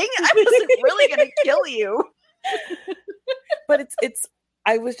kidding. I wasn't really going to kill you. But it's.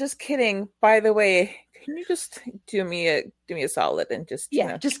 I was just kidding. By the way, can you just do me a solid and just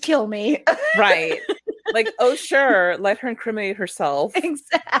just kill me? Right. Like, oh sure, let her incriminate herself.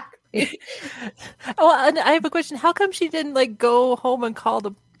 Exactly. Well, and I have a question. How come she didn't like go home and call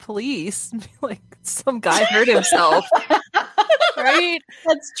the police? Like some guy hurt himself. Right?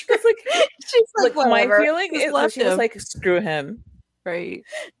 That's true. She's like my feeling is she was like, screw him. Right.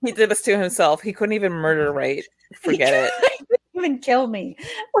 He did this to himself. He couldn't even murder right. Forget it. He couldn't even kill me.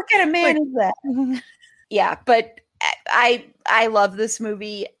 What kind of man is that? Yeah, but I love this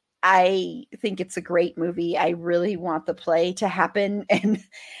movie. I think it's a great movie. I really want the play to happen, and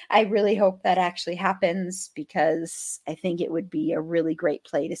I really hope that actually happens because I think it would be a really great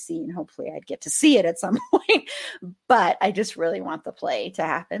play to see, and hopefully I'd get to see it at some point. But I just really want the play to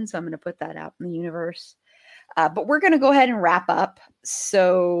happen, so I'm going to put that out in the universe. But we're going to go ahead and wrap up.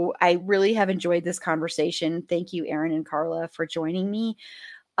 So I really have enjoyed this conversation. Thank you, Erin and Carla, for joining me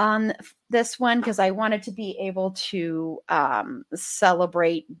on this one because I wanted to be able to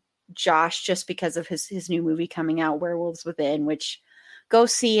celebrate Josh just because of his new movie coming out, Werewolves Within, which go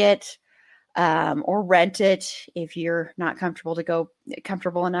see it or rent it if you're not comfortable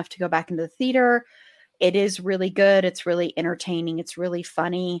enough to go back into the theater. It is really good. It's really entertaining. It's really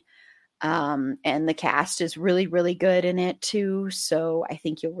funny. And the cast is really, really good in it too. So I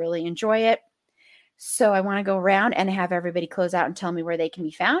think you'll really enjoy it. So I want to go around and have everybody close out and tell me where they can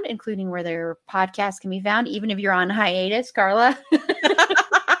be found, including where their podcast can be found, even if you're on hiatus, Carla.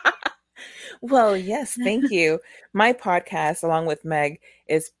 Well, yes, thank you. My podcast, along with Meg,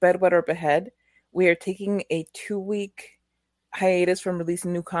 is Bedwet or Behead. We are taking a 2-week hiatus from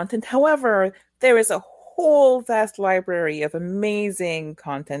releasing new content. However, there is a whole vast library of amazing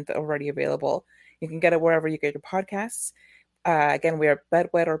content already available. You can get it wherever you get your podcasts. Again, we are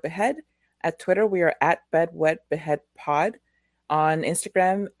Bedwet or Behead. At Twitter, we are at bedwetbeheadpod. On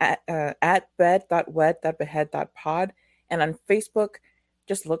Instagram, at bed.wet.behead.pod. And on Facebook,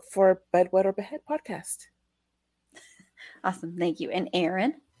 just look for Bedwet or Behead podcast. Awesome. Thank you. And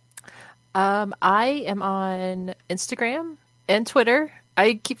Erin? I am on Instagram and Twitter.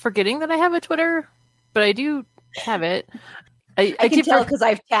 I keep forgetting that I have a Twitter, but I do have it. I can tell because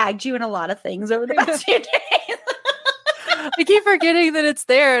I've tagged you in a lot of things over the past few days. I keep forgetting that it's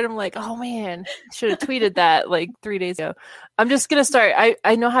there, and I'm like, oh man, should have tweeted that like 3 days ago. I'm just gonna start.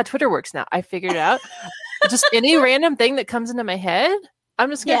 I know how Twitter works now. I figured it out. Just any random thing that comes into my head, I'm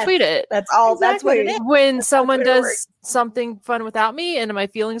just gonna tweet it. That's all. Exactly. That's what it is. When that's someone does something fun without me and my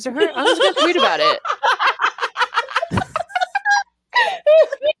feelings are hurt, I'm just gonna tweet about it.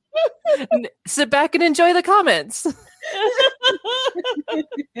 Sit back and enjoy the comments.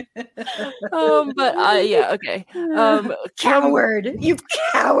 But yeah, okay. Coward, you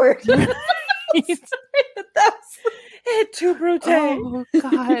coward. It's too brute. Oh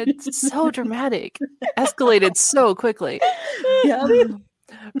god, so dramatic. Escalated so quickly. Yeah.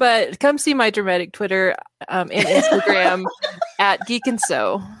 But come see my dramatic Twitter and Instagram at Geek and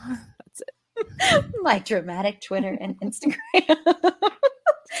So. That's it. My dramatic Twitter and Instagram.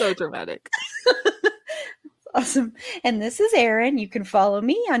 So dramatic. Awesome. And this is Erin. You can follow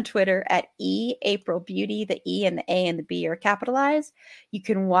me on Twitter at @AprilBeauty. The E and the A and the B are capitalized. You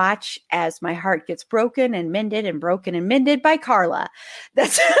can watch as my heart gets broken and mended and broken and mended by Carla.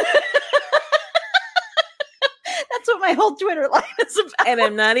 That's what my whole Twitter line is about. And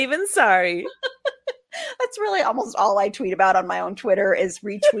I'm not even sorry. That's really almost all I tweet about on my own Twitter is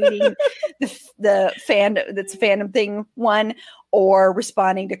retweeting the fandom thing one or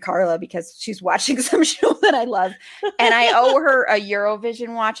responding to Carla because she's watching some show that I love. And I owe her a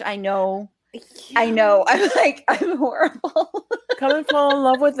Eurovision watch. I know. I'm horrible. Come and fall in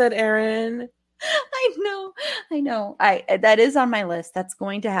love with it, Erin. I know. That is on my list. That's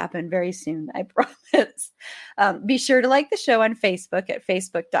going to happen very soon. I promise. Be sure to like the show on Facebook at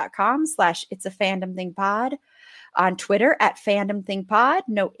facebook.com/itsafandom_thing_pod, on Twitter at fandomthingpod.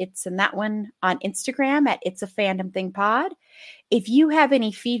 No, it's in that one. On Instagram at itsafandom_thing_pod. If you have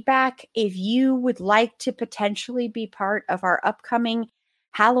any feedback, if you would like to potentially be part of our upcoming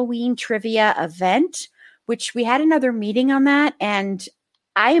Halloween trivia event, which we had another meeting on that, and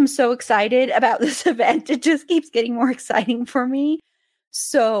I am so excited about this event. It just keeps getting more exciting for me.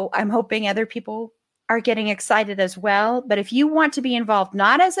 So I'm hoping other people are getting excited as well. But if you want to be involved,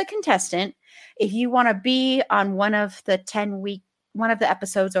 not as a contestant, if you want to be on one of the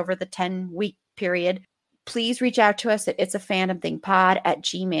episodes over the 10-week period, please reach out to us at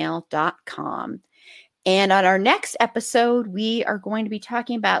itsafandomthingpod@gmail.com. And on our next episode, we are going to be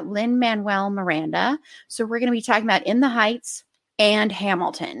talking about Lin-Manuel Miranda. So we're going to be talking about In the Heights and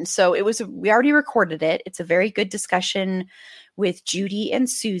Hamilton. So we already recorded it. It's a very good discussion with Judy and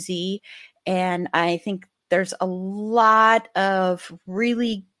Susie. And I think there's a lot of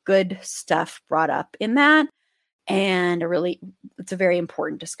really good stuff brought up in that. And it's a very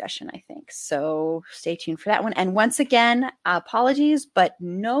important discussion, I think. So stay tuned for that one. And once again, apologies, but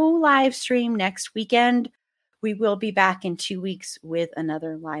no live stream next weekend. We will be back in 2 weeks with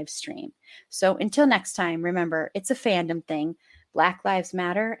another live stream. So until next time, remember, it's a fandom thing. Black Lives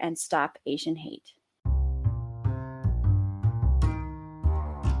Matter, and stop Asian hate.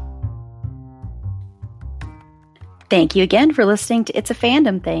 Thank you again for listening to It's a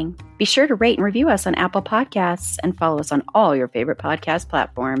Fandom Thing. Be sure to rate and review us on Apple Podcasts and follow us on all your favorite podcast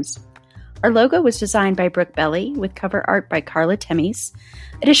platforms. Our logo was designed by Brooke Belly with cover art by Carla Temis.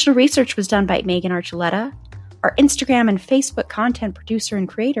 Additional research was done by Megan Archuleta. Our Instagram and Facebook content producer and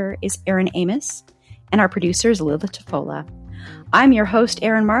creator is Erin Amos, and our producer is Lila Tafola. I'm your host,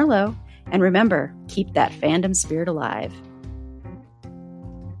 Erin Marlowe, and remember, keep that fandom spirit alive.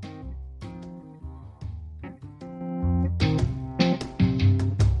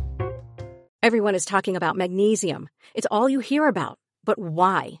 Everyone is talking about magnesium. It's all you hear about. But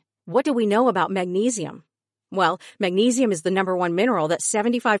why? What do we know about magnesium? Well, magnesium is the number one mineral that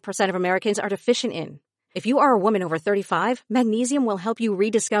 75% of Americans are deficient in. If you are a woman over 35, magnesium will help you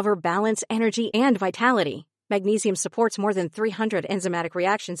rediscover balance, energy, and vitality. Magnesium supports more than 300 enzymatic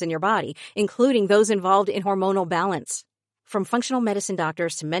reactions in your body, including those involved in hormonal balance. From functional medicine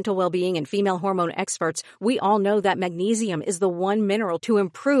doctors to mental well-being and female hormone experts, we all know that magnesium is the one mineral to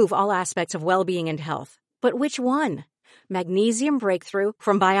improve all aspects of well-being and health. But which one? Magnesium Breakthrough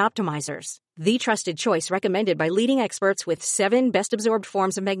from Bioptimizers, the trusted choice recommended by leading experts with 7 best-absorbed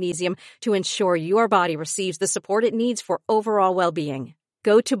forms of magnesium to ensure your body receives the support it needs for overall well-being.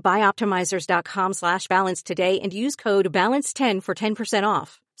 Go to bioptimizers.com/balance today and use code BALANCE10 for 10%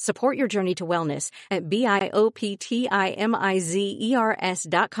 off. Support your journey to wellness at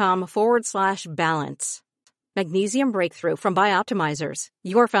bioptimizers.com/balance. Magnesium Breakthrough from Bioptimizers,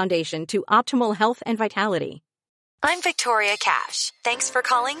 your foundation to optimal health and vitality. I'm Victoria Cash. Thanks for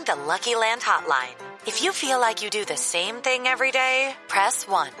calling the Lucky Land Hotline. If you feel like you do the same thing every day, press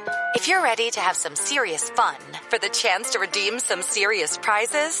 1. If you're ready to have some serious fun for the chance to redeem some serious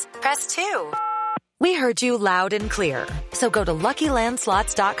prizes, press 2. We heard you loud and clear. So go to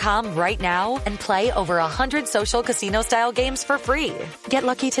LuckyLandSlots.com right now and play over 100 social casino-style games for free. Get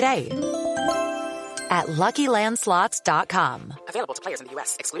lucky today at LuckyLandSlots.com. Available to players in the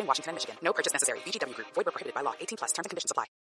U.S., excluding Washington and Michigan. No purchase necessary. VGW Group. Void where prohibited by law. 18+. Terms and conditions apply.